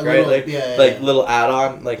 tag, a right? little- Like yeah, like yeah. little add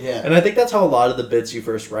on like Yeah. and I think that's how a lot of the bits you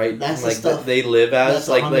first write That's the like stuff- they live as that's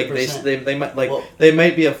like 100%. they might like Well- they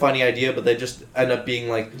might be a funny idea, but they just end up being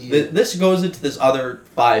like Yeah. this goes into this other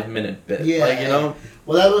 5-minute bit, Yeah. like you know.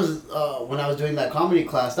 Well, that was when I was doing that comedy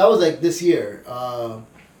class. That was like this year.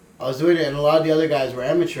 I was doing it, and a lot of the other guys were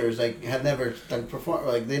amateurs. Like had never done perform.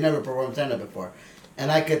 Like they never performed stand up before,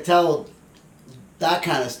 and I could tell that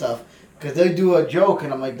kind of stuff because they do a joke,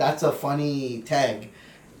 and I'm like, that's a funny tag.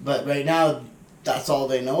 But right now, that's all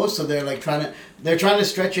they know. So they're like they're trying to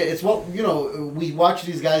stretch it. It's what we watch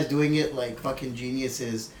these guys doing it like fucking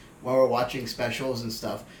geniuses while we're watching specials and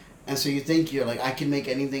stuff. And so you think you're like, I can make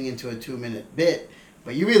anything into a 2-minute bit.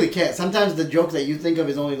 But you really can't. Sometimes the joke that you think of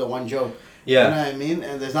is only the one joke. Yeah. You know what I mean?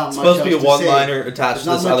 And there's not It's much supposed to be a else say. one-liner attached There's to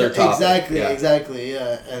not this much- other topic. Exactly, Yeah. exactly,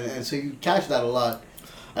 yeah. And so you catch that a lot.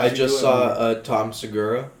 I as you just do it more. saw Tom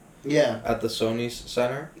Segura Yeah. at the Sony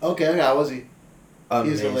Center. Okay, how was he?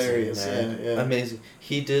 Amazing, hilarious, man. yeah, yeah. Amazing.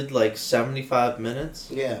 He did like 75 minutes,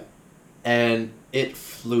 Yeah. and it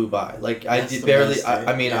flew by. Like I That's did the barely. best,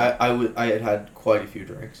 I mean, yeah. I had had quite a few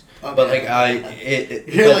drinks, Okay. but like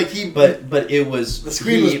You're but, like he. but it was The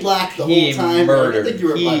screen was black the he whole time. Murdered. I think you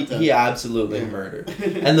were black then. He absolutely Yeah. murdered.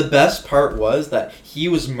 And the best part was that he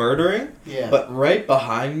was murdering. Yeah. But right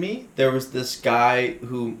behind me, there was this guy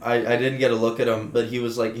who I didn't get a look at him, but he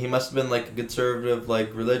was like he must have been like a conservative, like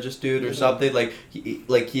religious dude or Mhm. something. Like he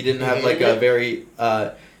didn't He have like hated a it? very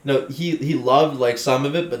no he loved like some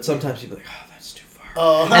of it, but sometimes he'd be like, oh, that's too far.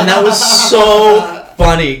 Oh. And that was so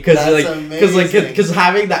funny because That's amazing. because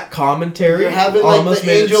having that commentary You're having like almost the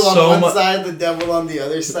made angel it on so one much. side, the devil on the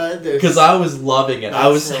other side. Because I was loving it. I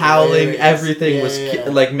was That's howling. hilarious. Everything Yeah, was yeah.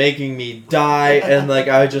 like making me die, and like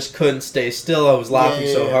I just couldn't stay still. I was laughing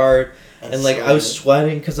Yeah, so yeah. hard, That's and like so I was good.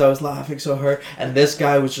 sweating because I was laughing so hard. And this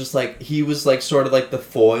guy was just like he was like sort of like the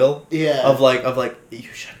foil Yeah. of like you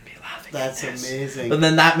shouldn't be laughing. That's at this. amazing. And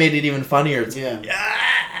then that made it even funnier. It's, Yeah.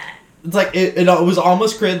 It's like it was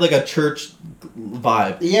almost created like a church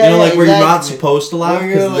vibe. Yeah, you know, like yeah, where you're not exactly. supposed to laugh Where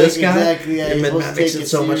you're because this guy. exactly, yeah, it you're ma- supposed to makes take it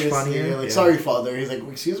so much seriously. funnier. You're like, Yeah. sorry, Father. He's like,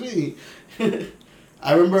 excuse me.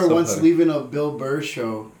 I remember So once funny. leaving a Bill Burr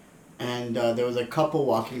show, and there was a couple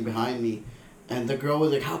walking behind me, and the girl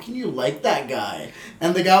was like, "How can you like that guy?"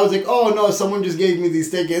 And the guy was like, "Oh no, someone just gave me these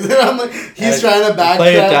tickets." And I'm like, he's And trying to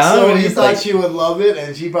play it backtrack, down, so and he he's thought like- she would love it,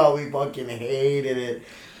 and she probably fucking hated it.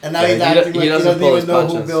 And now Yeah, he's he acting do- like he he doesn't doesn't pull even his know who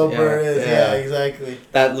punches. Bill Yeah, Burr is. yeah. Yeah, exactly.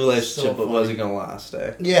 That relationship So wasn't gonna last.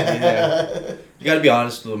 Yeah. You gotta be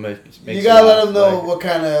honest with them. You gotta let them know what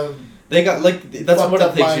kind of. they got. Like that's fucked one of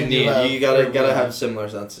up the things you mind you need. have. You gotta Yeah. have similar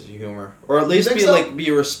sense of humor, or at least think be so? like be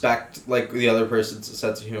respect like the other person's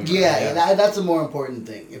sense of humor. Yeah, that's a more important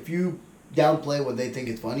thing. If you downplay what they think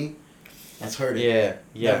is funny, that's hurting. yeah,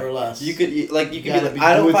 yeah. Never less. You could you You be gotta like, be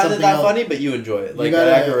I don't doing find it something that else. funny, but you enjoy it. Like you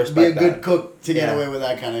gotta I can respect be a that. good cook to get Yeah. away with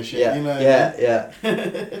that kind of shit. Yeah, You know what yeah. I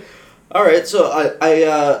mean? All right, so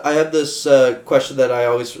I have this question that I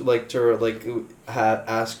always like to like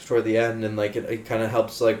ask toward the end, and like it kind of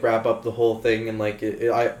helps like wrap up the whole thing, and like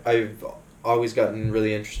I've always gotten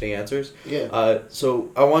really interesting answers. Yeah. So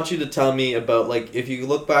I want you to tell me about like if you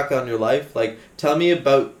look back on your life, like tell me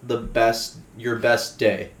about your best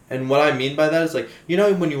day, and what I mean by that is like you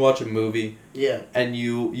know when you watch a movie Yeah. and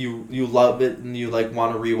you love it and you like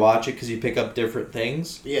want to rewatch it because you pick up different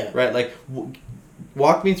things. Yeah. Right, like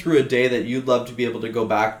walk me through a day that you'd love to be able to go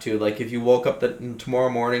back to. Like if you woke up tomorrow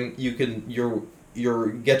morning, you're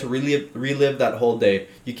get to relive that whole day.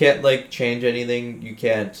 You can't like change anything. You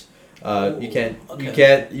can't. You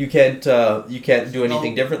can't do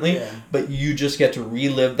anything differently. Yeah. But you just get to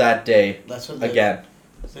relive that day That's what again.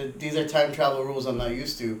 So these are time travel rules I'm not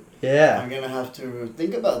used to. Yeah. I'm gonna have to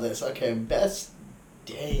think about this. Okay, best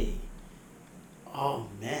day. Oh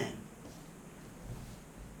man.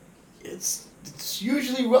 It's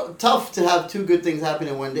usually tough to have two good things happen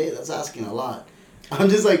in one day. That's asking a lot. I'm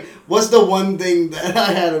just like, what's the one thing that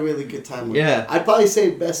I had a really good time with? Yeah. I'd probably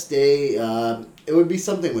say best day. It would be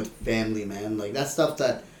something with family, man. Like that's stuff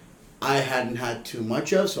that I hadn't had too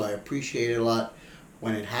much of, so I appreciate it a lot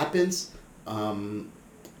when it happens.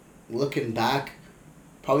 Looking back,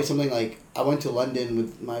 probably something like I went to London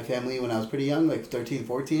with my family when I was pretty young, like 13,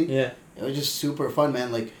 14. Yeah. It was just super fun,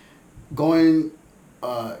 man. Like going,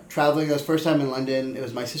 traveling. It was first time in London. It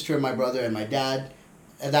was my sister and my brother and my dad.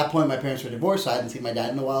 At that point, my parents were divorced, so I hadn't seen my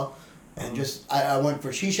dad in a while. and just I went for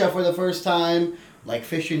shisha for the first time, like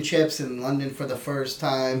fish and chips in London for the first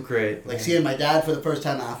time. Great. Like seeing my dad for the first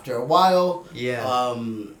time after a while. Yeah.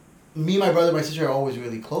 Me, my brother, my sister are always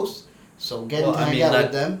really close. So getting to hang out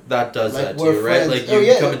with them. That does like, that we're too, right? friends. Like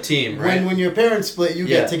you become a team, right? When your parents split, you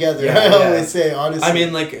get together. Yeah, I always say, honestly. I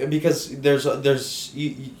mean, like, because there's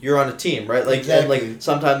you're on a team, right? Like, exactly. and like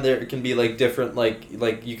sometimes there can be like different,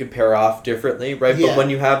 like you can pair off differently, right? Yeah. But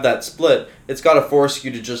when you have that split, it's got to force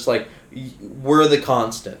you to just like we're the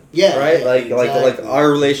constant, yeah, right? Yeah, like exactly. like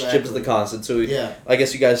our relationship is the constant. So yeah. I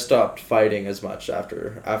guess you guys stopped fighting as much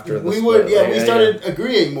after the we split. would like, we started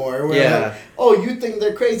agreeing more. We're like, oh, you think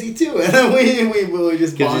they're crazy too, and then we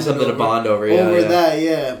just gives you something to bond over. Yeah,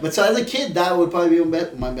 that. But so as a kid, that would probably be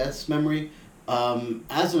my best memory.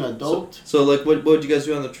 As an adult, so like what did you guys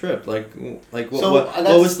do on the trip? Like what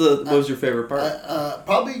was your favorite part?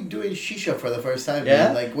 Probably doing shisha for the first time. Yeah,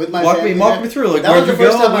 man. Like with my walk family. me through. Like that was the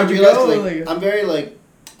first time I realized. Go? Like, I'm very like,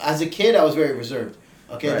 as a kid, I was very reserved.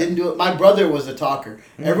 Okay, right. I didn't do it. My brother was the talker.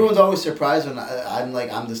 Everyone's always surprised when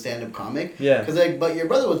I'm the stand-up comic. Yeah. Because but your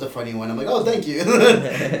brother was the funny one. I'm like, oh, thank you.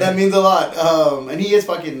 That means a lot. And he's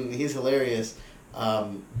hilarious.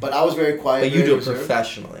 But I was very quiet. But you do it reserved.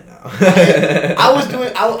 professionally now. I was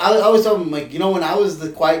doing. I was like, when I was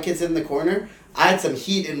the quiet kid in the corner, I had some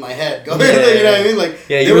heat in my head going. You know what I mean? Like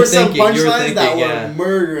there were some punchlines that were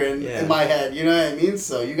murdering in my head. You know what I mean?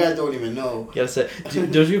 So you guys don't even know. You gotta say,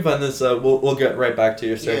 don't you find this? We'll get right back to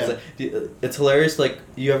your story. Yeah. It's hilarious. Like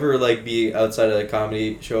you ever like be outside of a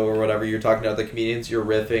comedy show or whatever, you're talking to other comedians, you're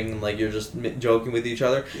riffing, like you're just joking with each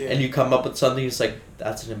other, and you come up with something. It's like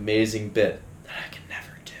that's an amazing bit that I can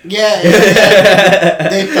never do. Yeah.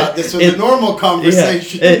 They thought this was a normal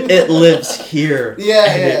conversation. Yeah, it lives here.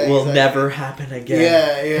 It will never happen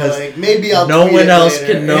again. Yeah. Like maybe I'll. No one else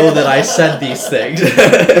can know that I said these things.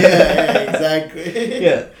 Exactly.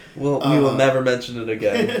 Yeah. Well, we will never mention it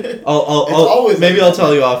again. I'll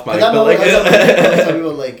tell you off mic. But like, I tell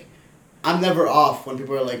people like, I'm never off. When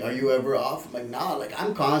people are like, "Are you ever off?" I'm like, "Nah." Like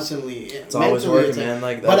I'm constantly. It's always working, man.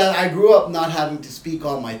 Like that. But I grew up not having to speak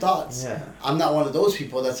all my thoughts. Yeah. I'm not one of those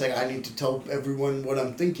people that's like I need to tell everyone what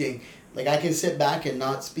I'm thinking. Like I can sit back and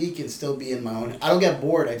not speak and still be in my own. I don't get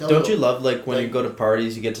bored. Don't you love like when you go to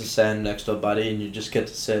parties, you get to stand next to a buddy and you just get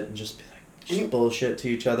to sit and just be like bullshit to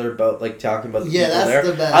each other about like talking about the people that's there.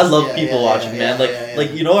 The best. I love people watching, man.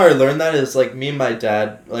 Like you know where I learned that is like me and my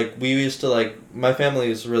dad. Like we used to like my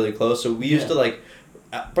family is really close, so we used to like.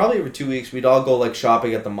 Probably every 2 weeks we'd all go like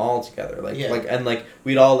shopping at the mall together like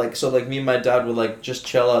we'd all like so like me and my dad would like just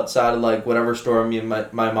chill outside of like whatever store me and my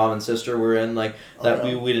mom and sister were in like that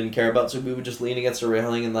we didn't care about, so we would just lean against the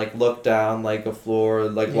railing and like look down like a floor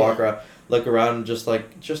like walk around look around and just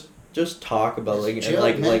talk about like chill,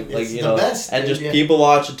 and like you know best, and just people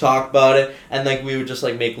watch and talk about it, and like we would just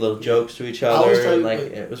like make little jokes to each other and like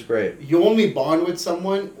it was great. You only bond with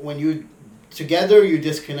someone when you together you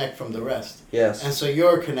disconnect from the rest. Yes. And so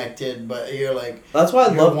you're connected, but you're like. That's why I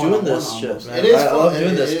love doing this shit, man. I love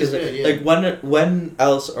doing this because like when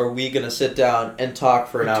else are we gonna sit down and talk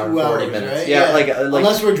for an hour and 40 minutes? Right? Yeah, like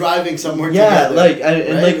unless we're driving somewhere. Yeah, together,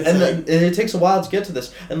 and it takes a while to get to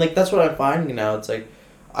this, and like that's what I'm finding now. It's like,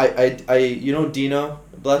 I you know Dino.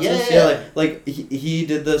 Yeah. Like he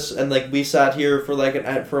did this, and like we sat here for like an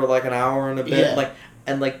hour and a bit,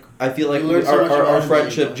 and like I feel like our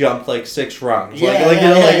friendship jumped like 6 rungs.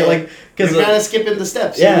 Because you're kind of skipping the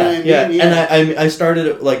steps. Yeah, you know what I mean? And I started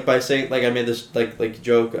it like by saying like I made this like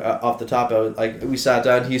joke off the top. I was like we sat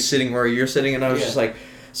down, he's sitting where you're sitting, and I was just like,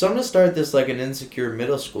 so I'm gonna start this like an insecure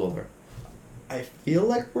middle schooler. I feel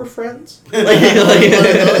like we're friends. You're like, do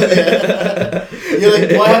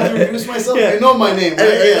I have to introduce myself? Yeah. You know my name, right?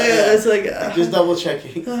 It's like just double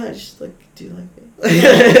checking. Just like, do you like me?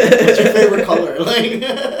 What's your favorite color? Like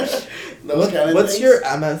what's your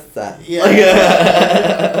MSN?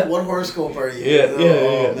 Yeah. What horoscope are you?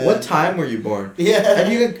 Yeah. What time were you born? Yeah. Have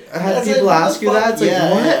you had people ask you that? It's like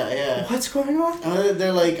what? Yeah. What's going on?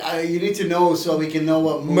 They're like, you need to know so we can know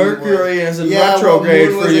what moon Mercury is in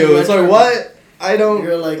retrograde for you. It's like what? I don't.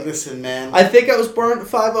 You're like, listen, man. I think I was born at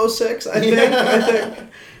 5:06. I think.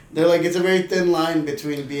 They're like, it's a very thin line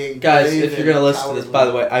between being. Guys, if you're gonna listen to this, by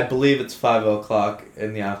the way, I believe it's 5:00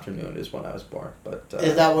 in the afternoon is when I was born. But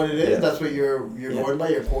is that what it is? Yeah. That's what you're going by.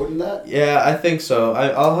 You're quoting that. Yeah, I think so.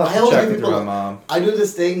 I'll have to check with my mom. I do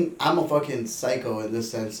this thing. I'm a fucking psycho in this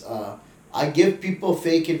sense. I give people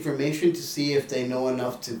fake information to see if they know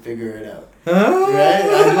enough to figure it out. Right?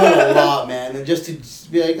 I do it a lot, man. And just to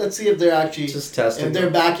be like, let's see if they're actually... Just testing. If they're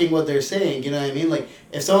backing what they're saying, you know what I mean? Like,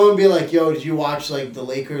 if someone be like, yo, did you watch, like, the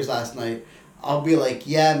Lakers last night? I'll be like,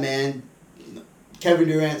 yeah, man. Kevin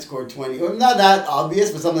Durant scored 20. Or not that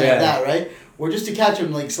obvious, but something like that, right? Or just to catch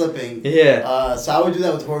him, like, slipping. Yeah. So I would do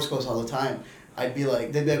that with horoscopes all the time. I'd be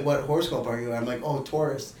like, they'd be like, what horoscope are you? I'm like, oh,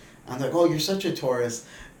 Taurus. I'm like, oh, you're such a Taurus.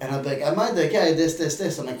 And I'm like, I might like, yeah,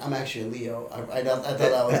 this. I'm like, I'm actually a Leo. I thought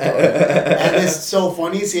that was Taurus. And it's so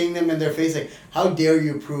funny seeing them in their face, like, how dare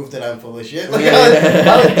you prove that I'm full of shit? Like,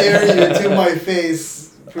 how dare you to my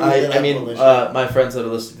face prove that I'm full of shit? My friends that are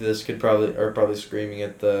listening to this are probably screaming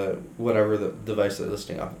at the whatever the device they're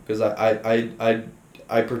listening off, because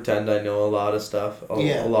I pretend I know a lot of stuff,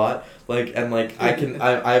 a lot, like, and like I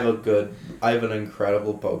have an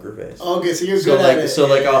incredible poker face. Okay, so you're good at it. So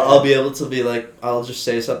like I'll be able to be like, I'll just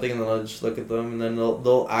say something and then I'll just look at them and then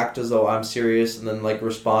they'll act as though I'm serious and then like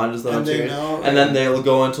respond as though I'm serious, and then they'll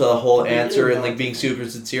go into a whole answer and like being super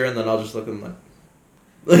sincere, and then I'll just look at them like.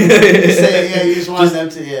 You say, you just want them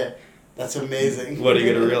to, That's amazing. What are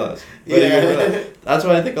you gonna realize? That's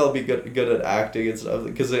why I think I'll be good at acting and stuff,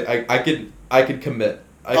 because I could commit.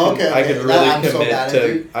 I can really commit.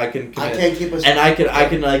 I can commit. I can't keep a and I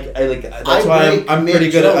can like that's why I'm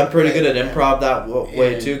pretty good at improv that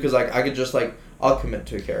way too, because like I could just like I'll commit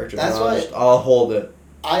to a character. That's why I'll hold it.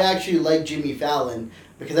 I actually like Jimmy Fallon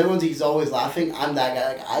because everyone thinks he's always laughing. I'm that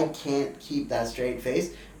guy. Like, I can't keep that straight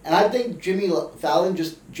face. And I think Jimmy Fallon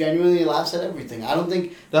just genuinely laughs at everything. I don't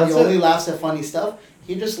think he only laughs at funny stuff.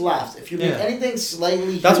 He just laughs. If you make anything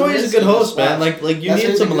slightly That's why he's a good host, man. Like you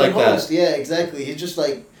need someone like that. Yeah, exactly. He's just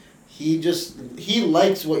like, he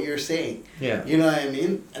likes what you're saying. Yeah. You know what I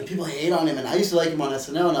mean? And people hate on him. And I used to like him on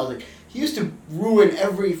SNL, and I was like, he used to ruin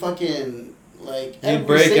every fucking, like, he'd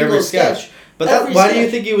break every sketch. But why do you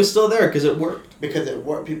think he was still there? Because it worked. Because it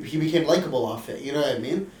worked. He became likable off it. You know what I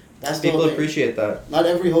mean? That's people appreciate that. Not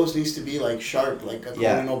every host needs to be like sharp, like a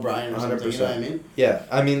Conan O'Brien or 100%. Something. You know what I mean? Yeah,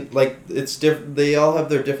 I mean, like it's different. They all have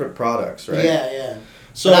their different products, right? Yeah.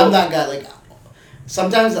 So but I'm that guy. Like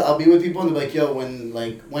sometimes I'll be with people and they're like, "Yo,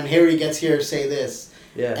 when Harry gets here, say this."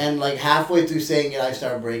 Yeah. And like halfway through saying it, I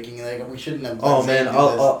start breaking. Like we shouldn't have. Oh man,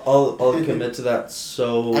 I'll commit to that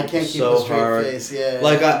so I can't keep a straight hard. Face. Yeah.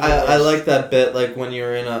 Like I like that bit. Like when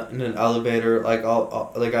you're in an elevator, like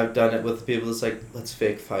I'll like I've done it with people. It's like, let's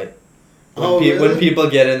fake fight. When people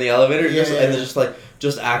get in the elevator, and they're just like,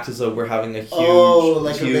 just act as though we're having a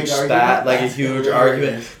huge spat, like a huge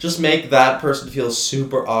argument. Just make that person feel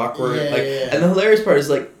super awkward. And the hilarious part is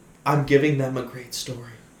like, I'm giving them a great story.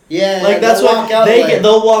 Yeah, like that's what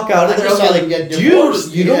they'll walk out and they're like, dude,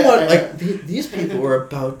 you know what? Like these people were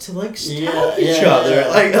about to like stab each other,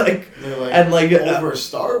 like over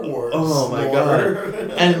Star Wars. Oh my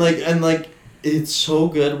god! and like. It's so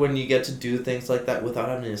good when you get to do things like that without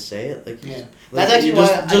having to say it. Like, that's actually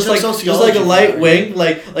why just like a light wink,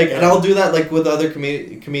 and I'll do that like with other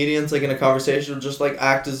comedians, like in a conversation, just like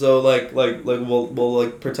act as though like we'll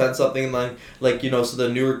like pretend something like you know, so the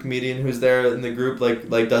newer comedian who's there in the group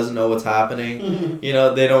like doesn't know what's happening. Mm-hmm. You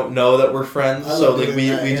know, they don't know that we're friends, so like we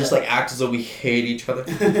just like act as though we hate each other.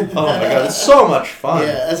 Oh my god, it's so much fun.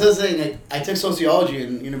 Yeah, that's what I was saying. Like, I took sociology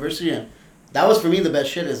in university, and that was for me the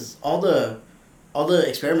best shit. Is all the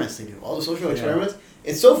experiments they do, all the social experiments.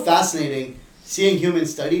 It's so fascinating seeing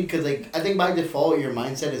humans studied, because like I think by default your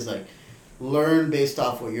mindset is like learn based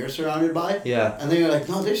off what you're surrounded by. Yeah. And then you're like,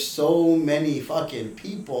 no, there's so many fucking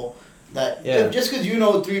people that just because you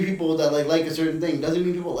know 3 people that like a certain thing doesn't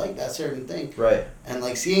mean people like that certain thing. Right. And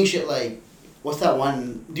like seeing shit like, what's that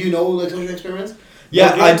one? Do you know like social experiments?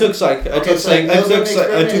 Yeah, I took psych. I took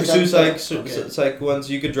two psych psych ones.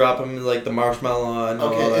 You could drop them like the marshmallow and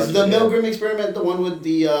all that. Is the Milgram experiment the one with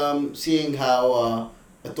the seeing how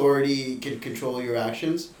authority can control your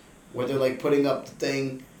actions, where they're like putting up the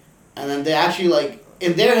thing, and then they actually like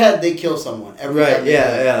in their head they kill someone every time.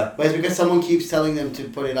 Yeah. But it's because someone keeps telling them to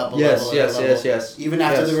put it up a level. Yes. Even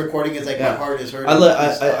after the recording is like my heart is hurting.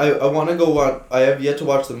 I want to go watch. I have yet to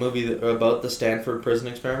watch the movie about the Stanford prison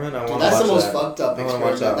experiment. I want to watch that. That's the most fucked up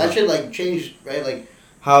experiment. That should like change, right? Like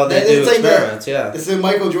how they do experiments. It's the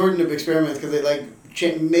Michael Jordan of experiments, because they like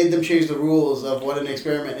made them change the rules of what an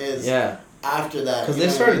experiment is. Yeah. After that, because they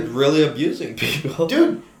started really abusing people.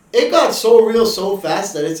 Dude, it got so real so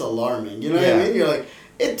fast that it's alarming. You know what I mean? You're like,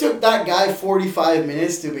 it took that guy 45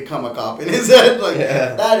 minutes to become a cop in his head. Like,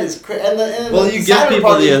 that is crazy. Well, you give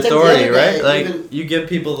people the authority, right? Like, you give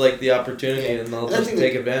people like the opportunity, and they'll just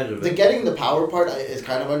take advantage of it. The getting the power part is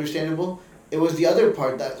kind of understandable. It was the other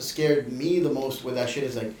part that scared me the most with that shit,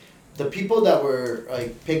 is like, the people that were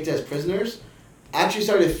like picked as prisoners actually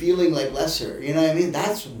started feeling like lesser. You know what I mean?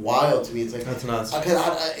 That's wild to me. It's like, that's nuts. Because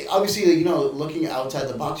obviously, you know, looking outside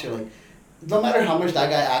the box, you're like, no matter how much that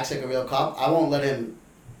guy acts like a real cop, I won't let him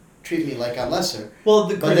treat me like I'm lesser. Well,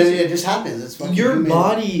 but then it just happens. It's fucking your human.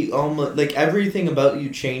 body almost like everything about you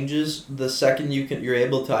changes the second you're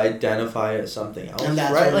able to identify as something else, and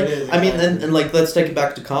that's right? what Like it is, I mean, exactly. and like let's take it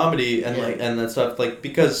back to comedy and Yeah. like and that stuff, like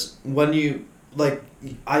because when you like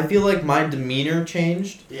I feel like my demeanor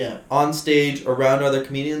changed Yeah. on stage around other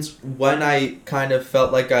comedians when I kind of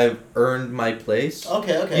felt like I've earned my place.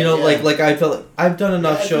 Okay. You know, yeah. like I felt like I've done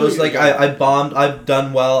enough Yeah, I feel shows. you, Like yeah. I bombed. I've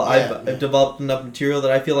done well. Yeah, I've developed enough material that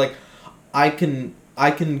I feel like I can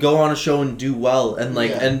go on a show and do well and like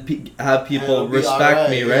Yeah. and have people it'll be respect alright,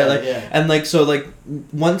 me, right? yeah, Like yeah. and like so like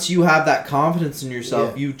once you have that confidence in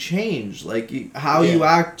yourself, Yeah. you change. Like how Yeah. you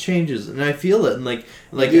act changes, and I feel it. And like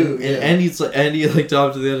do, and yeah. Andy like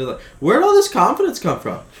talked to the other like, where'd all this confidence come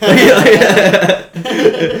from?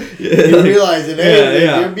 You realize it,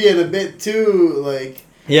 Yeah. you're being a bit too like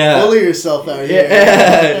Yeah. bully yourself out here.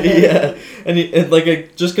 Yeah. And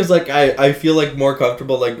like just because like I feel like more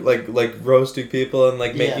comfortable like roasting people and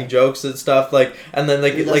like making Yeah. jokes and stuff like and then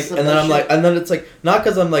like Dude, that's the and then best I'm like shit. and then it's like not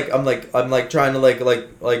because I'm like trying to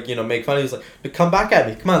like you know make fun of you. It's like come back at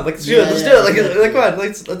me, come on, like let's do it, let's do it, like come on,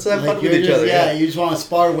 let's have fun with you're each just- other. Yeah, you just want to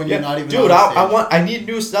spar when you're not even. Dude, on I need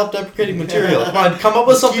new self-deprecating material. Come on, come up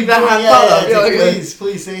with Just something keep that I doing- hadn't thought of. yeah, Yeah, like,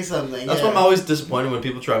 please say something. that's yeah. why I'm always disappointed when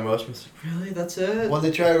people try and roast me. It's like, really, that's it? When they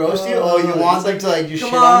try to roast you, you want them to like just Come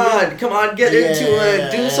shit on you? on, get Yeah, into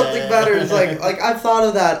it. Do something better. It's like I've thought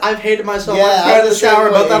of that. I've hated myself. Yeah, I've cried I'm in the the same shower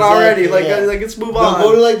about way, that already. exactly, Like, yeah. like let's move They'll on.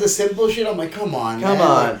 go to like the simple shit. I'm like, come on, Come man.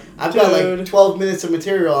 on, Like, I've got like dude. 12 minutes of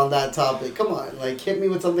material on that topic. Come on, like hit me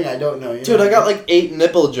with something I don't know. You Dude, know? I got like 8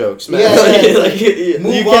 nipple jokes, man. Yeah, yeah, like, you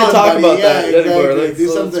move can't on, talk buddy. about Yeah, that anymore. exactly. Like, Do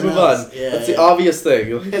so something let's move else. on. Yeah, That's yeah. the obvious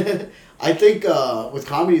thing. I think with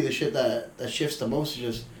comedy, the shit that shifts the most is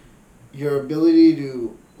just your ability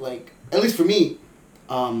to like. At least for me,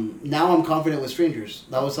 now I'm confident with strangers.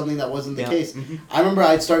 That was something that wasn't the Yeah. case. Mhm. I remember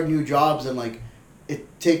I'd start new jobs and like it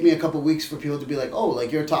take me a couple weeks for people to be like, oh,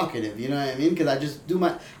 like you're talkative. You know what I mean? Because I just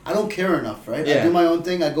I don't care enough, right? I Yeah. do my own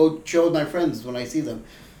thing. I go chill with my friends when I see them,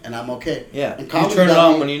 and I'm okay. Yeah, And you comedy turn it got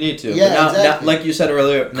on me- when you need to. Yeah, But now, exactly. like you said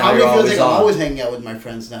earlier, now Comedy you're feels always like I'm on. always hanging out with my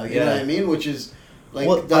friends now. You know Yeah. what I mean? Which is like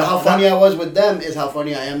Well, how funny I was with them is how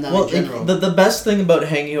funny I am now Well, in general. the best thing about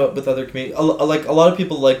hanging out with other comedians, like a lot of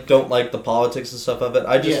people like don't like the politics and stuff of it.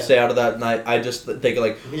 I just Yeah. stay out of that, and I just think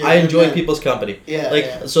like Yeah, I enjoy yeah. people's company. Yeah, Like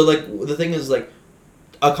yeah. so, like the thing is like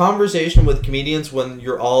a conversation with comedians when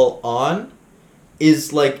you're all on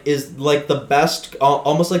is like the best,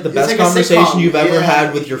 almost like the It's best like a conversation sitcom. you've ever Yeah.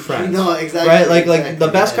 had with your friends. No, exactly. Right, like exactly, the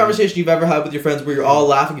best yeah. conversation you've ever had with your friends, where you're all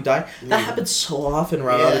laughing and dying. That Yeah. happens so often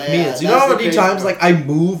around Yeah, other yeah, comedians. You know that's how the many crazy times part. like I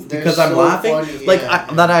move They're because I'm so laughing, funny, like yeah.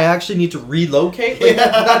 that I actually need to relocate. Like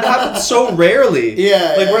Yeah. that happens so rarely.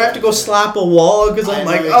 Yeah, like where I have to go slap a wall because I'm I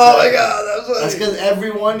know, like, oh my exactly. god, that was That's because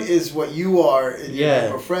everyone is what you are. And Yeah.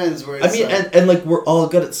 your friends. Where I it's mean, like, and like we're all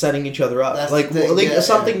good at setting each other up. That's Like, the thing, like yeah,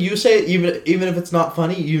 something you say, even if it's not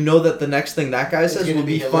funny, you know that the next thing that guy It's says gonna will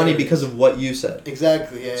be be funny hilarious. because of what you said.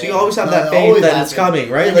 exactly. Yeah. So you always have No, that it faith always that it's happens. coming,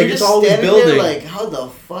 right? And Like you're it's just always standing building. There like, how the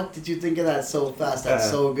fuck did you think of that so fast? That's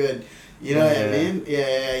Yeah. so good. You know what I Yeah. mean?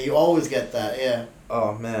 Yeah. You always get that. Yeah.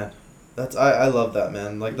 Oh man, that's I love that,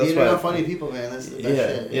 man. Like that's Being why. around funny people, man. That's the best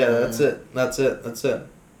shit. Yeah, that's it.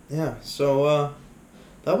 Yeah, so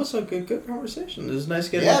that was a good conversation. It was nice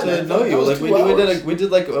getting Yeah, to man, know that you. was Like 2 we hours.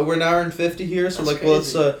 did like we're an hour and 50 here, so That's like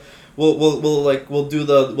let's crazy.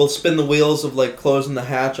 we'll spin the wheels of like closing the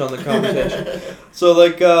hatch on the conversation. So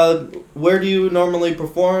like where do you normally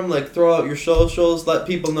perform? Like throw out your socials, let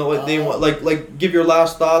people know what they want. Like give your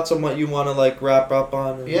last thoughts on what you want to like wrap up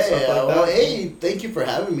on and Yeah, stuff yeah. like Well, that. hey, thank you for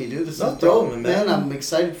having me, dude. This No is dope, problem, man. man. I'm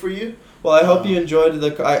excited for you. Well, I hope you enjoyed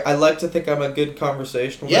the. I like to think I'm a good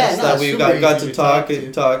conversationalist. Yeah, no, that it's we super got easy to to talk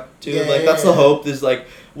talk to. Yeah, Like yeah, that's the yeah. hope. Is like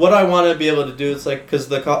what I want to be able to do. It's like because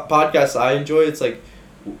the podcast I enjoy. It's like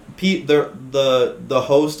Pete, the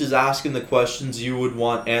host is asking the questions you would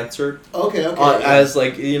want answered. Okay. Yeah. As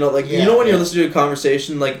like Yeah, when you're listening to a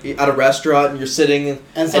conversation like at a restaurant and you're sitting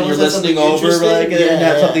and someone you're says listening something over interesting, like and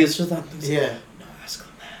have something. It's just that. Yeah. No, ask them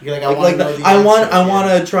that. You're like, Like know I the want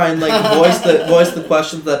answers, to try and like voice the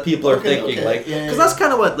questions that people are Okay, thinking, okay. like Yeah, because yeah. that's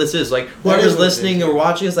kind of what this is. Like That whoever's is what it listening is. or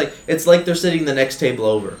watching is like it's like they're sitting the next table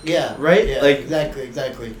over, Yeah. right? Yeah, Like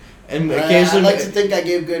exactly. And occasionally, I like to think I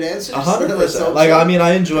gave good answers. 100%. Like, I mean,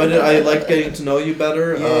 I enjoyed it. I liked getting to know you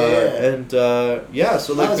better. Yeah.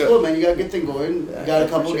 So like, that's cool, man. You got a good thing going. You got a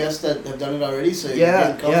couple guests that have done it already, so you're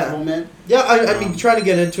getting comfortable, man. Yeah, I mean, trying to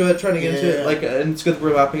get into it. Like, and it's good that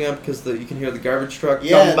we're wrapping up because you can hear the garbage truck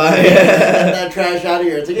come by. That trash out of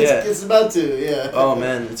here. It's about to, yeah. Oh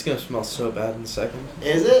man, it's gonna smell so bad in a second.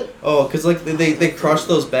 Is it? Oh, because like they crush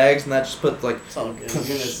those bags and that just put like. It's all good.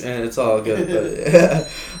 And it's all good.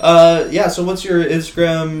 But, yeah. So what's your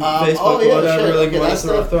Instagram, Facebook, whatever? Sure. Like, you want to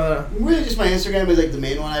throw out? Really, just my Instagram is like the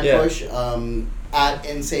main one I push. At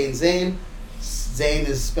Insane Zane. Zane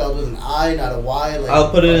is spelled with an I, not a Y. Like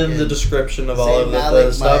I'll put it in the description of all of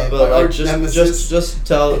the stuff, but like just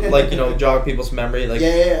tell, like, you know, jog people's memory, like,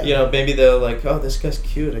 you know, maybe they're like, oh, this guy's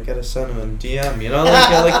cute, I gotta send him a DM, you know,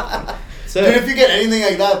 like dude, if you get anything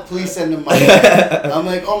like that, please send him money. I'm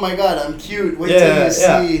like, oh my god, I'm cute. Wait till you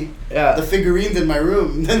see the figurines in my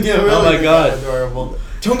room. Then you know, really, oh my god, adorable.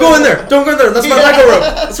 Don't go in there. That's my Lego room.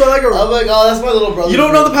 That's my Lego room. I'm like, oh, that's my little brother. You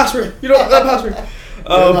don't know the password. You don't know that password.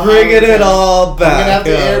 Oh, bringing it all back. I'm gonna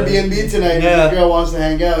have to Airbnb tonight if the girl wants to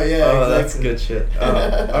hang out. Yeah, oh, exactly. That's good shit.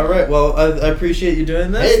 All right, well, I appreciate you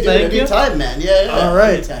doing this. Hey, dude, thank you. Anytime, man. Yeah. All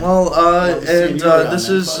right. Well, this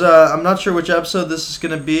is I'm not sure which episode this is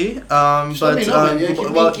gonna be. But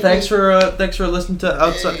thanks for listening to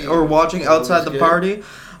outside or watching Outside the Party.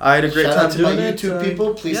 I had a great time doing it. Shout out to my YouTube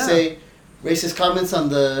people. Please say racist comments on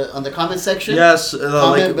the comment section. Yes.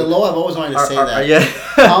 Comment below. I've always wanted to say that. Yeah.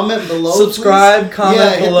 Comment below. Subscribe. Please.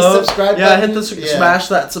 Comment below. Hit the subscribe button. Hit the smash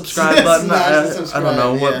that subscribe button. Smash the subscribe, I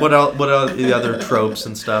don't know what are the other tropes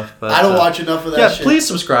and stuff. But I don't watch enough of that shit. Please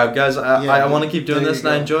subscribe, guys. I want to keep doing this and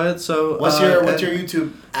I enjoy it. So what's your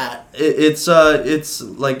YouTube at? It's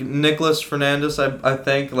like Nicholas Fernandez, I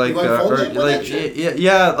think, like or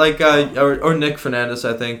Nick Fernandez,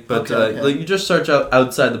 I think, but like you just search out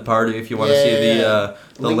Outside the Party if you want to see the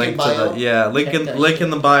link to the link in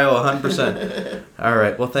the bio 100%. All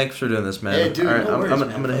right, well, thanks for doing this, man. Hey, dude, all right, no worries,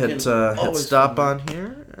 I'm gonna hit stop on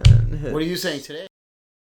here. What are you saying today?